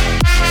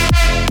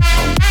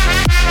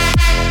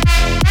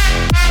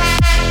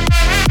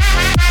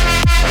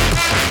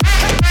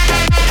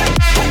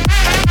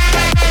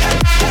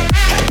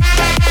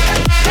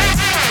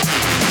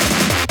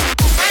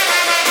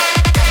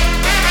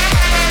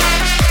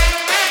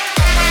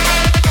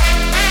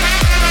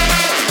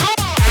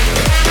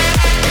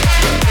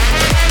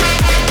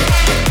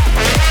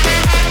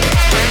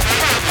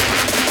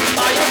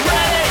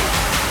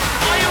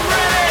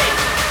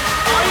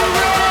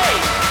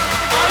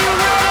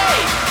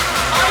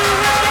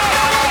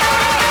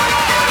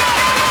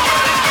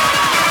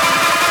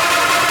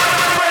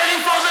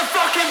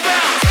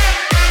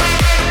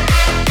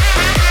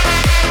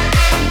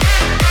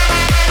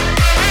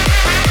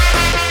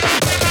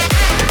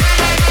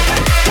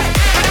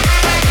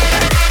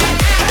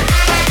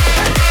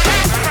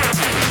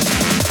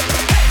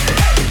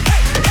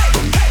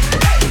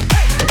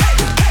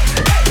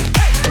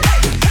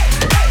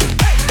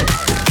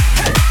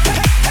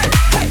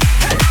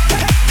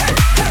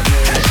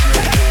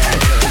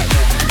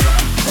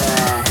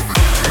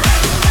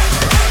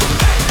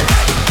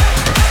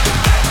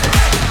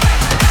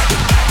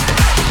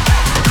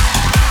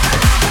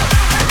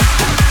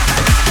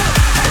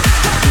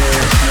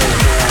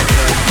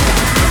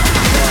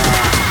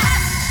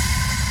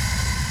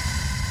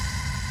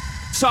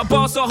 So I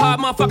ball so hard,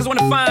 motherfuckers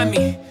wanna find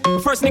me. But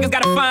first niggas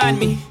gotta find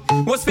me.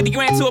 What's 50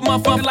 grand to a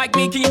motherfucker like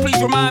me? Can you please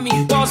remind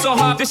me? Ball so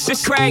hard, this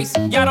shit's crazy.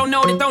 Y'all don't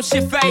know that don't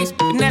shit phase.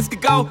 The Nets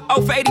could go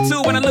 0 for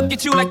 82 when I look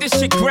at you like this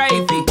shit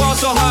gravy. Ball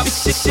so hard,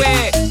 this shit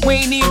weird. We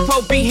ain't even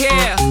supposed to be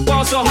here.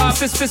 Ball so hard,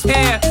 since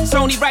hair. It's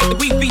only right that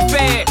we be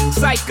fair.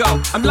 Psycho,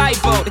 I'm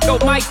libo to go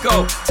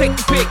Michael. Take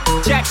the pick,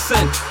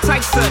 Jackson,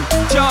 Tyson,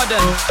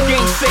 Jordan,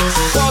 game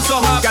 6. Ball so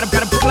hard, gotta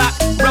block.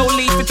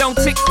 Rollies that don't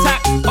tick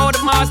tock. All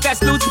the Mars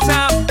that's losing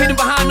time. Hidden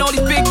behind all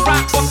these big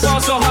rocks.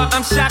 Ball so hard,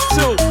 I'm shocked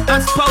too.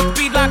 I'm supposed to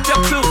be locked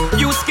up too.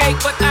 You escape,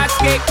 but I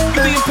escape.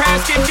 You be in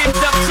Paris, get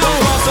up too.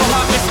 Ball so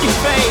hard, let's get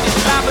faded.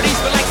 Liberties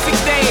for like 6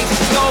 days.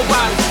 Gold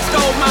bottles,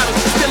 gold models.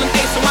 Still in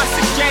days for my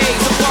 6 J's.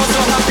 So ball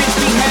so hard, bitch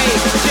behave.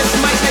 Just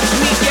might let you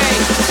meet gay.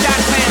 Shot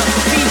town,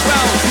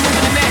 B-Roll,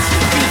 moving the next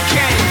BK.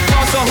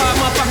 Ball so hard,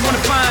 motherfuckers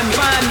wanna find me.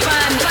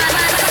 Find me.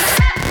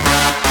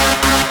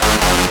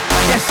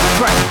 That's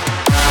right.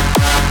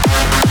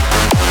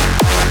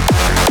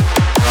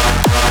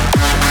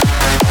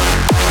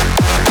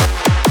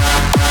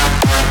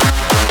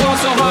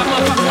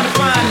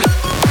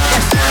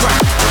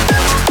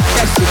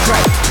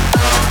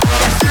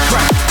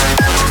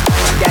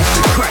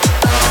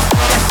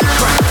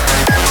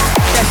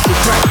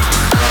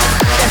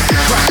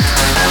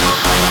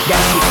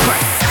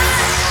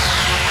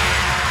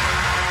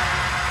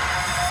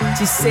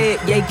 She said,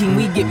 yeah, can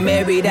we get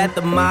married at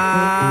the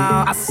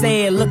mall? I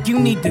said, look, you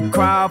need to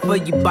crawl for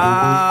your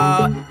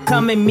ball.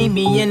 Come and meet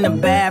me in the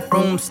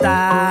bathroom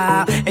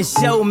style and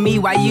show me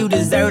why you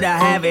deserve to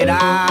have it all.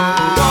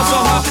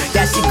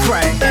 That she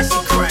cray,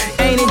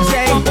 ain't it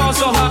Jay?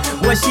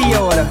 What she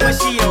order? Fish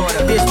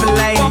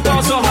fillet.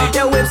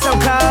 Your whip so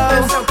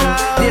cold.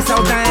 This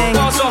whole thing.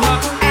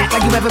 Act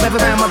like you ever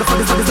around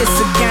motherfuckers,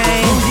 it's a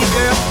game. Bougie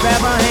girl,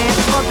 grab her hand.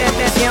 Fuck that,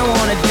 she don't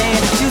wanna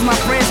dance. She's my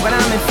friends, but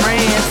I'm in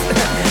France.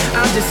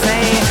 I'm just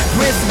saying,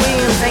 Prince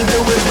Williams ain't do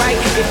it right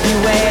if you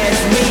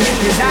ask me.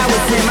 Cause I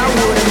was him, I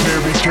would've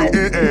Mary Kate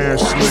and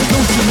Ashley. Was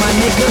Gucci my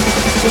nigga?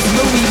 Was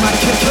Louis my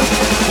kicker?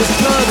 Was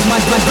drugs my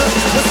brother?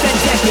 What's that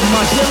jacket,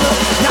 Margiela?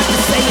 Not to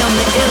say I'm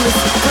the illest,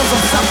 cause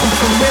I'm suffering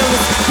from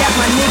realest. Got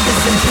my niggas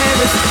in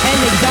Paris, and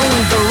they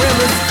going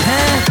gorillas,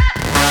 huh?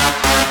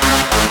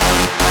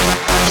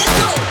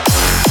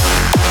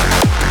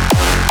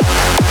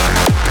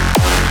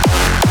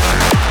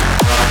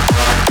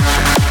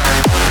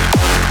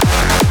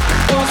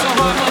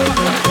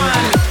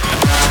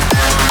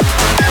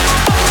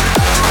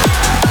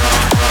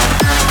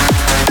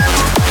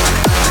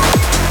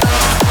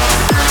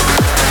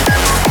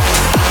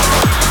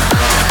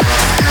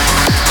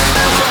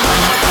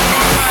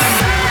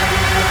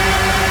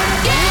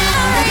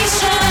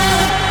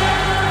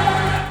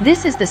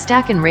 This is the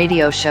Stackin'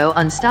 Radio Show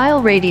on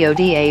Style Radio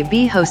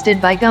DAB, hosted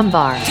by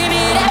Gumbar. Give me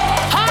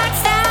that hard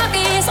style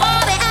is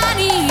all that I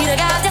need. I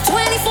got that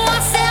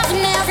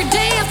 24/7 every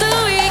day of the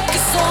week.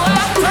 So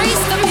I praise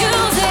the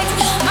music,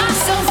 my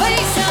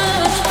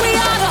salvation. We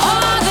are the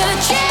harder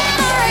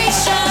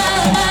generation.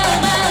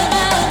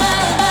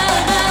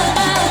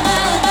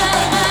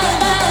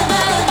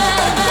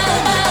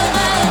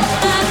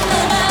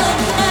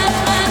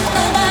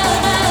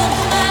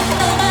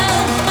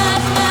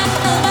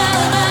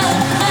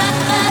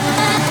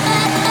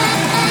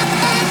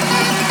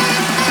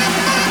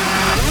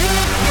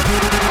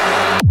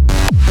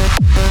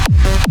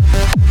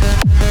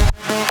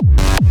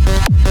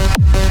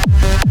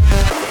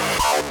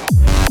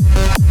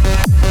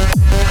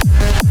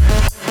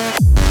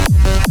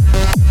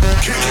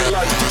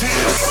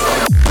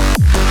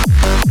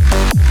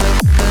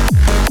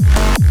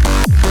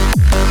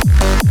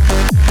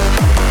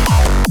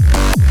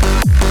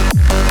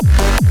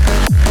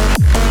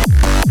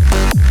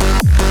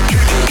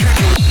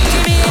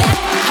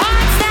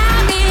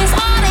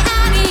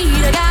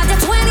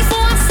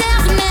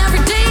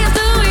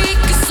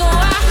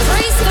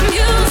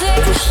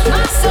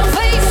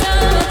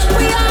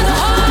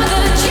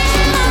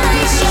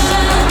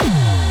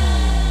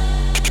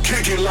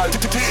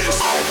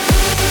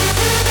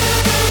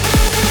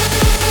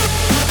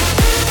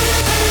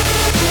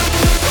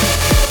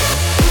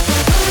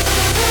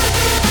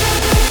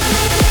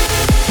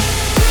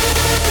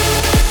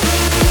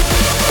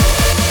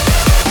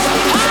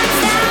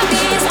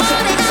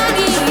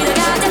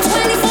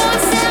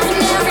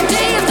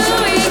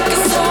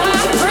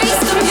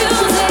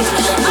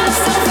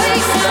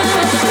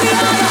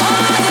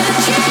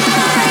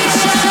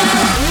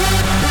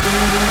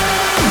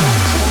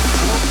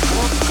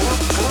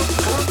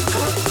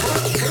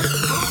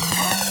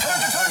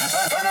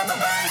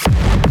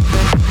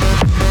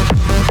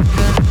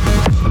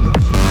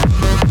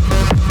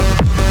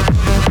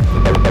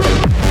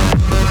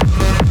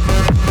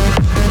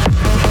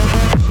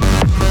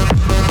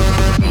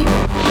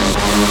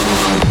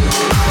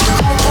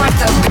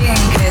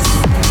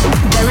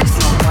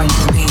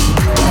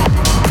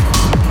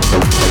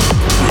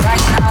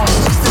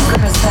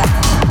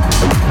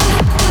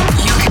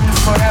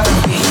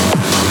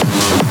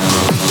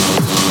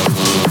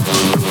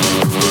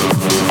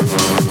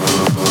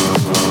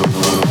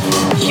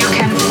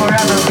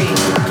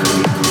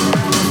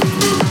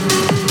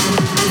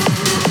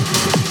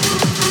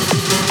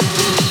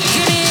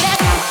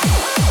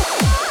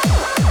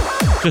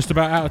 Just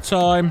about out of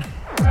time.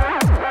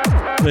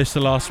 This is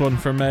the last one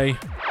from me.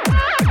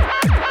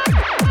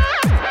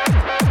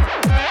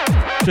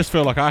 Just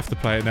feel like I have to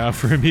play it now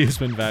for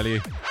amusement value.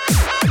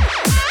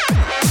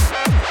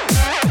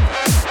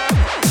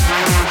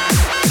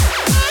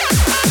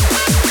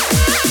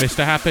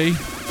 Mr. Happy,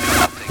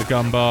 the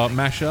Gunbar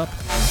mashup.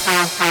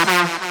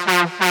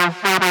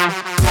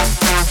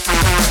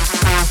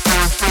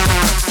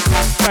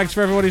 Thanks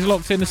for everybody who's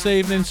locked in this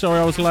evening. Sorry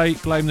I was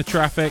late, blame the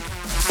traffic.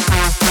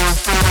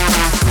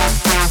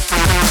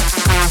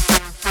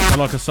 And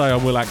like I say, I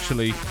will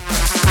actually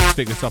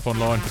stick this up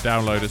online for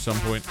download at some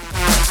point.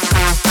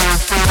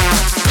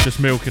 Just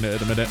milking it at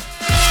the minute.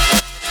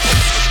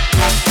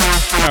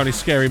 Apparently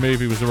Scary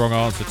Movie was the wrong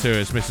answer to it.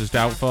 It's Mrs.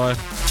 Doubtfire.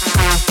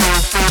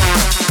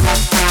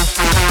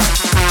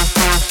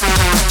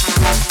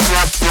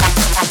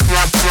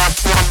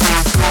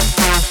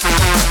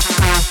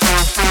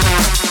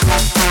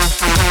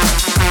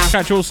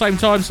 Catch you all same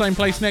time, same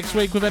place next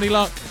week with any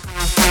luck.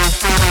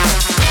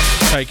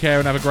 Take care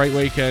and have a great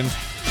weekend.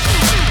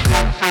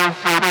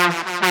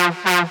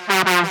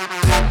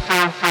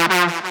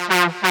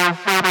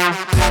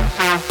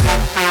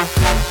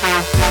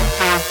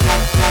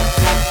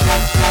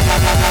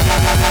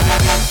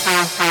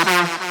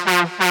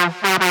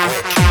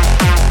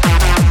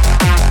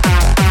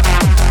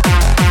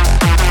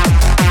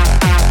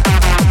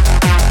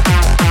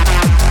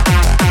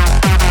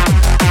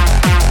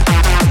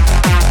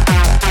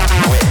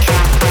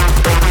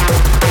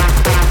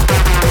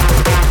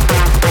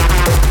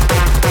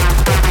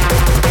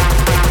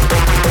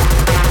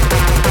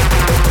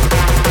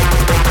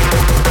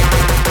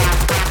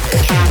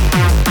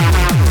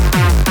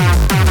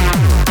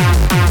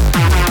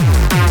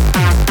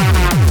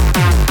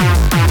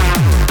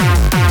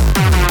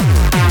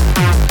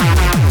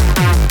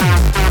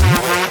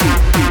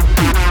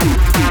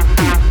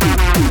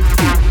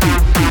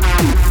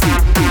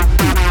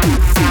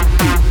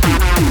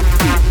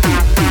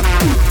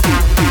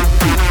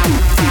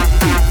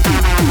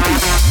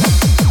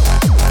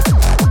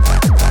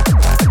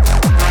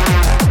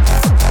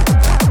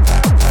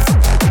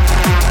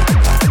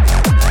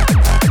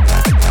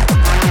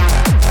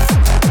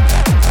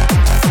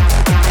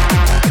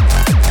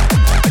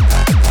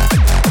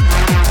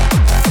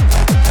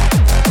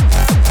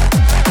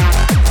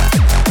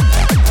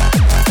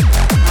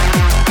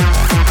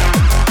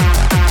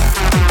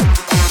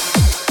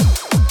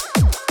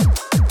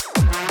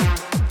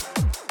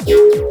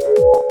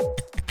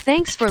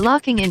 Thanks for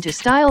locking into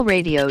Style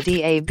Radio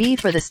DAB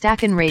for the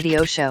Stackin'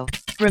 Radio Show.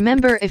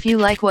 Remember, if you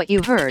like what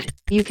you heard,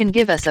 you can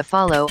give us a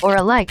follow or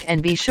a like,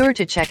 and be sure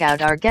to check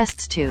out our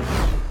guests too.